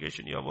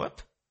congregation, you are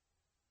worth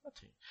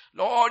nothing.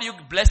 Lord you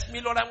bless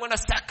me Lord, I'm going to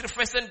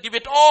sacrifice and give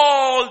it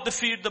all to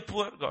feed the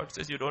poor. God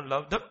says you don't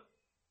love them.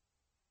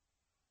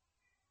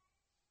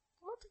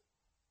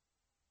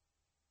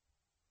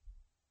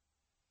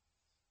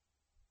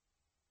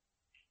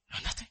 No,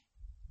 nothing.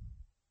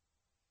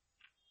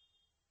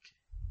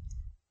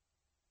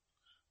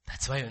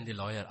 why when the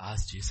lawyer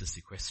asked Jesus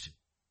the question,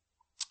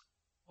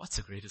 what's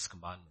the greatest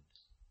commandment?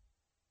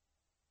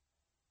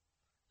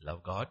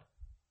 Love God,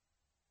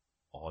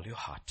 all your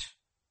heart,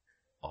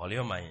 all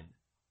your mind,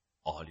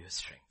 all your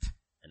strength.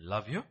 And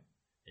love your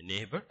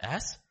neighbor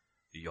as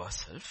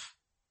yourself.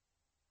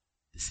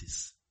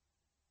 That's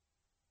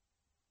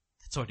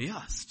what he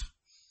asked.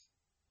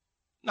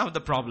 Now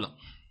the problem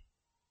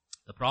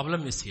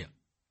is here.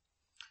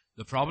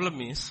 The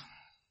problem is,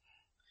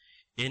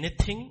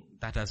 anything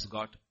that has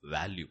got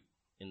value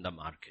in the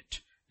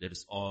market, there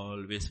is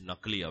always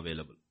knuckly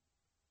available.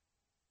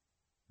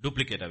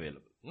 Duplicate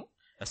available. No?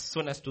 As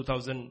soon as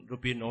 2,000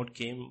 rupee note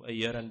came a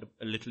year and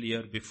a little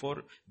year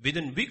before,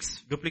 within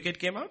weeks, duplicate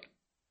came out.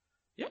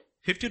 Yeah.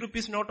 50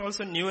 rupees note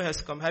also new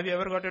has come. Have you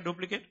ever got a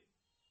duplicate?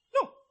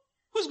 No.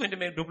 Who's going to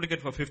make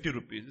duplicate for 50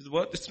 rupees?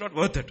 It's not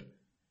worth it.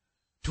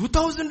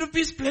 2,000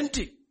 rupees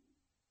plenty.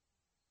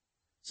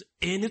 So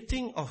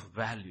anything of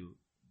value,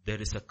 there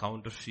is a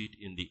counterfeit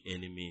in the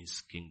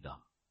enemy's kingdom.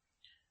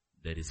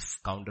 There is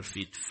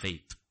counterfeit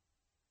faith,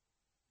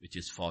 which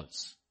is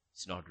false.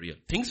 It's not real.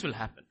 Things will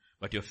happen,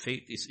 but your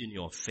faith is in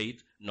your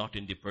faith, not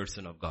in the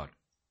person of God.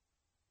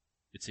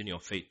 It's in your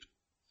faith.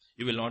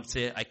 You will not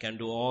say, I can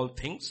do all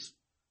things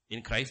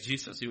in Christ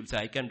Jesus. You will say,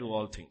 I can do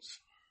all things.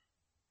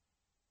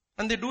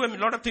 And they do a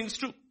lot of things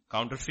too.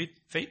 Counterfeit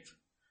faith,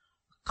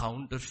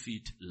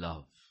 counterfeit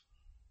love.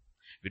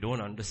 We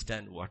don't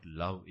understand what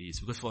love is,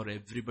 because for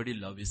everybody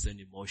love is an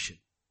emotion.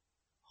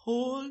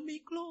 Hold me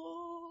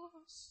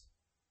close.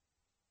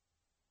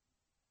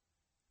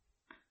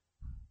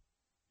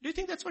 Do you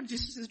think that's what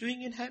Jesus is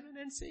doing in heaven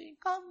and saying,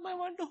 come, I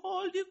want to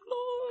hold you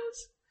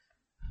close?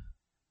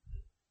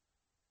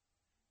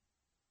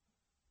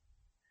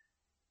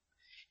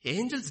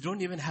 Angels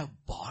don't even have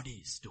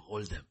bodies to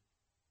hold them.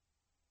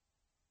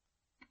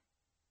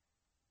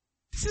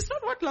 This is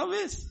not what love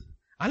is.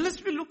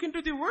 Unless we look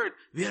into the word,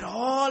 we are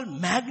all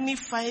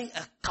magnifying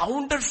a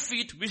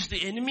counterfeit which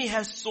the enemy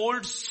has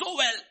sold so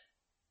well.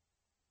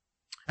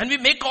 And we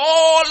make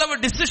all our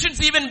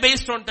decisions even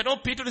based on that. Oh,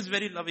 Peter is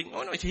very loving.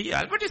 Oh no,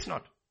 Albert is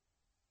not.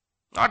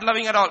 Not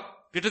loving at all.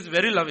 Peter is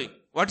very loving.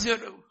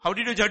 How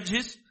did you judge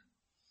his?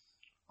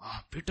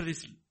 Peter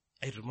is,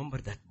 I remember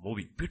that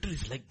movie. Peter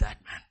is like that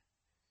man.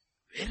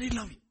 Very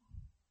loving.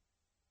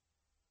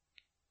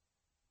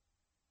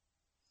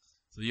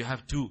 So you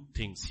have two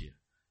things here.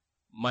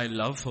 My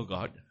love for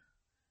God,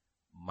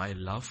 my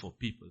love for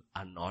people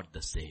are not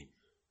the same.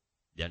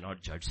 They are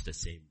not judged the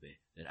same way.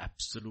 They are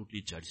absolutely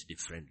judged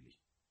differently.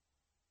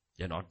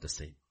 They are not the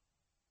same.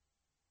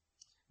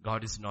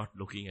 God is not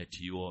looking at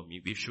you or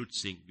me. We should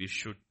sing, we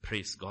should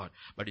praise God,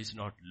 but He's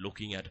not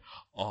looking at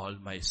all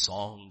my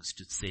songs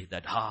to say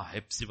that,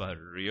 Hepzibah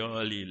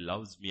really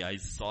loves me. I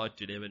saw it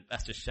today when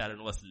Pastor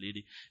Sharon was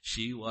leading.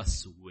 She was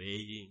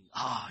swaying.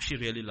 She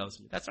really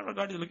loves me. That's not what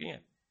God is looking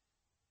at.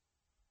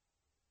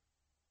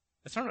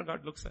 That's not what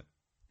God looks at.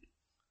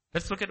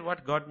 Let's look at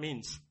what God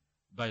means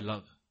by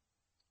love.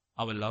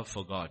 Our love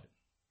for God.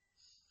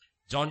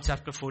 John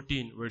chapter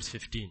 14 verse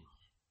 15.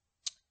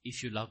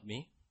 If you love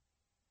me,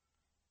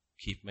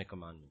 keep my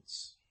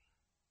commandments.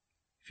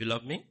 If you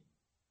love me,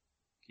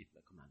 keep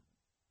my commandments.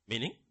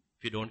 Meaning,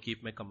 if you don't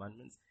keep my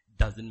commandments,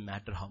 doesn't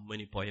matter how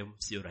many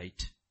poems you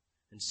write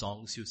and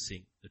songs you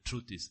sing. The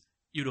truth is,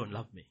 you don't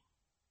love me.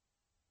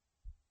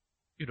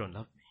 You don't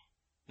love me.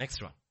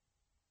 Next one.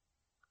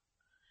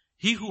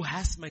 He who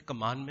has my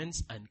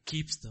commandments and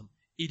keeps them,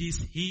 it is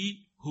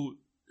he who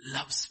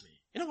loves me.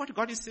 You know what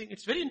God is saying?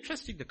 It's very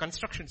interesting. The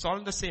construction is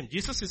all the same.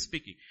 Jesus is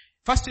speaking.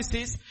 First he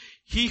says,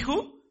 he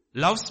who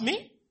loves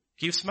me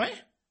keeps my...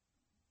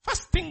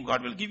 First thing,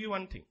 God will give you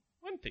one thing.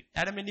 One thing.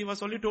 Adam and Eve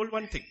was only told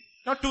one thing.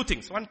 Not two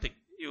things, one thing.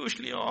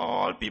 Usually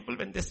all people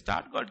when they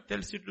start, God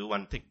tells you to do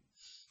one thing.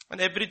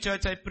 And every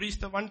church I preach,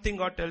 the one thing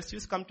God tells you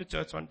is come to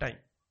church on time.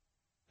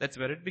 That's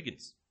where it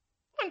begins.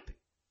 One thing.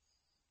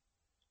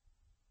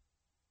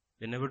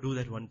 They never do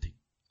that one thing.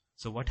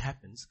 So what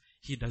happens?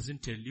 He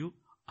doesn't tell you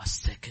a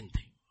second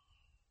thing.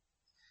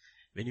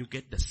 When you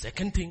get the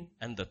second thing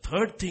and the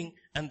third thing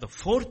and the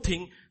fourth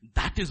thing,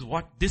 that is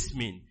what this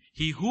means.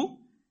 He who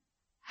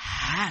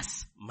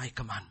has my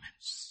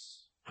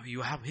commandments. Now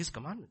you have His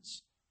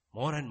commandments.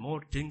 More and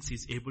more things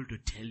He's able to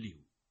tell you.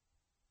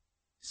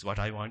 This is what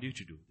I want you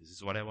to do. This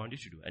is what I want you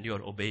to do. And you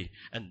are obeying.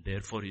 And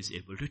therefore He's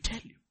able to tell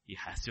you. He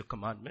has your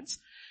commandments.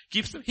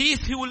 Keeps them. He is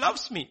he who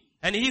loves me.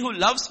 And he who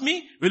loves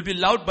me will be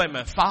loved by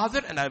my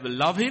Father, and I will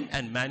love him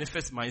and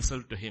manifest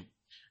myself to him.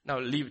 Now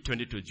leave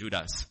 22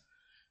 Judas.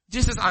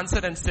 Jesus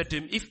answered and said to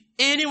him, if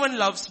anyone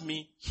loves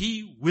me,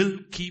 he will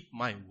keep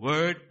my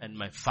word, and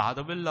my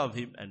Father will love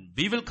him, and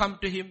we will come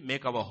to him,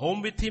 make our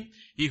home with him.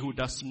 He who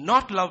does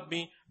not love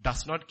me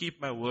does not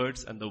keep my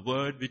words, and the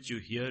word which you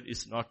hear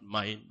is not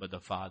mine, but the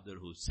Father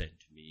who sent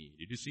me.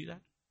 Did you see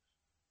that?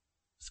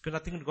 It's got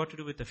nothing got to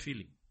do with the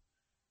feeling.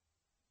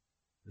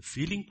 The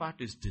feeling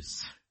part is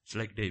this. It's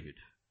like David.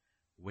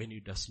 When he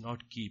does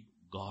not keep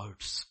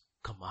God's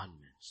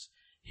commandments,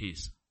 he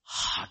is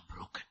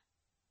heartbroken.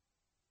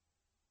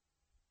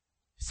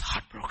 He's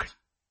heartbroken.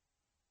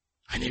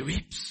 And he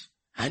weeps.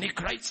 And he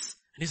cries.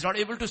 And he's not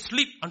able to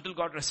sleep until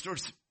God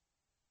restores him.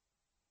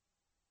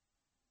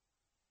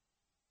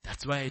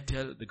 That's why I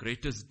tell the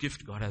greatest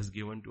gift God has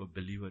given to a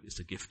believer is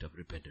the gift of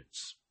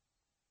repentance.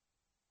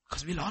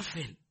 Because we'll all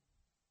fail.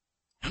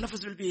 None of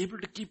us will be able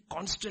to keep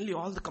constantly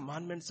all the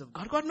commandments of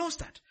God. God knows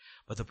that.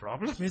 But the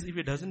problem is if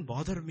it doesn't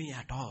bother me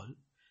at all,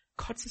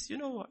 God says, you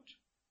know what?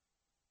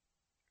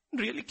 You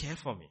don't really care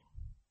for me.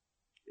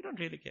 You don't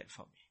really care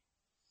for me.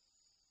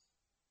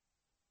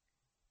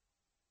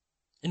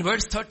 In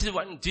verse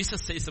 31,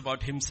 Jesus says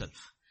about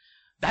himself,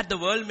 that the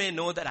world may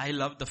know that I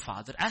love the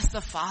Father. As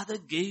the Father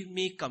gave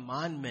me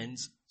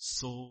commandments,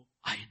 so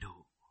I do.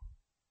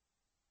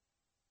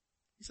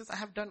 He says, I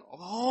have done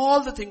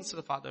all the things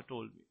the Father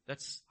told me.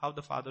 That's how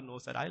the Father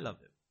knows that I love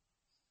him.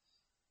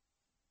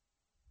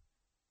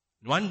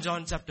 1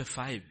 John chapter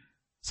 4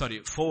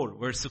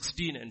 verse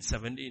 16 and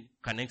 17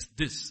 connects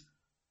this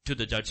to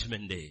the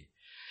judgment day.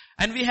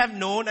 And we have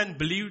known and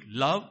believed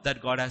love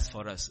that God has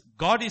for us.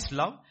 God is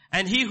love,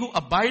 and he who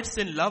abides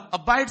in love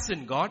abides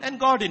in God and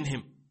God in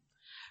him.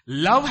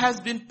 Love has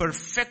been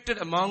perfected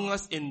among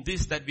us in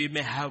this, that we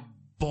may have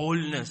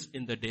boldness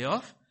in the day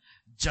of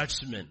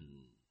judgment.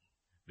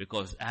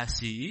 Because as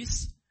he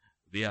is,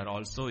 we are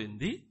also in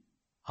the,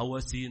 how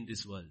was he in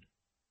this world?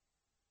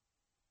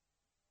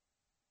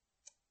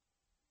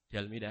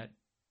 Tell me that.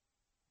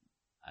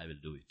 I will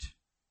do it.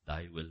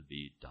 Thy will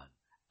be done.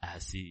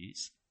 As he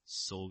is,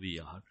 so we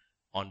are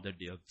on the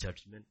day of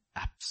judgment,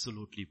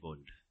 absolutely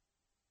bold.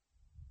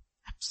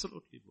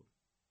 Absolutely bold.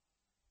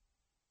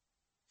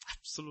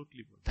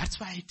 Absolutely bold. That's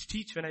why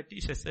when I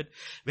teach, I said,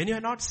 when you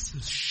are not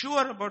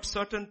sure about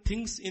certain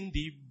things in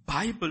the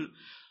Bible,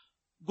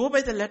 go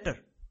by the letter.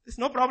 There's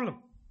no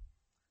problem.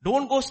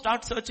 Don't go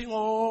start searching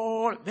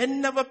all.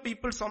 Whenever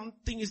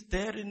something is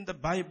there in the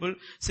Bible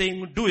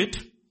saying do it,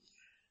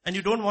 and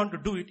you don't want to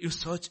do it, you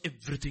search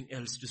everything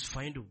else. Just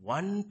find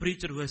one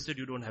preacher who has said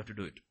you don't have to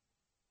do it.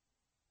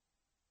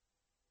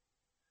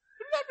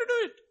 You don't have to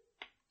do it.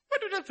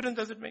 What difference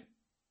does it make?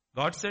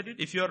 God said it.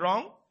 If you're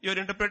wrong, your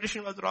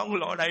interpretation was wrong.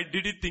 Lord, I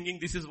did it thinking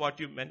this is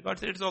what you meant. God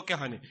said, it's okay,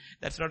 honey.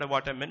 That's not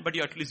what I meant, but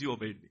at least you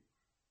obeyed me.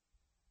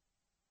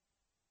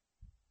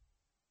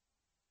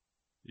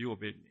 You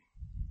obeyed me.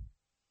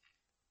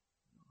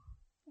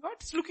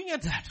 God's looking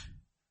at that.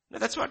 Now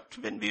that's what,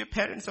 when we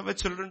parents of our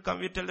children come,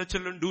 we tell the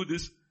children do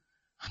this.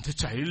 And the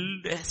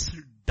child has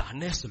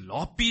done a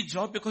sloppy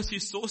job because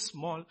he's so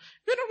small.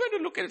 We're not going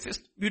to look at it.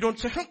 We don't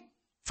say,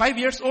 5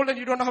 years old and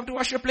you don't know how to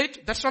wash your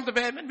plate. That's not the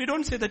way I meant. We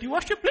don't say that. You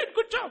washed your plate,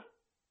 good job.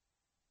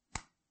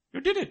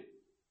 You did it.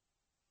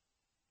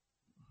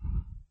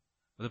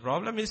 But the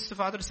problem is the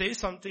father says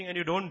something and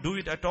you don't do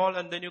it at all,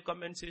 and then you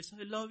come and say,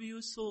 I love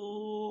you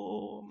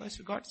so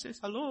much. God says,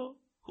 hello,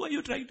 who are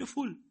you trying to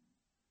fool?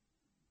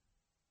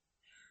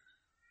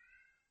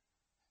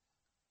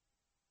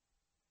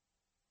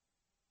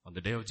 On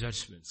the day of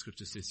judgment,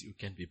 scripture says you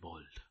can be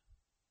bold.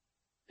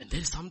 And there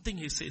is something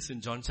he says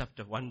in John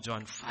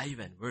 5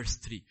 and verse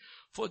 3.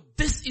 For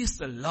this is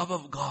the love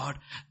of God,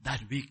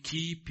 that we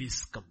keep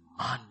his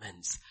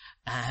commandments,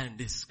 and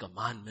his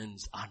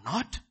commandments are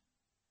not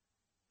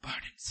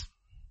burdensome.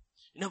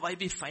 You know why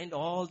we find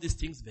all these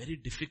things very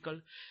difficult?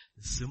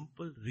 The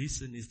simple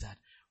reason is that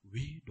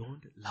we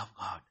don't love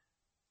God.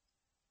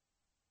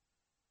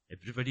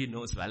 Everybody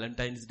knows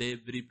Valentine's Day,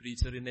 every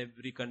preacher in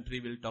every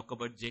country will talk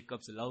about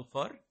Jacob's love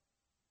for.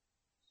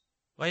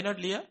 Why not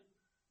Leah?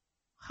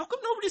 How come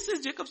nobody says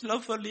Jacob's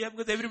love for Leah?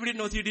 Because everybody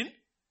knows he didn't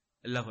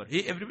love her.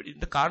 Everybody, in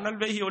the carnal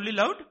way, he only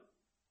loved.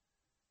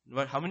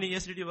 How many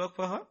years did he work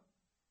for her?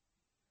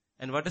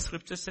 And what does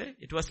scripture say?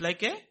 It was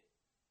like a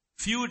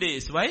few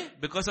days. Why?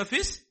 Because of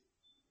his.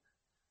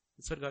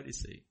 That's what God is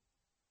saying.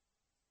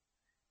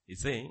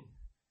 He's saying,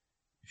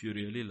 if you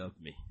really love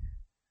me,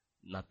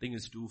 nothing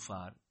is too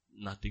far.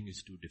 Nothing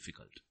is too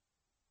difficult.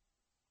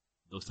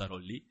 Those are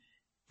only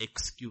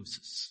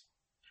excuses.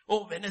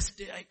 Oh,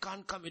 Wednesday I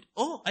can't come.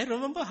 Oh, I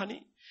remember,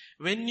 honey.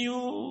 When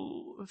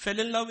you fell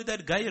in love with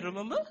that guy,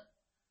 remember?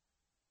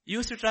 You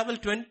used to travel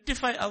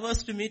 25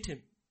 hours to meet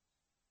him.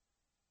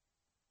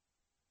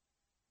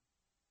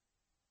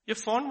 Your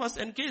phone was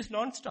engaged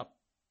non-stop.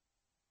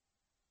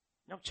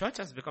 Now church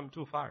has become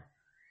too far.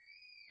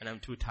 And I'm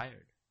too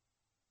tired.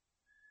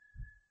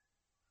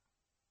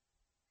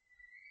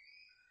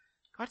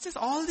 God says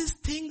all these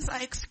things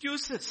are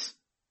excuses.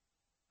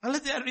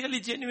 Unless they are really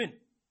genuine.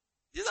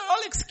 These are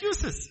all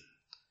excuses.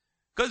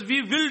 Because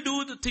we will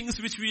do the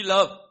things which we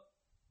love.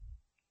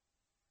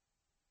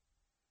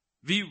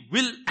 We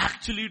will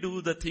actually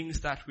do the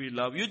things that we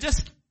love. You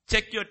just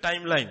check your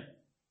timeline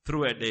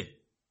through a day.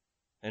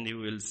 And you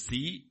will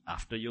see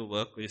after your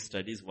work or your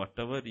studies,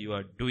 whatever you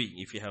are doing,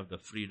 if you have the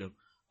freedom,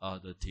 are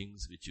the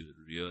things which you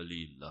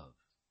really love.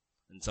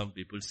 And some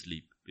people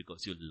sleep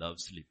because you love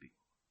sleeping.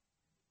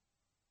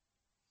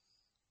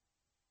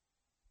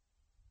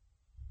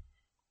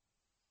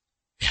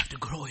 We have to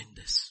grow in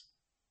this.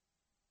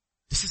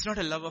 This is not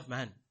a love of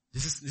man.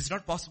 This is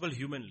not possible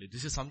humanly.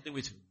 This is something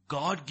which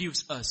God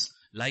gives us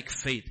like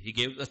faith. He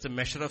gave us a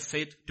measure of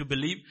faith to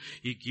believe.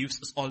 He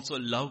gives us also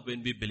love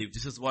when we believe.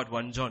 This is what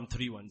 1 John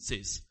 3:1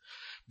 says.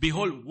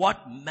 Behold,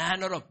 what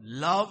manner of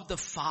love the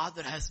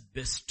Father has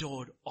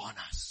bestowed on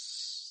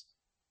us.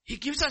 He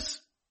gives us.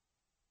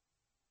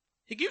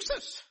 He gives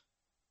us.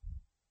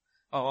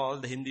 All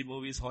the Hindi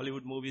movies,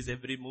 Hollywood movies,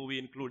 every movie,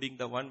 including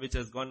the one which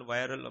has gone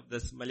viral of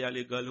this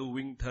Malayali girl who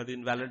winged her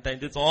in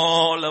Valentine's. It's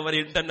all over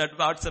internet,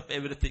 WhatsApp,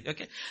 everything.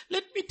 Okay.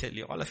 Let me tell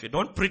you, all of you,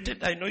 don't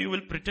pretend. I know you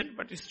will pretend,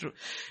 but it's true.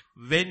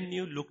 When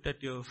you looked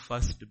at your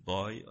first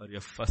boy or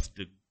your first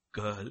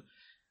girl,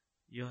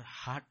 your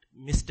heart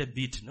missed a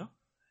beat, no?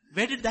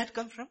 Where did that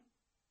come from?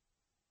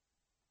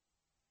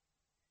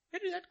 Where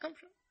did that come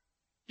from?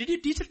 Did your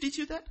teacher teach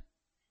you that?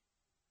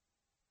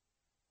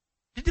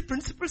 Did the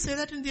principal say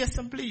that in the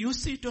assembly? You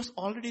see, it was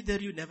already there,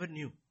 you never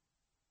knew.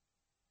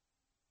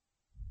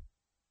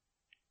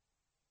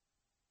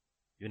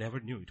 You never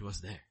knew it was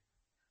there.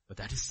 But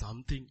that is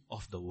something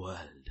of the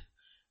world.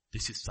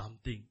 This is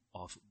something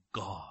of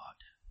God.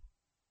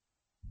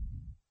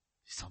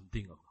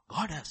 Something of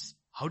God has.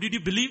 How did you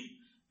believe?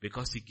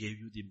 Because He gave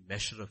you the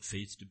measure of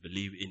faith to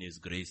believe in His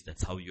grace.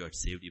 That's how you are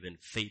saved. Even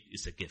faith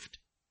is a gift.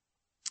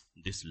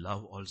 This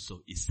love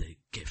also is a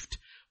gift.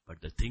 But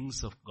the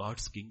things of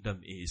God's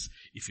kingdom is,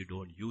 if you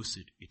don't use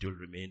it, it will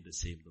remain the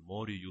same. The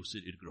more you use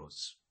it, it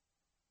grows.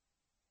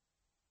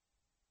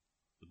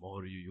 The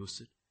more you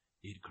use it,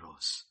 it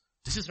grows.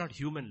 This is not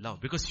human love,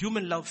 because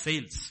human love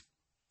fails.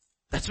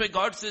 That's why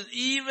God says,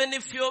 even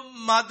if your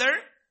mother,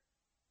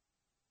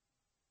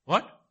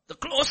 what? The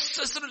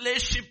closest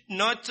relationship,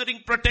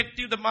 nurturing,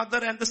 protective, the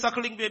mother and the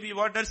suckling baby,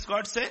 what does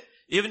God say?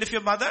 Even if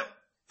your mother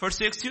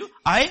forsakes you,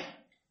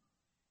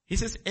 He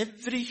says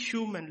every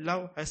human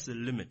love has a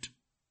limit.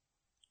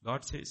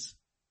 God says,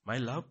 my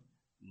love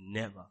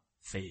never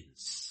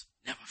fails.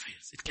 Never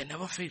fails. It can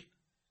never fail. It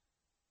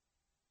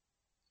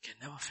can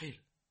never fail.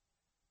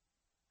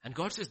 And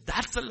God says,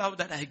 that's the love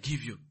that I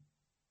give you.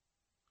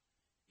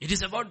 It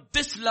is about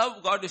this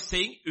love God is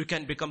saying you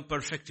can become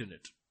perfect in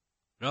it.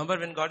 Remember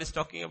when God is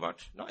talking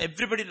about, no,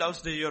 everybody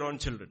loves your own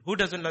children. Who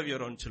doesn't love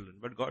your own children?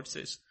 But God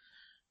says,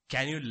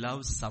 can you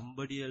love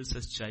somebody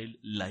else's child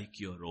like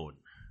your own?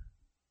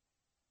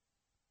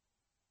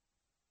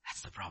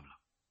 That's the problem.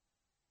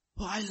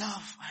 Oh,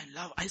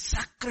 I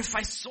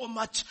sacrifice so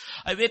much.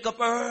 I wake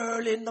up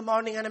early in the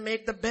morning and I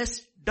make the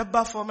best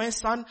dabba for my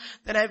son.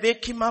 Then I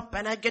wake him up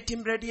and I get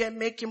him ready. I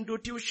make him do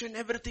tuition,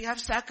 everything. I've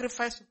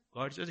sacrificed.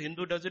 God says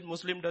Hindu does it,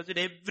 Muslim does it,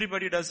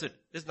 everybody does it.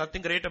 There's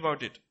nothing great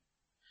about it.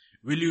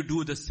 Will you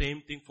do the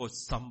same thing for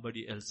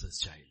somebody else's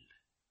child?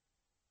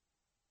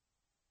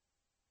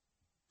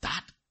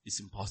 That is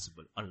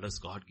impossible unless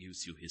God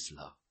gives you His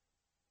love.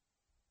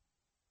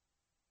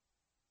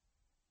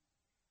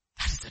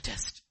 That is the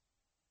test.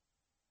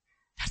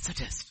 That's the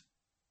test.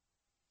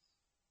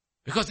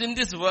 Because in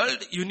this world,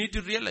 you need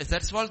to realize,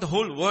 that's all the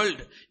whole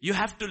world. You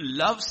have to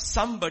love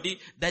somebody,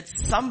 that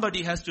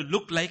somebody has to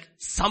look like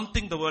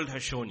something the world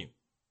has shown you.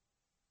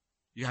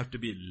 You have to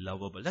be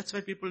lovable. That's why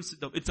people say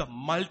it's a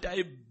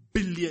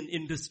multi-billion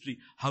industry.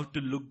 How to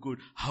look good,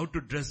 how to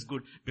dress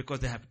good, because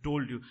they have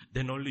told you,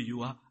 then only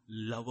you are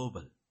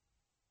lovable.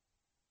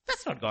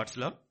 That's not God's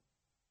love.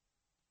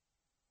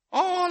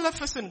 All of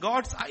us in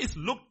God's eyes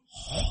look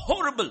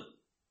horrible.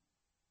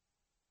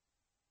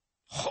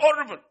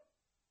 Horrible.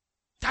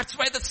 That's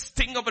why the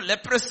sting of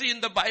leprosy in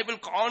the Bible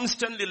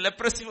constantly,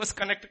 leprosy was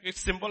connected, it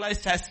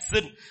symbolized as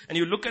sin. And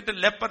you look at a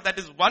leper, that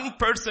is one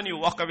person you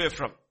walk away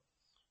from.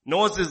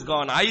 Nose is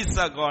gone, eyes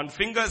are gone,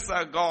 fingers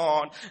are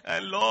gone,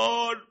 and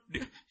Lord, he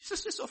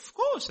says, yes, of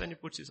course, and he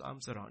puts his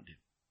arms around him.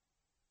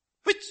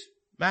 Which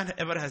man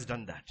ever has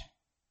done that?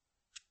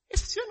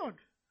 Yes, you're not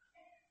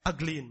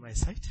ugly in my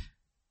sight.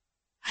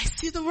 I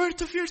see the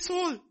worth of your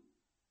soul.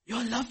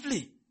 You're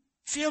lovely.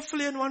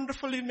 Fearfully and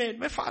wonderfully made.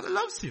 My Father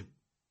loves you.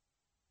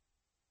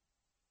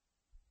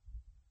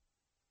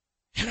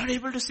 You're not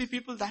able to see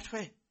people that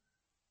way.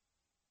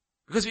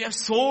 Because we have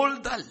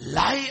sold the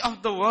lie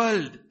of the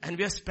world and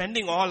we are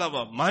spending all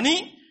our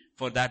money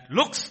for that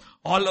looks,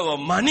 all our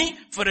money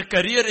for a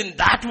career in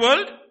that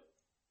world,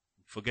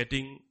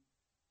 forgetting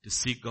to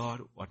seek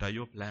God. What are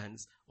your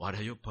plans? What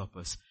are your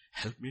purpose?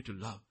 Help me to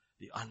love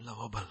the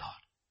unlovable,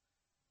 Lord.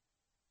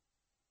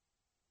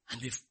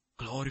 And we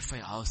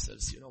glorify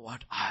ourselves. You know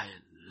what? I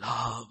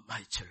love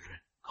my children.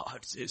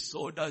 God says,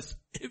 so does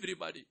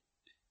everybody.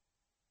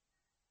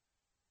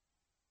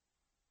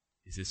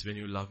 He says, when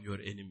you love your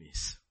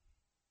enemies,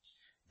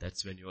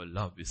 that's when your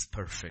love is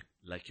perfect,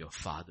 like your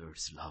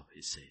Father's love,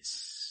 He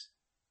says.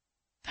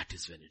 That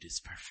is when it is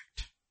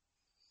perfect.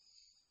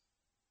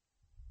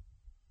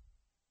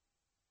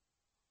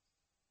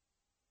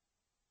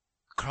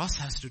 The cross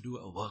has to do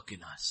a work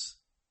in us,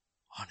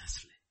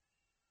 honestly,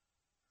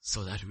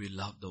 so that we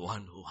love the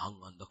one who hung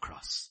on the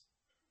cross.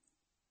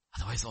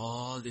 Otherwise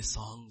all these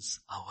songs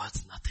are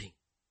worth nothing.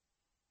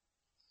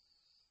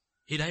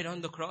 He died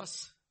on the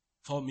cross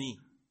for me,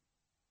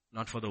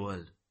 not for the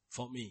world,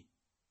 for me.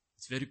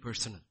 It's very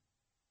personal.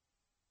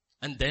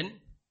 And then,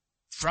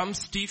 from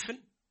Stephen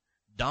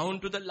down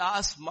to the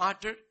last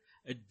martyr,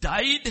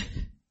 died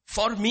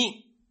for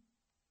me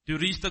to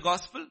reach the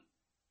gospel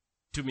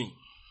to me.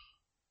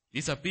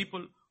 These are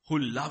people who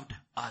loved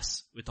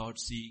us without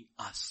seeing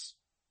us.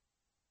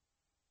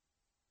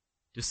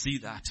 To see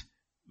that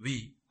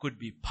we could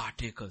be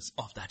partakers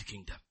of that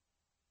kingdom.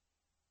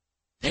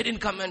 They didn't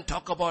come and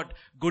talk about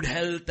good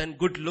health and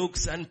good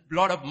looks and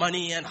lot of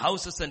money and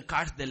houses and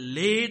cars. They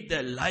laid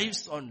their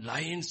lives on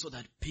line so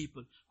that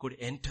people could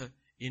enter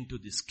into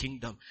this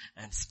kingdom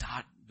and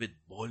start with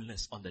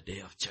boldness on the day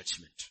of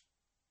judgment.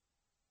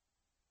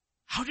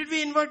 How did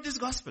we invert this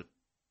gospel?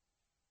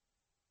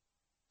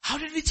 How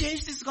did we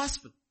change this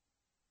gospel?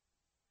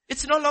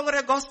 It's no longer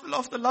a gospel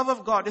of the love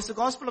of God. It's a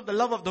gospel of the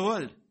love of the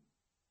world.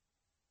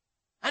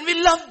 And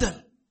we love them.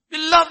 We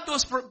love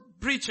those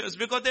preachers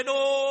because they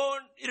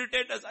don't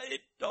irritate us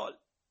at all.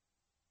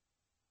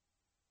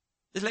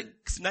 It's like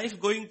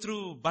knife going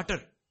through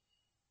butter.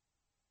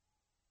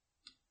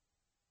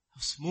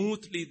 How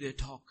smoothly they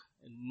talk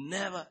and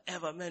never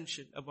ever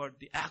mention about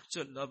the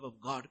actual love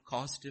of God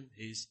cost him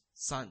his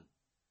son.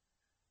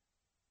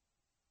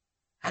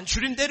 And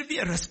shouldn't there be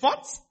a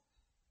response?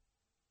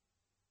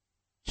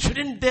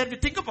 Shouldn't there be,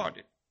 think about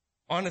it,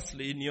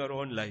 honestly, in your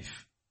own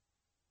life.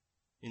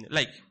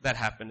 Like that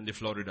happened in the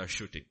Florida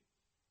shooting.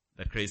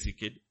 That crazy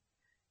kid,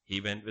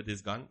 he went with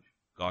his gun,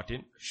 got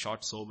in,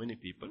 shot so many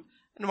people.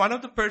 And one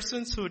of the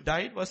persons who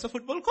died was a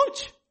football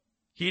coach.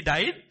 He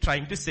died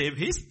trying to save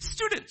his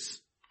students.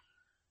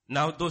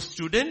 Now those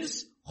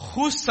students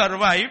who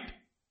survived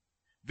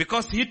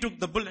because he took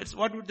the bullets,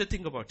 what would they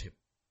think about him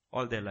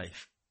all their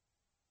life?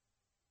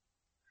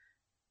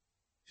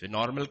 If a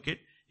normal kid,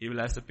 he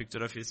will ask a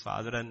picture of his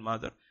father and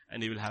mother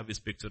and he will have his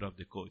picture of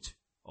the coach.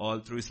 All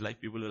through his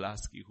life, people will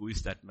ask you, who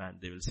is that man?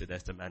 They will say,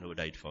 that's the man who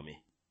died for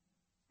me.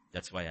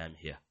 That's why I'm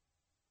here.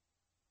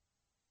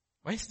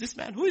 Why is this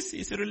man? Who is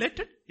he? Is he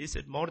related? He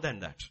said, more than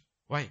that.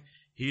 Why?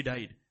 He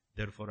died,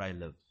 therefore I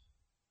live.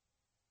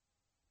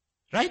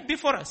 Right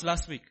before us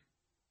last week.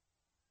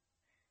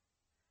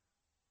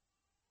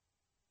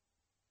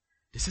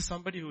 This is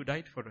somebody who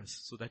died for us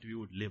so that we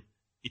would live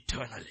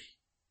eternally.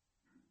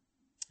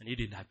 And he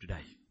didn't have to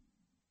die.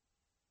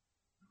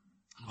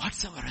 And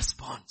what's our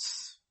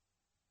response?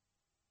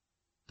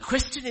 The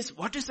question is,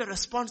 what is the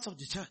response of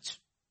the church?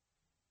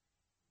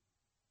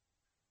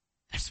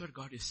 That's what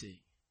God is saying.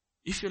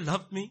 If you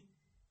love me,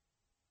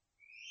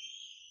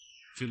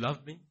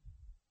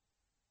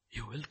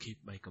 you will keep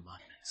my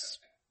commandments.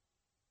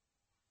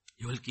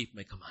 You will keep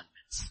my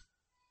commandments.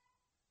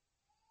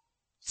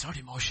 It's not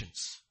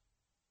emotions.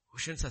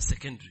 Emotions are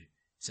secondary.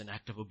 It's an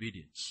act of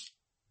obedience.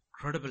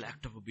 Incredible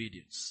act of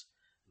obedience.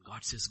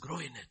 God says, grow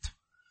in it.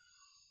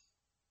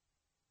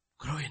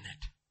 Grow in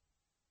it.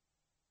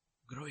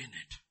 Grow in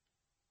it.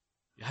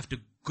 You have to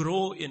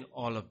grow in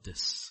all of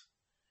this.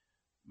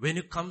 When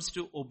it comes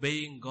to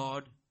obeying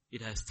God,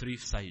 it has three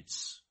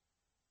sides.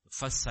 The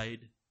first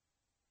side,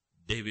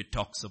 David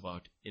talks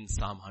about in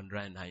Psalm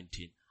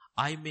 119.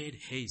 I made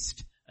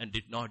haste and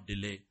did not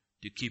delay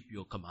to keep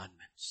your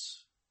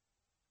commandments.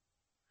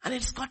 And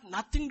it's got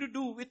nothing to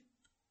do with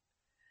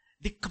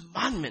the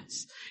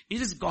commandments. It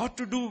has got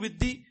to do with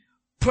the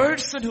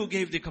person who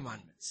gave the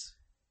commandments.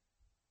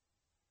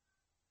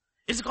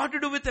 It's got to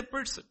do with a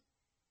person.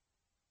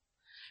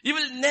 You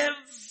will never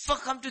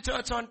come to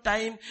church on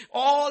time.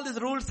 All these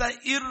rules are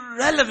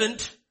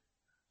irrelevant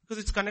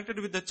because it's connected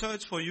with the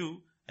church for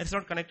you and it's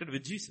not connected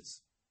with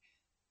Jesus.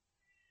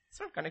 It's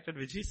not connected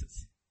with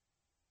Jesus.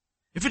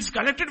 If it's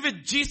connected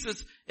with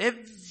Jesus,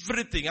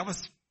 everything,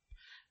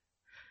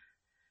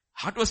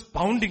 heart was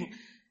pounding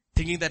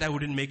thinking that I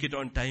wouldn't make it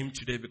on time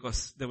today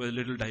because there was a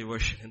little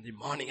diversion in the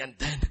morning and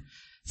then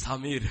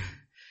Samir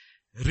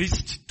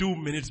reached 2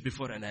 minutes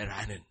before and I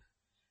ran in.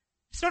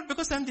 It's not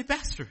because I'm the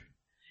pastor.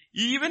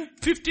 Even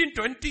 15,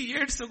 20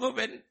 years ago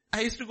when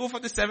I used to go for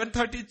the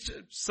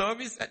 7:30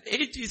 service at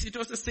AGs, it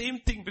was the same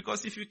thing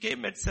because if you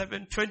came at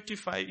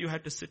 7:25, you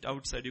had to sit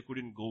outside, you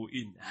couldn't go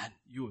in and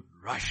you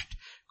rushed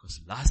because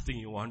last thing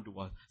you want to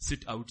was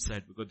sit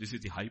outside because this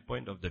is the high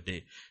point of the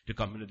day to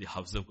come into the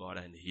house of God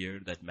and hear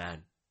that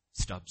man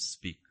Stubbs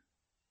speak.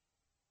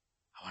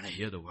 I want to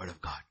hear the word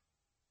of God.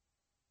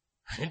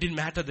 And it didn't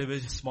matter, they were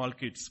small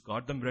kids,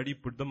 got them ready,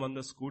 put them on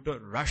the scooter,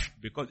 rushed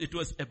because it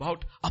was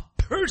about a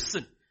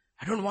person.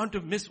 I don't want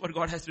to miss what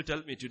God has to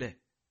tell me today.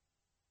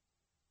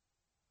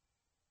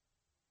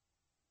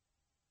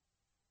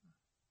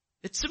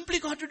 It's simply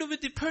got to do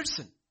with the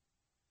person.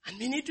 And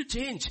we need to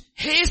change.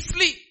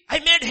 Hastily, I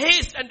made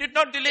haste and did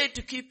not delay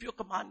to keep your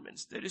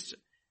commandments. There is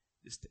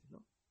this thing,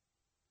 no?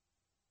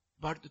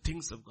 About the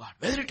things of God.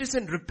 Whether it is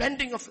in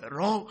repenting of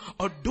wrong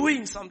or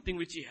doing something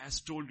which He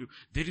has told you,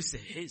 there is a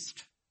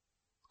haste.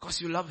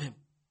 Because you love Him.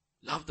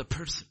 Love the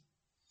person.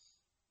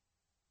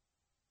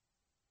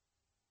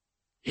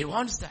 He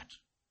wants that.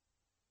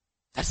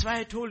 That's why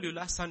I told you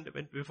last Sunday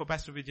before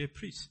Pastor Vijay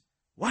preached.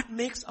 What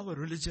makes our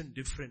religion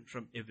different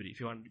from if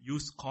you want to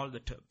use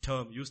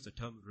the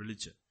term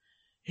religion.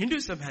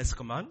 Hinduism has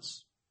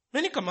commands.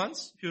 Many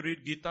commands. If you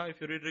read Gita,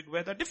 if you read Rig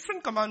Veda,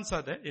 different commands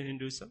are there in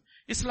Hinduism.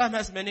 Islam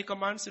has many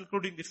commands,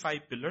 including the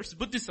 5 pillars.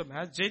 Buddhism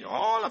has, Jain,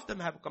 all of them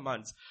have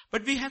commands.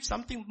 But we have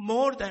something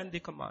more than the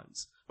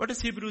commands. What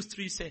does Hebrews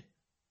 3 say?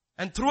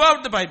 And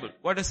throughout the Bible,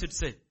 what does it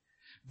say?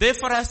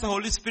 Therefore, as the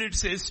Holy Spirit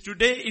says,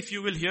 today if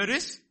you will hear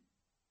His,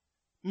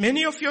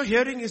 many of you are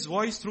hearing His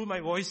voice through my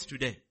voice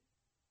today.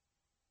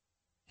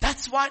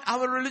 That's why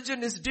our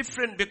religion is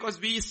different, because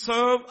we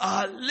serve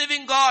a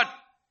living God.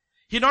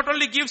 He not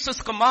only gives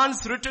us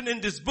commands written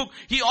in this book,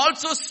 He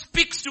also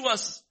speaks to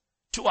us,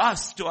 to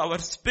our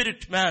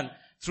spirit man,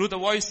 through the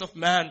voice of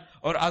man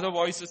or other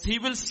voices. He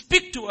will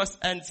speak to us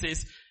and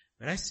says,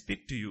 when I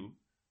speak to you,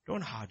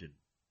 don't harden.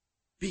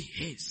 Be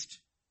haste.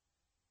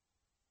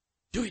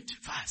 Do it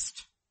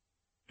fast.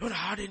 Don't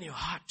harden your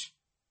heart.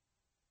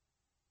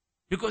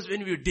 Because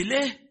when we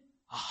delay,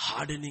 a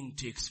hardening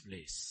takes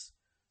place.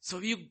 So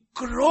you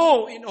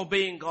grow in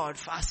obeying God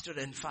faster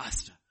and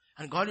faster.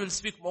 And God will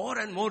speak more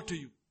and more to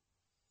you.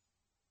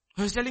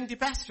 I was telling the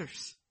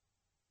pastors.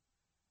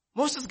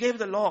 Moses gave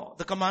the law.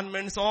 The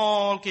commandments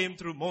all came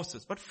through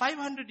Moses. But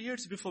 500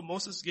 years before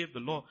Moses gave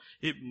the law,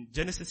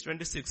 Genesis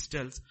 26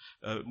 tells,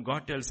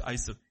 God tells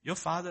Isaac, your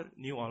father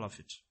knew all of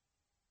it.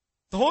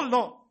 The whole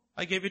law,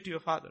 I gave it to your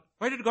father.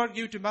 Why did God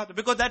give it to father?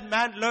 Because that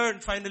man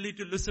learned finally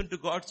to listen to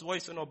God's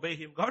voice and obey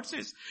Him. God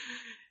says,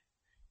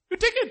 you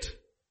take it.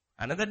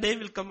 Another day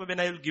will come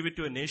when I will give it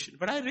to a nation.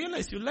 But I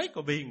realize you like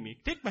obeying me.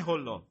 Take my whole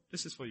law.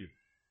 This is for you.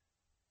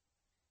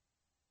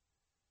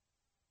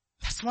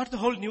 That's what the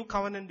whole new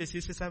covenant is.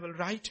 He says, I will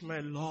write my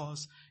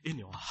laws in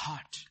your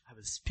heart. I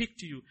will speak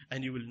to you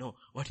and you will know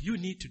what you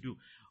need to do.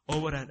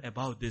 Over and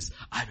above this,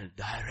 I will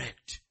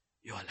direct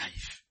your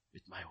life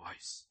with my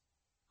voice.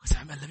 Because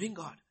I'm a living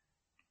God.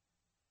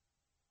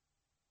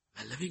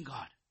 I'm a living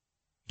God.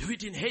 Do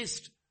it in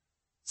haste.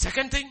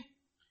 Second thing,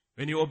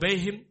 when you obey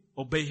Him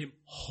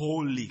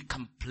wholly,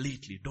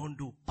 completely. Don't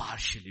do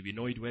partially. We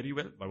know it very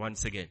well, but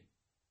once again.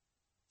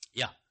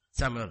 Yeah,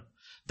 Samuel.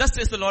 Thus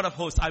says the Lord of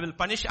hosts, I will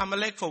punish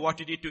Amalek for what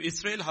he did to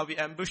Israel, how he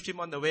ambushed him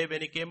on the way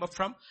when he came up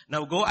from.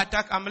 Now go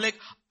attack Amalek,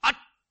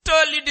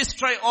 utterly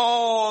destroy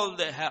all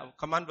they have.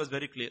 Command was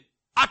very clear.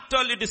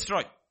 Utterly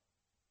destroy.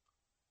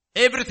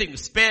 Everything,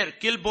 spare,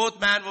 kill both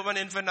man, woman,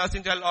 infant,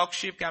 nursing child, ox,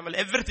 sheep, camel,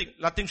 everything.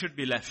 Nothing should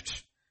be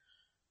left.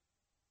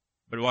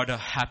 But what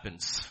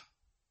happens?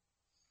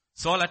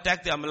 Saul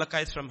attacked the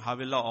Amalekites from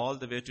Havilah all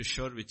the way to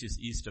Shur, which is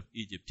east of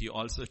Egypt. He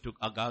also took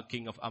Agag,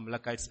 king of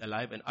Amalekites,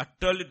 alive and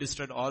utterly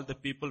destroyed all the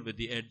people with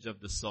the edge of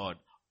the sword.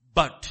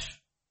 But,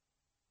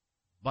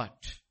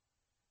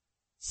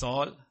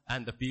 Saul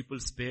and the people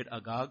spared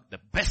Agag, the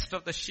best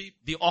of the sheep,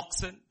 the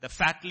oxen, the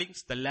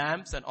fatlings, the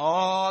lambs, and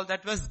all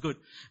that was good.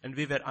 And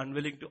we were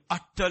unwilling to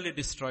utterly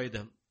destroy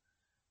them.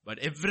 But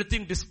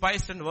everything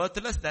despised and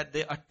worthless that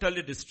they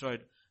utterly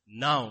destroyed.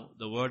 Now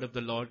the word of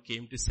the Lord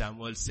came to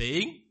Samuel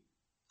saying,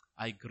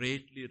 I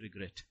greatly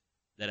regret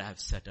that I have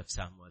set up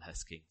Saul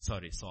as king.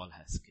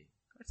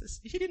 God says,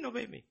 he didn't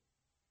obey me.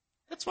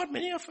 That's what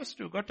many of us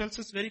do. God tells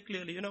us very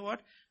clearly, you know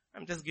what?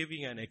 I'm just giving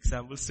you an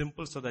example,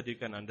 simple so that you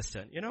can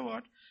understand. You know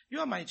what? You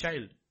are my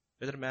child,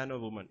 whether man or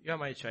woman. You are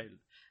my child.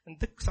 And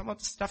some of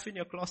the stuff in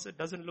your closet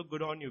doesn't look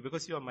good on you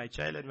because you are my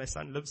child and my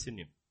son lives in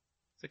you.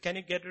 So can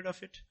you get rid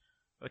of it?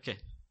 Okay.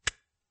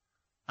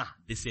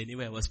 This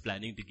anyway I was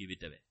planning to give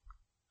it away.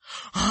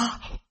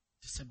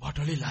 This I bought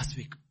only last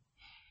week.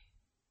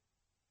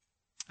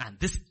 And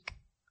this,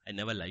 I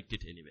never liked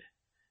it anyway.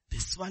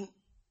 This one,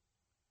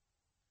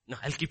 no,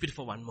 I'll keep it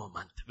for one more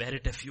month. Wear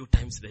it a few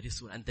times very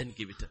soon and then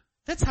give it.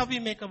 That's how we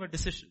make our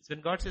decisions. When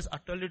God says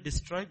utterly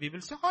destroy, we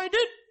will say, I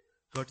did.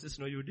 God says,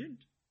 no, you didn't.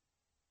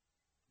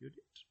 You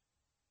did.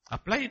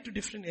 Apply it to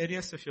different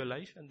areas of your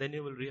life and then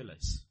you will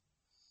realize.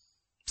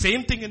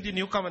 Same thing in the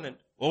new covenant.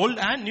 Old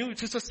and new,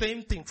 it is the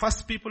same thing.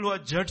 First people who are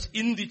judged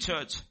in the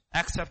church.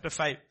 Acts chapter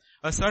 5.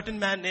 A certain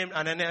man named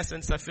Ananias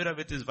and Sapphira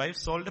with his wife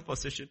sold a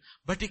possession,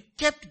 but he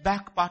kept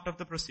back part of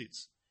the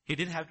proceeds. He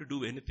didn't have to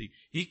do anything.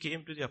 He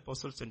came to the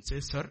apostles and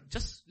said, sir,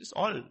 just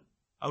all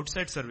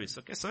outside service.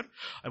 Okay, sir,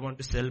 I want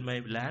to sell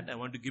my land. I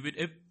want to give it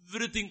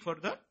everything for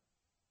the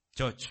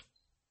church.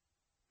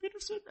 Peter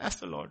said, as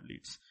the Lord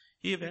leads.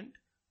 He went,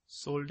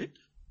 sold it.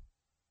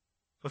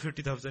 For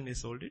 50,000 he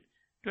sold it.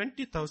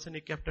 20,000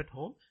 he kept at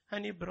home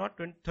and he brought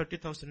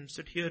 30,000 and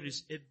said, here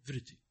is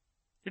everything.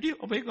 Did he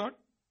obey God?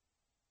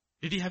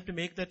 Did he have to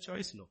make that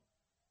choice? No.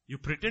 You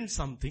pretend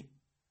something,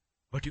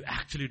 but you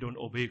actually don't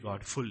obey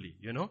God fully,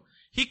 you know.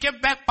 He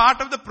kept back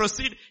part of the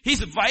proceed.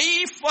 His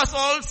wife was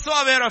also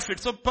aware of it.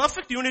 So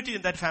perfect unity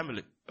in that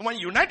family. One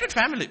united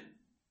family.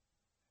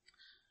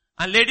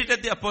 And laid it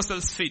at the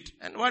apostles' feet.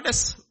 And what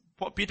does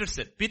Peter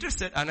said? Peter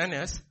said,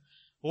 Ananias,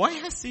 why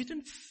has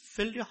Satan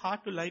filled your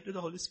heart to lie to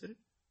the Holy Spirit?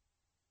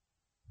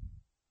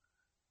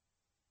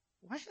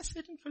 Why has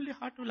Satan filled your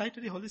heart to lie to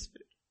the Holy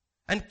Spirit?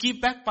 And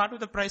keep back part of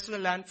the price of the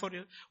land for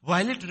you.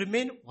 While it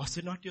remained, was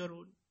it not your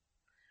own?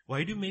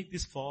 Why do you make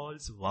these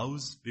false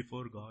vows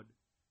before God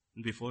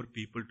and before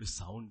people to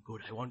sound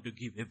good? I want to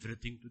give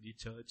everything to the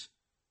church.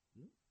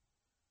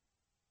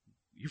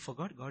 You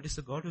forgot God is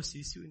a God who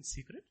sees you in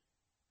secret.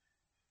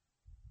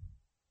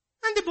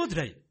 And they both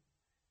died.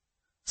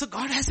 So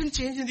God hasn't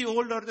changed in the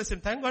old or the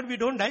same. Thank God we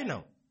don't die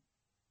now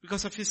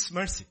because of His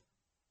mercy.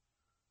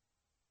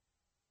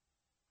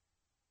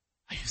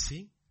 Are you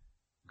seeing?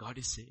 God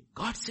is saying,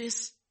 God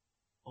says,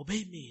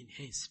 obey me in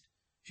haste.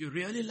 If you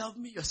really love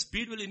me, your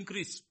speed will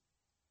increase.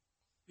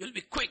 You'll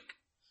be quick.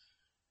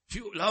 If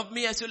you love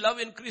me as your love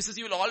increases,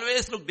 you will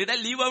always look, did I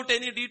leave out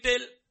any detail?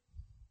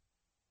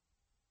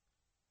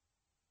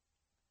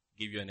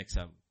 Give you an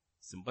example.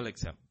 Simple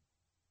example.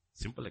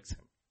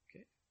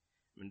 Okay.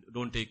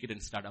 Don't take it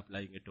and start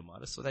applying it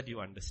tomorrow so that you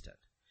understand.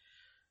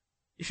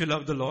 If you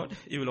love the Lord,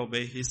 you will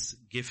obey His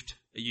gift,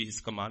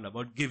 His command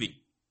about giving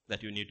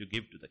that you need to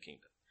give to the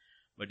kingdom.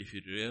 But if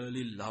you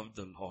really love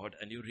the Lord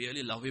and you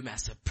really love Him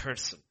as a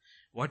person,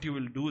 what you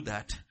will do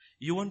that,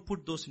 you won't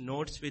put those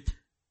notes with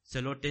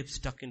sellotape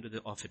stuck into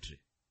the offertory.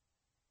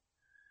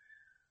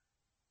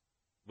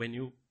 When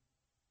you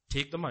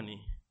take the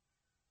money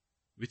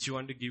which you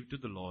want to give to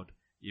the Lord,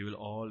 you will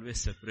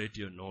always separate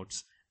your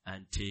notes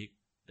and take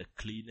the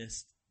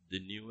cleanest, the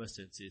newest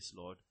and says,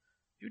 Lord,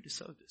 you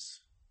deserve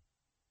this.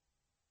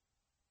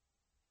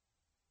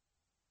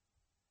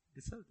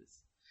 Deserve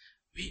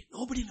this.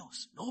 Nobody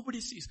knows. Nobody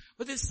sees.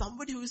 But there's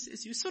somebody who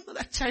says, you saw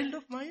that child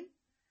of mine?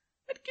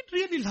 That kid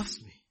really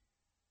loves me.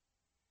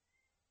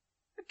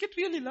 That kid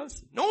really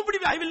loves me.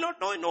 I will not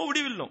know and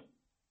nobody will know.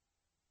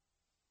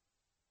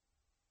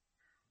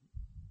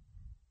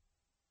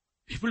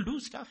 People do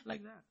stuff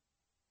like that.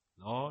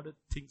 Lot of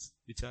things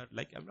which are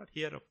like, I'm not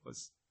here of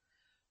course.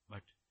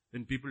 But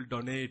when people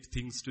donate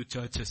things to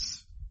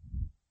churches,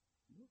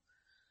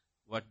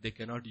 what they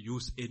cannot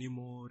use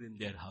anymore in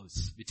their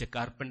house, which a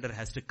carpenter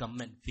has to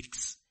come and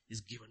fix,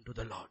 is given to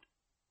the Lord.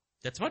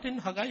 That's what in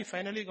Haggai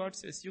finally God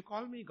says, you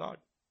call me God.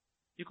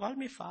 You call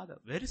me Father.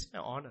 Where is my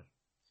honor?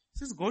 He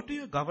says, go to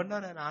your governor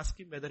and ask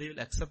him whether he will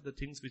accept the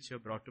things which you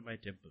have brought to my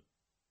temple.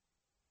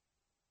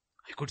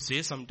 I could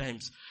say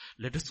sometimes,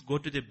 let us go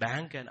to the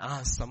bank and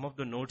ask some of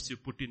the notes you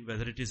put in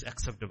whether it is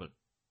acceptable.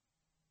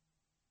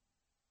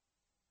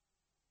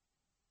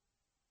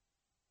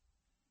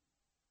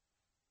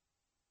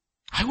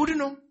 I wouldn't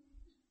know.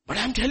 But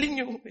I'm telling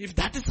you, if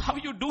that is how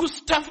you do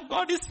stuff,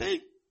 God is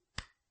saying,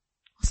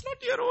 it's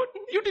not your own.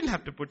 You didn't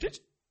have to put it.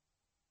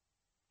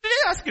 Did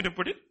I ask you to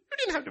put it? You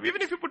didn't have to.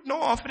 Even if you put no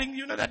offering,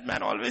 that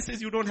man always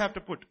says you don't have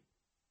to put.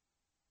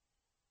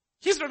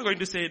 He's not going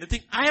to say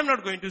anything. I am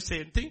not going to say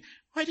anything.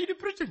 Why did you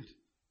pretend?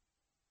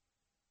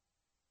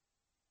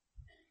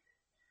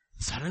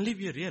 Suddenly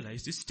we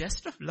realize this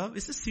test of love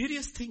is a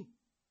serious thing.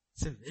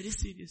 It's a very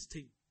serious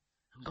thing.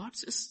 And God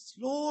says,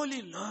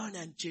 slowly learn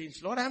and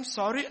change. Lord, I'm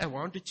sorry. I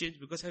want to change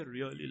because I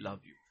really love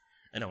you.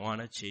 And I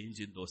want to change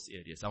in those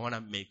areas. I want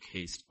to make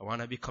haste. I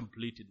want to be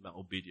complete in my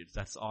obedience.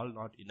 That's all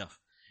not enough.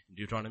 In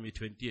Deuteronomy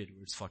 28,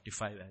 verse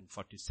 45 and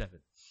 47.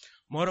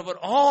 Moreover,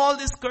 all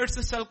these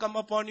curses shall come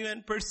upon you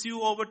and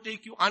pursue,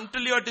 overtake you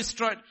until you are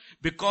destroyed,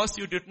 because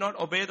you did not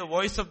obey the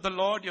voice of the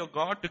Lord your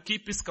God to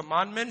keep His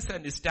commandments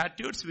and His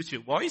statutes, which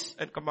are voice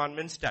and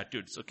commandments,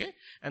 statutes, okay?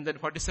 And then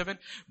 47,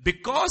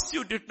 because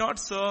you did not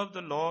serve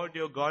the Lord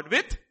your God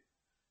with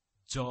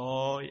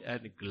joy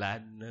and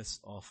gladness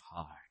of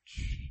heart.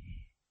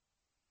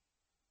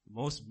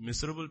 Most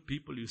miserable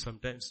people you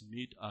sometimes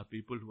meet are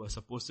people who are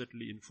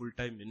supposedly in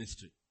full-time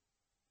ministry.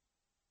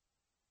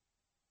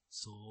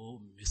 So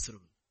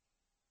miserable.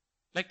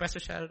 Like Pastor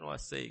Sharon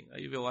was saying,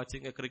 you were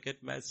watching a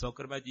cricket match,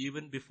 soccer match,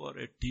 even before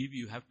a TV,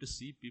 you have to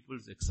see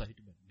people's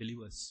excitement.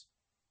 Believers.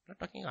 I'm not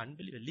talking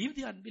unbeliever. Leave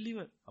the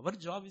unbeliever. Our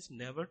job is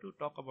never to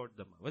talk about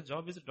them. Our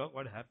job is to talk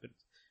what happens.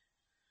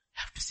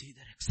 You have to see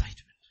their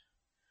excitement.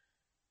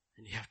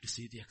 And you have to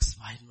see the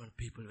excitement of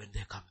people when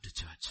they come to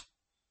church.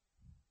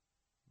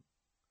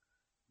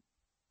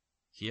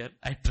 Here,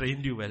 I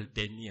trained you well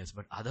 10 years,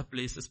 but other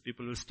places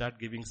people will start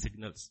giving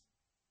signals.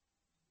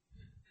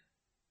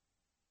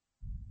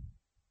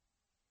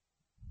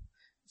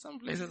 Some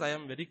places I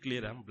am very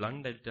clear, I am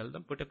blunt, I tell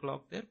them put a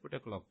clock there.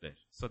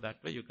 So that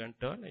way you can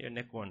turn and your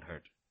neck won't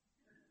hurt.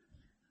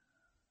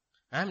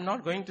 I am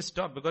not going to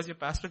stop because your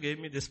pastor gave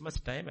me this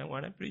much time, I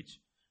want to preach.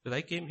 Because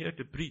I came here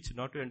to preach,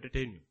 not to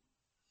entertain you.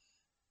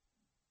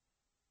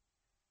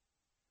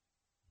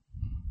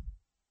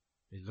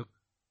 Hey, look,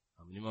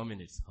 how many more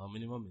minutes?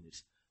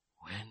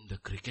 When the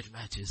cricket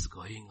match is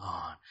going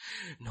on,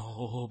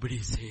 nobody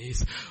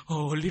says,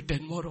 only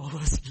 10 more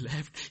hours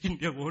left,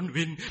 India won't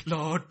win,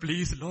 Lord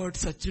please, Lord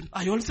Sachin.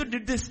 I also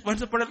did this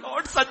once upon a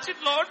Lord Sachin,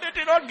 Lord let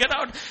it not get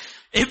out.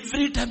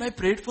 Every time I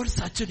prayed for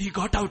Sachin, he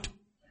got out.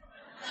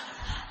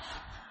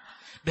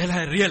 Then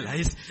I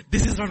realized,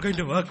 this is not going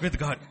to work with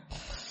God.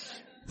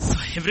 So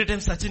every time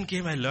Sachin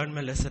came, I learned my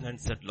lesson and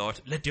said,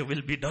 Lord, let your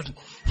will be done.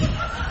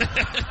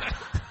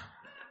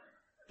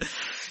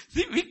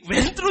 See, we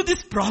went through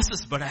this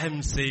process, but I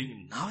am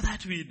saying, now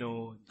that we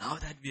know, now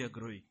that we are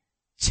growing,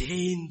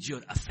 change your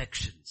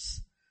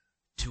affections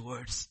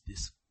towards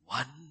this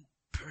one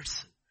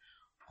person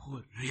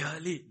who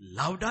really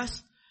loved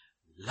us,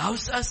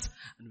 loves us,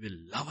 and will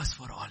love us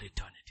for all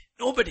eternity.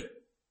 Nobody.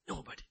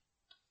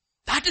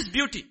 That is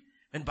beauty.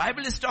 When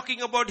Bible is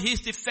talking about He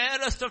is the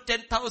fairest of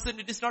 10,000,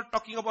 it is not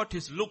talking about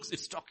His looks,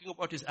 it's talking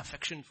about His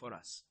affection for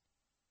us.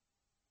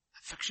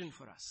 Affection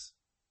for us.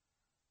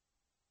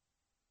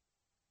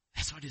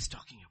 That's what He's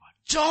talking about.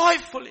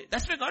 Joyfully.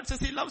 That's why God says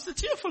He loves the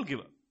cheerful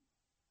giver.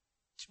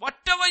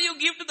 Whatever you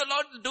give to the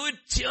Lord, do it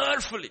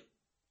cheerfully.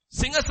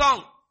 Sing a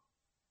song.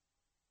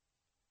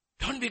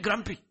 Don't be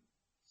grumpy.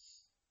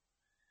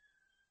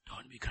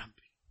 Don't be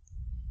grumpy.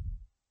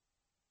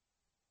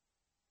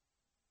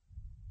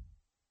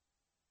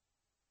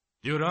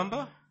 Do you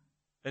remember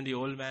when the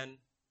old man,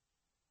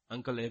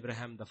 Uncle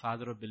Abraham, the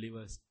father of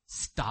believers,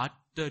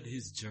 started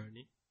his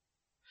journey?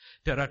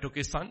 Terah took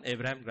his son,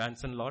 Abraham,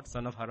 grandson, Lot,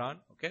 son of Haran.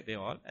 Okay, they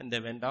all. And they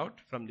went out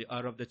from the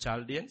Ur of the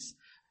Chaldeans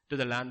to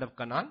the land of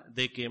Canaan.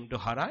 They came to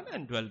Haran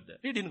and dwelt there.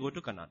 He didn't go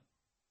to Canaan.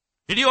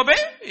 Did he obey?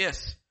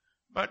 Yes.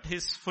 But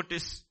his foot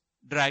is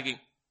dragging.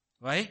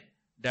 Why?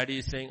 Daddy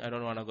is saying, I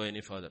don't want to go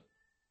any further.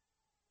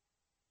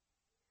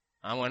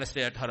 I want to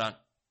stay at Haran.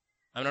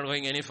 I'm not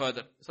going any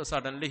further. So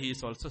suddenly he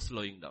is also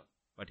slowing down.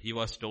 But he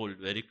was told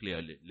very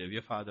clearly, leave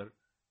your father,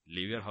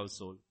 leave your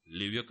household,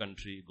 leave your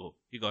country, go.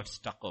 He got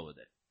stuck over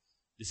there.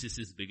 This is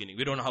his beginning.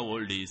 We don't know how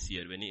old he is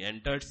here. When he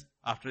enters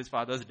after his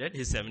father's death,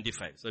 he's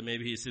 75. So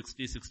maybe he's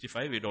 60,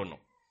 65, we don't know.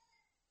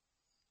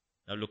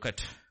 Now look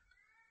at,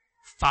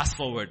 fast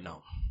forward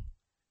now.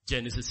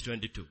 Genesis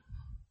 22.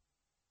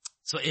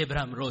 So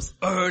Abraham rose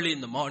early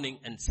in the morning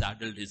and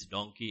saddled his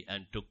donkey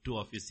and took 2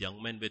 of his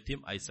young men with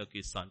him, Isaac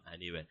his son,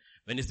 and he went.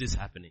 When is this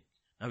happening?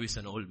 Now he's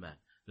an old man.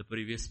 The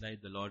previous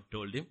night the Lord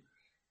told him,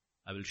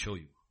 I will show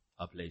you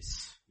a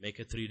place. Make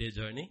a 3-day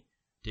journey.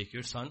 Take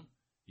your son,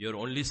 your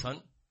only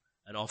son,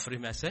 and offer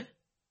him as a...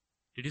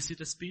 Did you see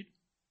the speed?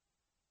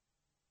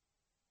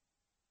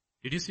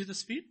 Did you see the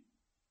speed?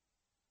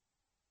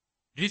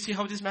 Did you see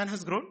how this man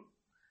has grown?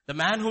 The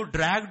man who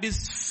dragged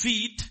his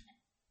feet,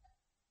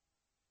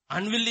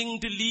 unwilling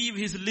to leave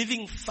his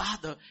living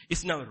father,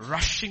 is now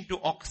rushing to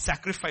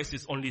sacrifice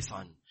his only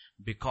son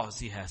because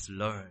he has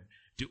learned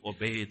to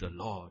obey the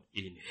Lord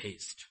in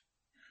haste.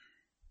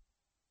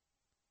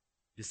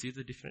 You see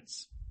the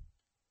difference?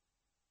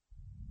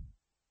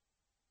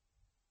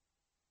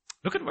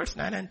 Look at verse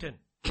 9 and 10.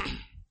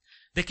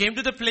 They came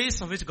to the place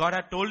of which God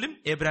had told him.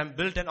 Abraham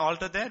built an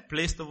altar there,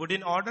 placed the wood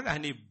in order,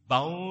 and he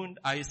bound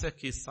Isaac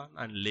his son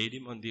and laid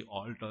him on the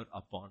altar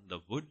upon the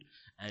wood,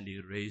 and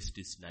he raised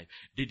his knife.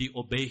 Did he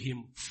obey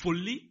him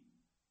fully?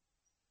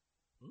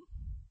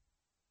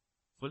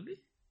 Fully?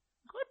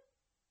 Good.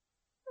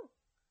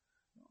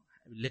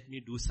 No. Let me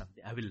do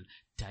something. I will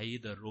tie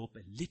the rope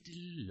a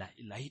little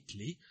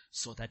lightly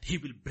so that he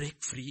will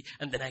break free,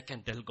 and then I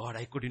can tell God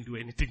I couldn't do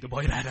anything. The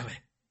boy ran away.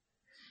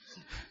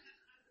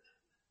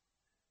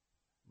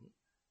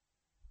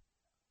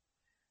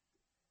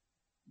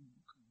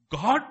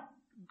 God,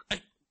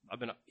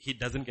 he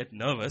doesn't get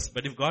nervous,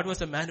 but if God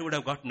was a man, he would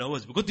have got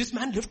nervous because this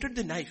man lifted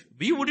the knife.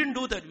 We wouldn't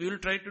do that. We will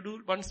try to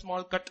do one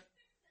small cut.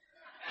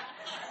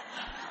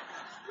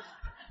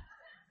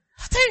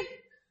 Nothing.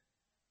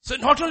 So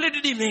not only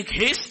did he make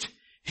haste,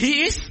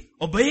 he is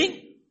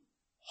obeying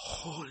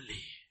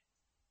holy.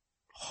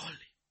 Holy.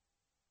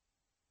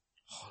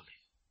 Holy.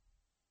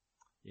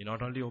 He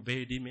not only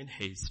obeyed him in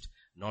haste,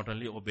 not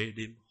only obeyed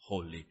him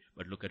wholly,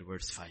 but look at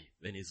verse 5.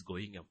 When he's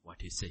going up,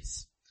 what he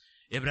says.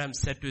 Abraham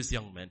said to his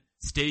young men,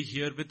 stay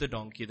here with the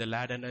donkey, the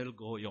lad and I will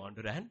go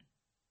yonder and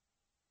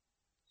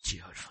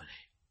cheerfully.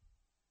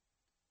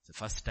 It's the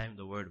first time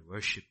the word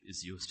worship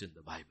is used in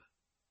the Bible.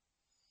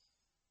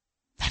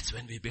 That's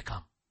when we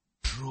become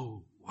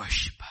true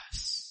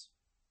worshippers.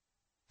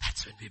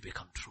 That's when we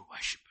become true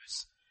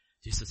worshippers.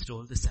 Jesus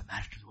told the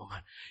Samaritan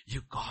woman,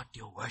 you got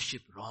your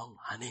worship wrong,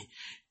 honey.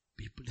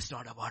 People, it's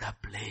not about a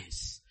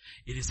place.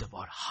 It is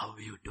about how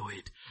you do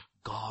it.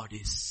 God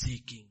is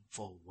seeking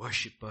for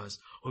worshippers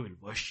who will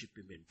worship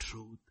him in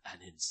truth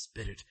and in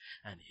spirit.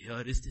 And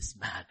here is this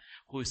man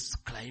who is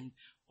climbed,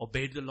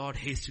 obeyed the Lord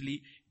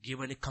hastily,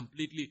 given a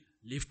completely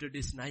lifted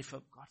his knife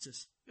up. God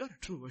says, you're a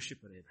true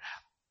worshipper,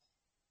 Abraham.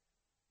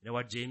 You know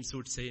what James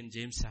would say in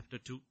James chapter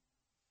 2?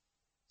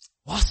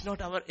 Was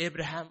not our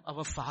Abraham,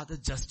 our father,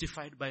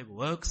 justified by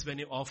works when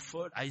he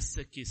offered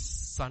Isaac his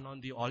son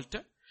on the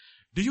altar?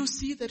 Do you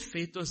see that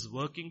faith was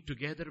working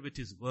together with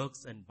his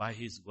works, and by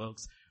his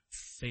works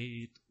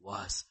faith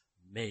was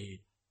made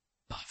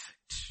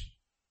perfect?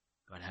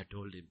 God had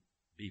told him,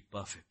 be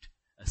perfect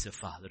as your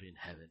Father in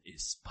heaven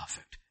is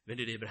perfect. When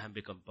did Abraham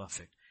become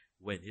perfect?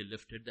 When he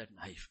lifted that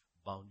knife,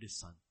 bound his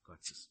son. God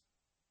says,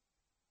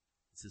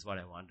 this is what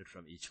I wanted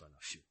from each one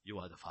of you. You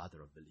are the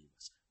father of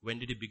believers. When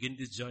did he begin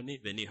this journey?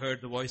 When he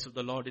heard the voice of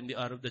the Lord in the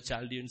Ur of the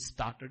Chaldeans,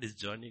 started his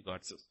journey.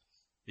 God says,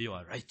 you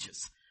are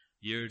righteous.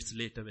 Years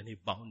later, when he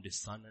bound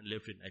his son and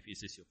lifted a knife, he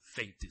says, your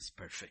faith is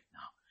perfect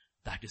now.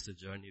 That is the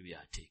journey we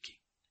are taking.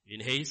 In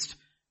haste,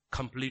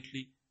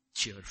 completely,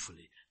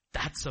 cheerfully.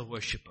 That's a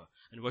worshipper.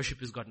 And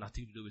worship has got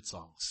nothing to do with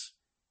songs.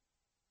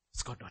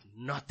 It's got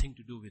nothing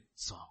to do with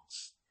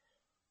songs.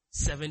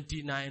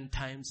 79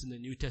 times in the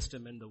New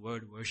Testament the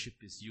word worship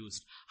is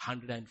used.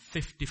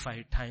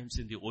 155 times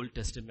in the Old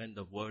Testament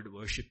the word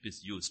worship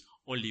is used.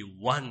 Only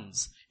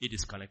once it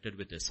is connected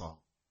with a song.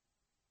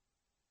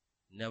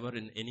 Never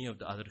in any of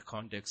the other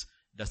contexts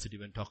does it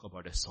even talk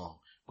about a song.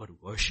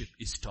 But worship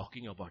is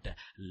talking about a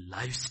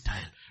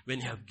lifestyle. When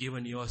you have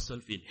given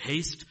yourself in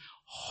haste,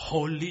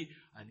 wholly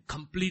and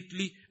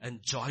completely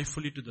and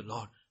joyfully to the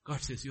Lord,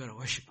 God says you are a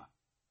worshipper.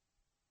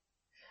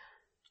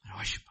 You're a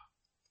worshipper.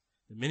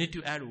 The minute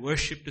you add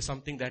worship to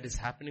something that is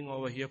happening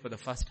over here for the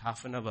first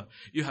half an hour,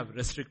 you have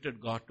restricted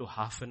God to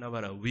half an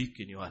hour a week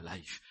in your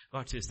life.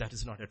 God says that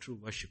is not a true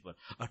worshiper.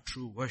 A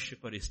true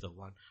worshiper is the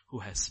one who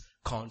has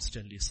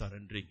constantly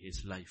surrendering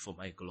his life for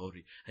my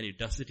glory. And he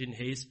does it in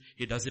haste,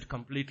 he does it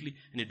completely,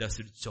 and he does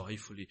it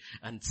joyfully.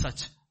 And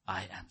such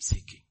I am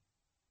seeking.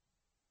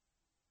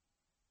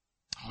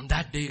 On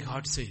that day,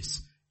 God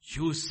says,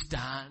 you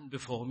stand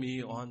before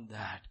me on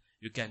that.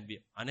 You can be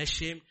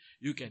unashamed.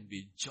 You can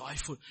be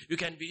joyful. You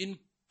can be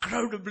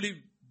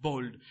incredibly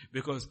bold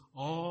because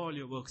all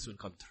your works will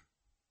come through.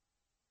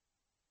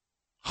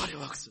 All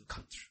your works will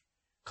come through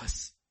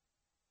because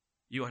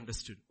you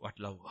understood what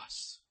love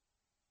was.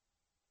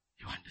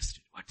 You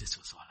understood what this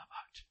was all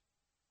about.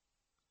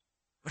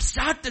 But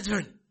start the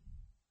journey.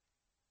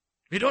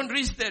 We don't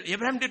reach there.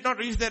 Abraham did not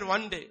reach there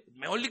one day.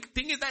 My only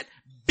thing is that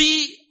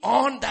be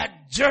on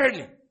that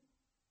journey.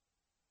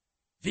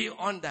 Be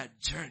on that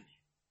journey.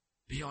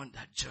 Be on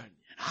that journey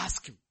and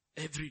ask him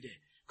every day.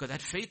 Because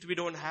that faith we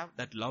don't have,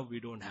 that love we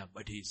don't have,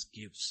 but he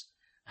gives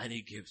and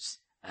he gives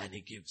and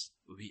he gives.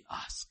 We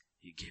ask,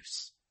 he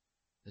gives.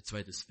 That's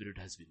why the Spirit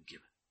has been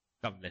given.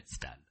 Come, let's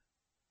stand.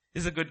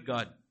 He's a good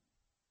God.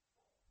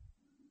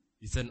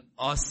 He's an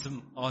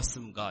awesome,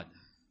 awesome God.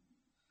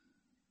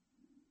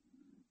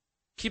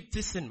 Keep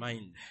this in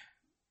mind.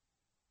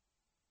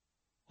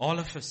 All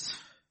of us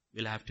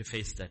will have to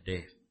face that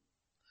day.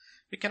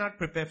 We cannot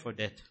prepare for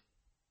death.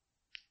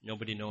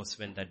 Nobody knows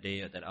when that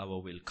day or that hour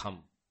will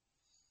come.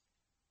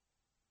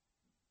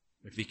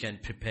 But we can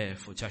prepare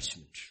for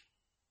judgment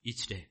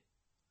each day.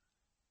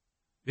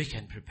 We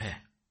can prepare.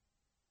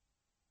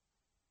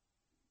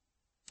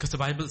 Because the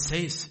Bible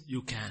says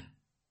you can.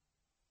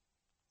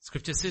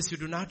 Scripture says you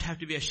do not have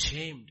to be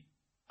ashamed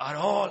at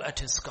all at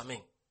his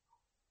coming.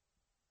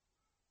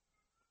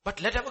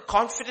 But let our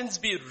confidence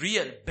be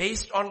real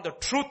based on the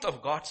truth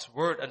of God's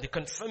word and the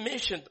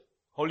confirmation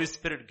Holy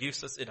Spirit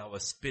gives us in our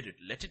spirit.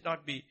 Let it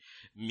not be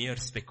mere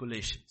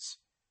speculations.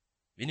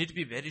 We need to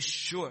be very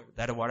sure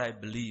that what I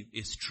believe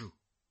is true.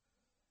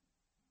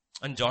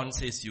 And John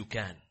says you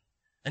can.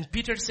 And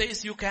Peter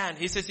says you can.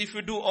 He says if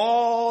you do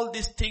all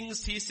these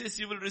things, he says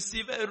you will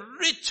receive a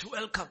rich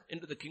welcome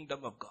into the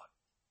kingdom of God.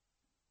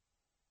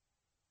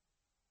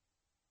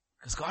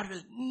 Because God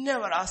will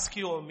never ask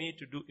you or me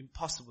to do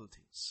impossible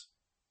things.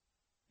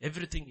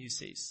 Everything he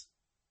says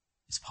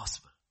is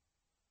possible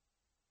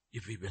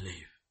if we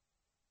believe.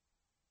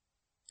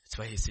 That's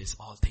why he says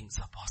all things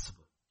are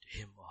possible to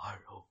him or her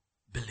who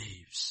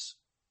believes.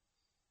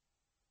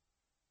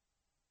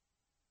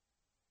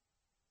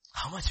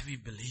 How much we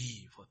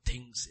believe for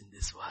things in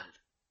this world.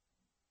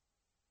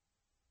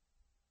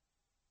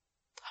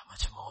 How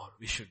much more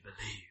we should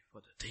believe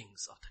for the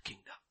things of the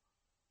kingdom.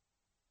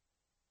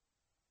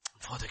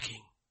 For the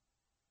King.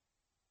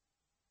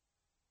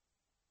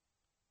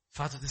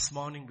 Father, this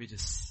morning we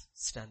just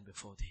stand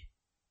before thee.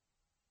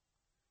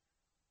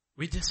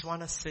 We just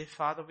want to say,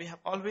 Father, we have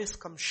always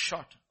come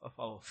short of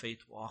our faith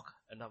walk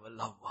and our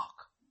love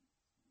walk.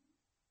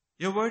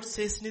 Your word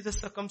says neither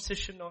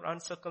circumcision nor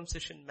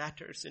uncircumcision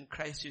matters in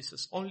Christ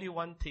Jesus. Only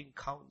one thing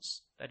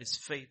counts, that is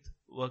faith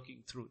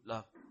working through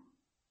love.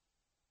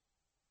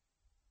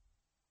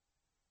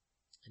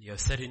 And you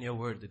have said in your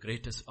word, the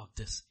greatest of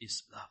this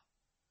is love.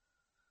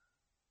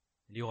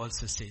 And you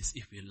also says,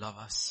 if we love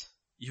us,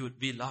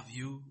 we love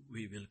you,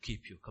 we will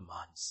keep your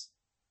commands.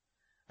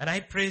 And I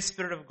pray,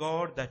 Spirit of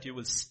God, that you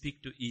will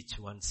speak to each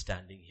one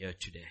standing here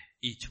today.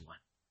 Each one.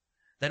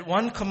 That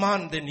one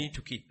command they need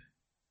to keep.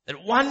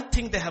 That one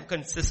thing they have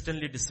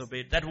consistently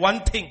disobeyed. That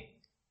one thing.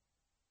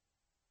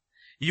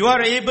 You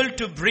are able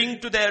to bring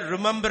to their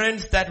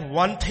remembrance that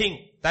one thing.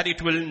 That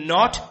it will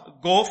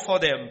not go for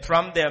them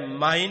from their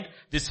mind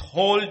this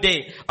whole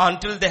day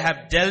until they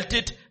have dealt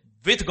it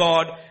with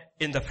God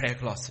in the prayer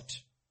closet.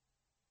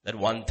 That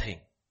one thing.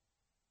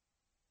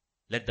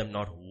 Let them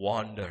not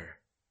wander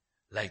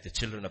like the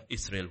children of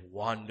Israel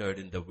wandered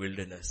in the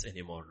wilderness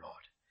anymore, Lord.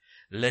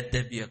 Let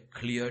there be a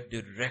clear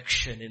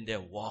direction in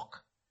their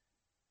walk.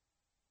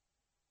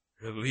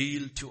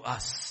 Reveal to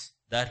us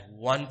that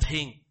one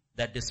thing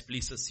that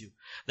displeases you.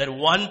 That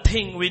one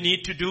thing we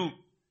need to do.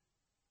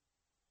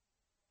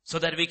 So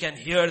that we can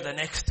hear the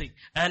next thing,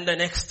 and the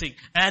next thing,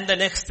 and the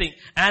next thing,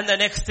 and the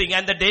next thing.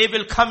 And the day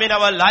will come in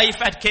our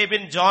life at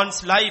Kevin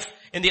John's life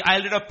in the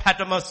island of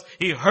Patmos.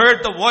 He heard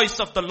the voice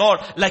of the Lord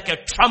like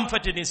a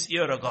trumpet in his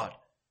ear, O God.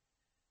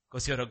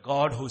 Because you're a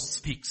God who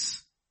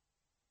speaks.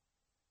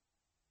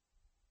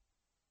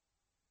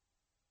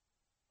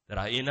 There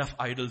are enough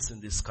idols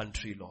in this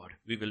country, Lord.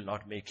 We will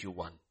not make you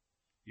one.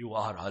 You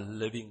are a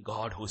living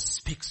God who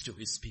speaks to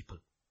his people.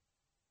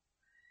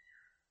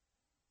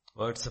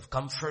 Words of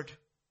comfort,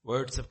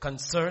 words of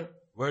concern,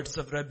 words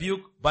of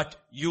rebuke, but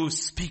you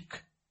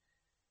speak.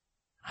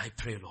 I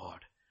pray,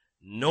 Lord,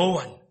 no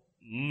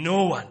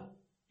one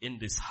in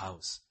this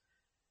house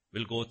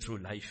will go through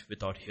life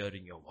without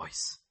hearing your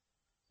voice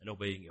and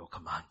obeying your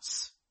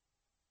commands.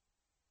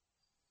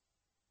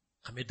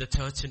 Commit the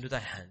church into thy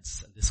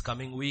hands and this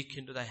coming week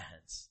into thy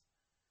hands.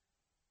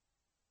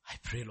 I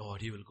pray,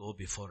 Lord, you will go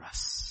before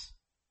us.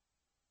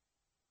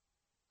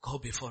 go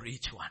before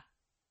each one.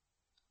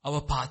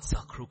 Our paths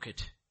are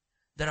crooked.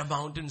 There are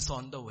mountains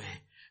on the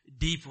way,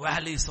 deep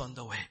valleys on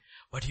the way.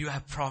 But you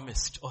have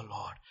promised, oh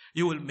Lord,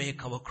 you will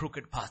make our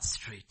crooked path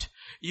straight.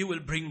 You will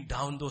bring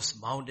down those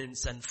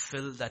mountains and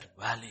fill that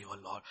valley, oh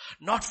Lord.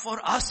 Not for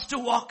us to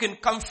walk in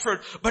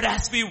comfort, but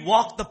as we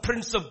walk, the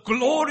Prince of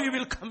Glory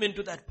will come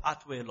into that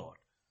pathway, Lord.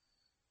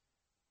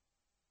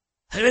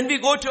 And when we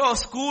go to our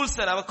schools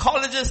and our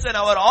colleges and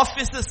our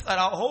offices and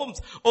our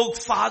homes, oh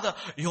Father,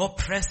 your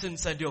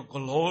presence and your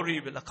glory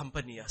will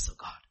accompany us, oh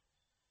God.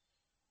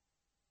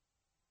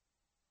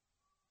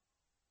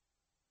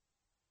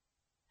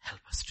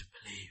 Help us to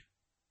believe.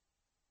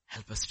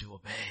 Help us to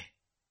obey.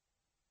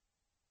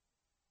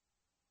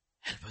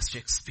 Help us to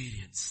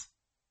experience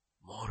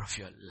more of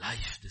your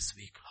life this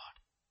week, Lord.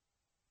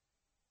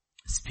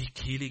 Speak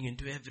healing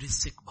into every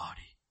sick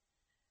body.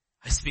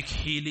 I speak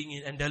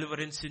healing and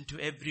deliverance into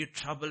every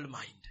troubled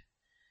mind.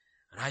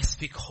 And I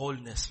speak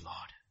wholeness, Lord.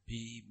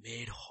 Be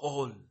made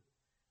whole.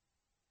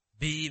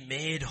 Be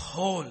made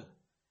whole.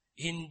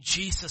 In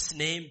Jesus'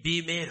 name,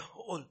 be made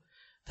whole.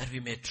 That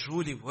we may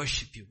truly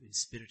worship you in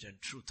spirit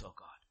and truth, oh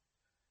God.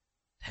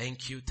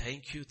 Thank you,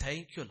 thank you,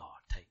 thank you,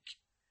 Lord. Thank you.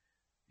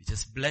 We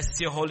just bless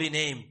your holy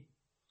name.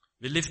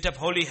 We lift up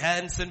holy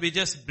hands and we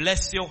just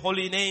bless your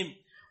holy name.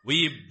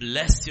 We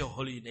bless your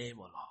holy name,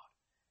 oh Lord.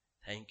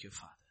 Thank you,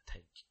 Father.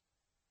 Thank you.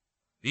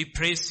 We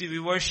praise you, we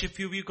worship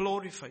you, we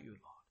glorify you, Lord.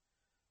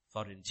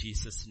 For in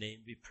Jesus' name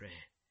we pray.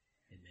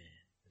 Amen.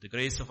 The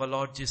grace of our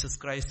Lord Jesus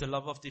Christ, the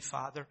love of the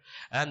Father,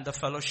 and the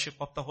fellowship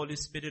of the Holy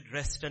Spirit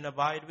rest and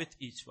abide with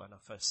each one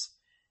of us.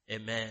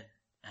 Amen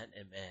and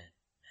amen.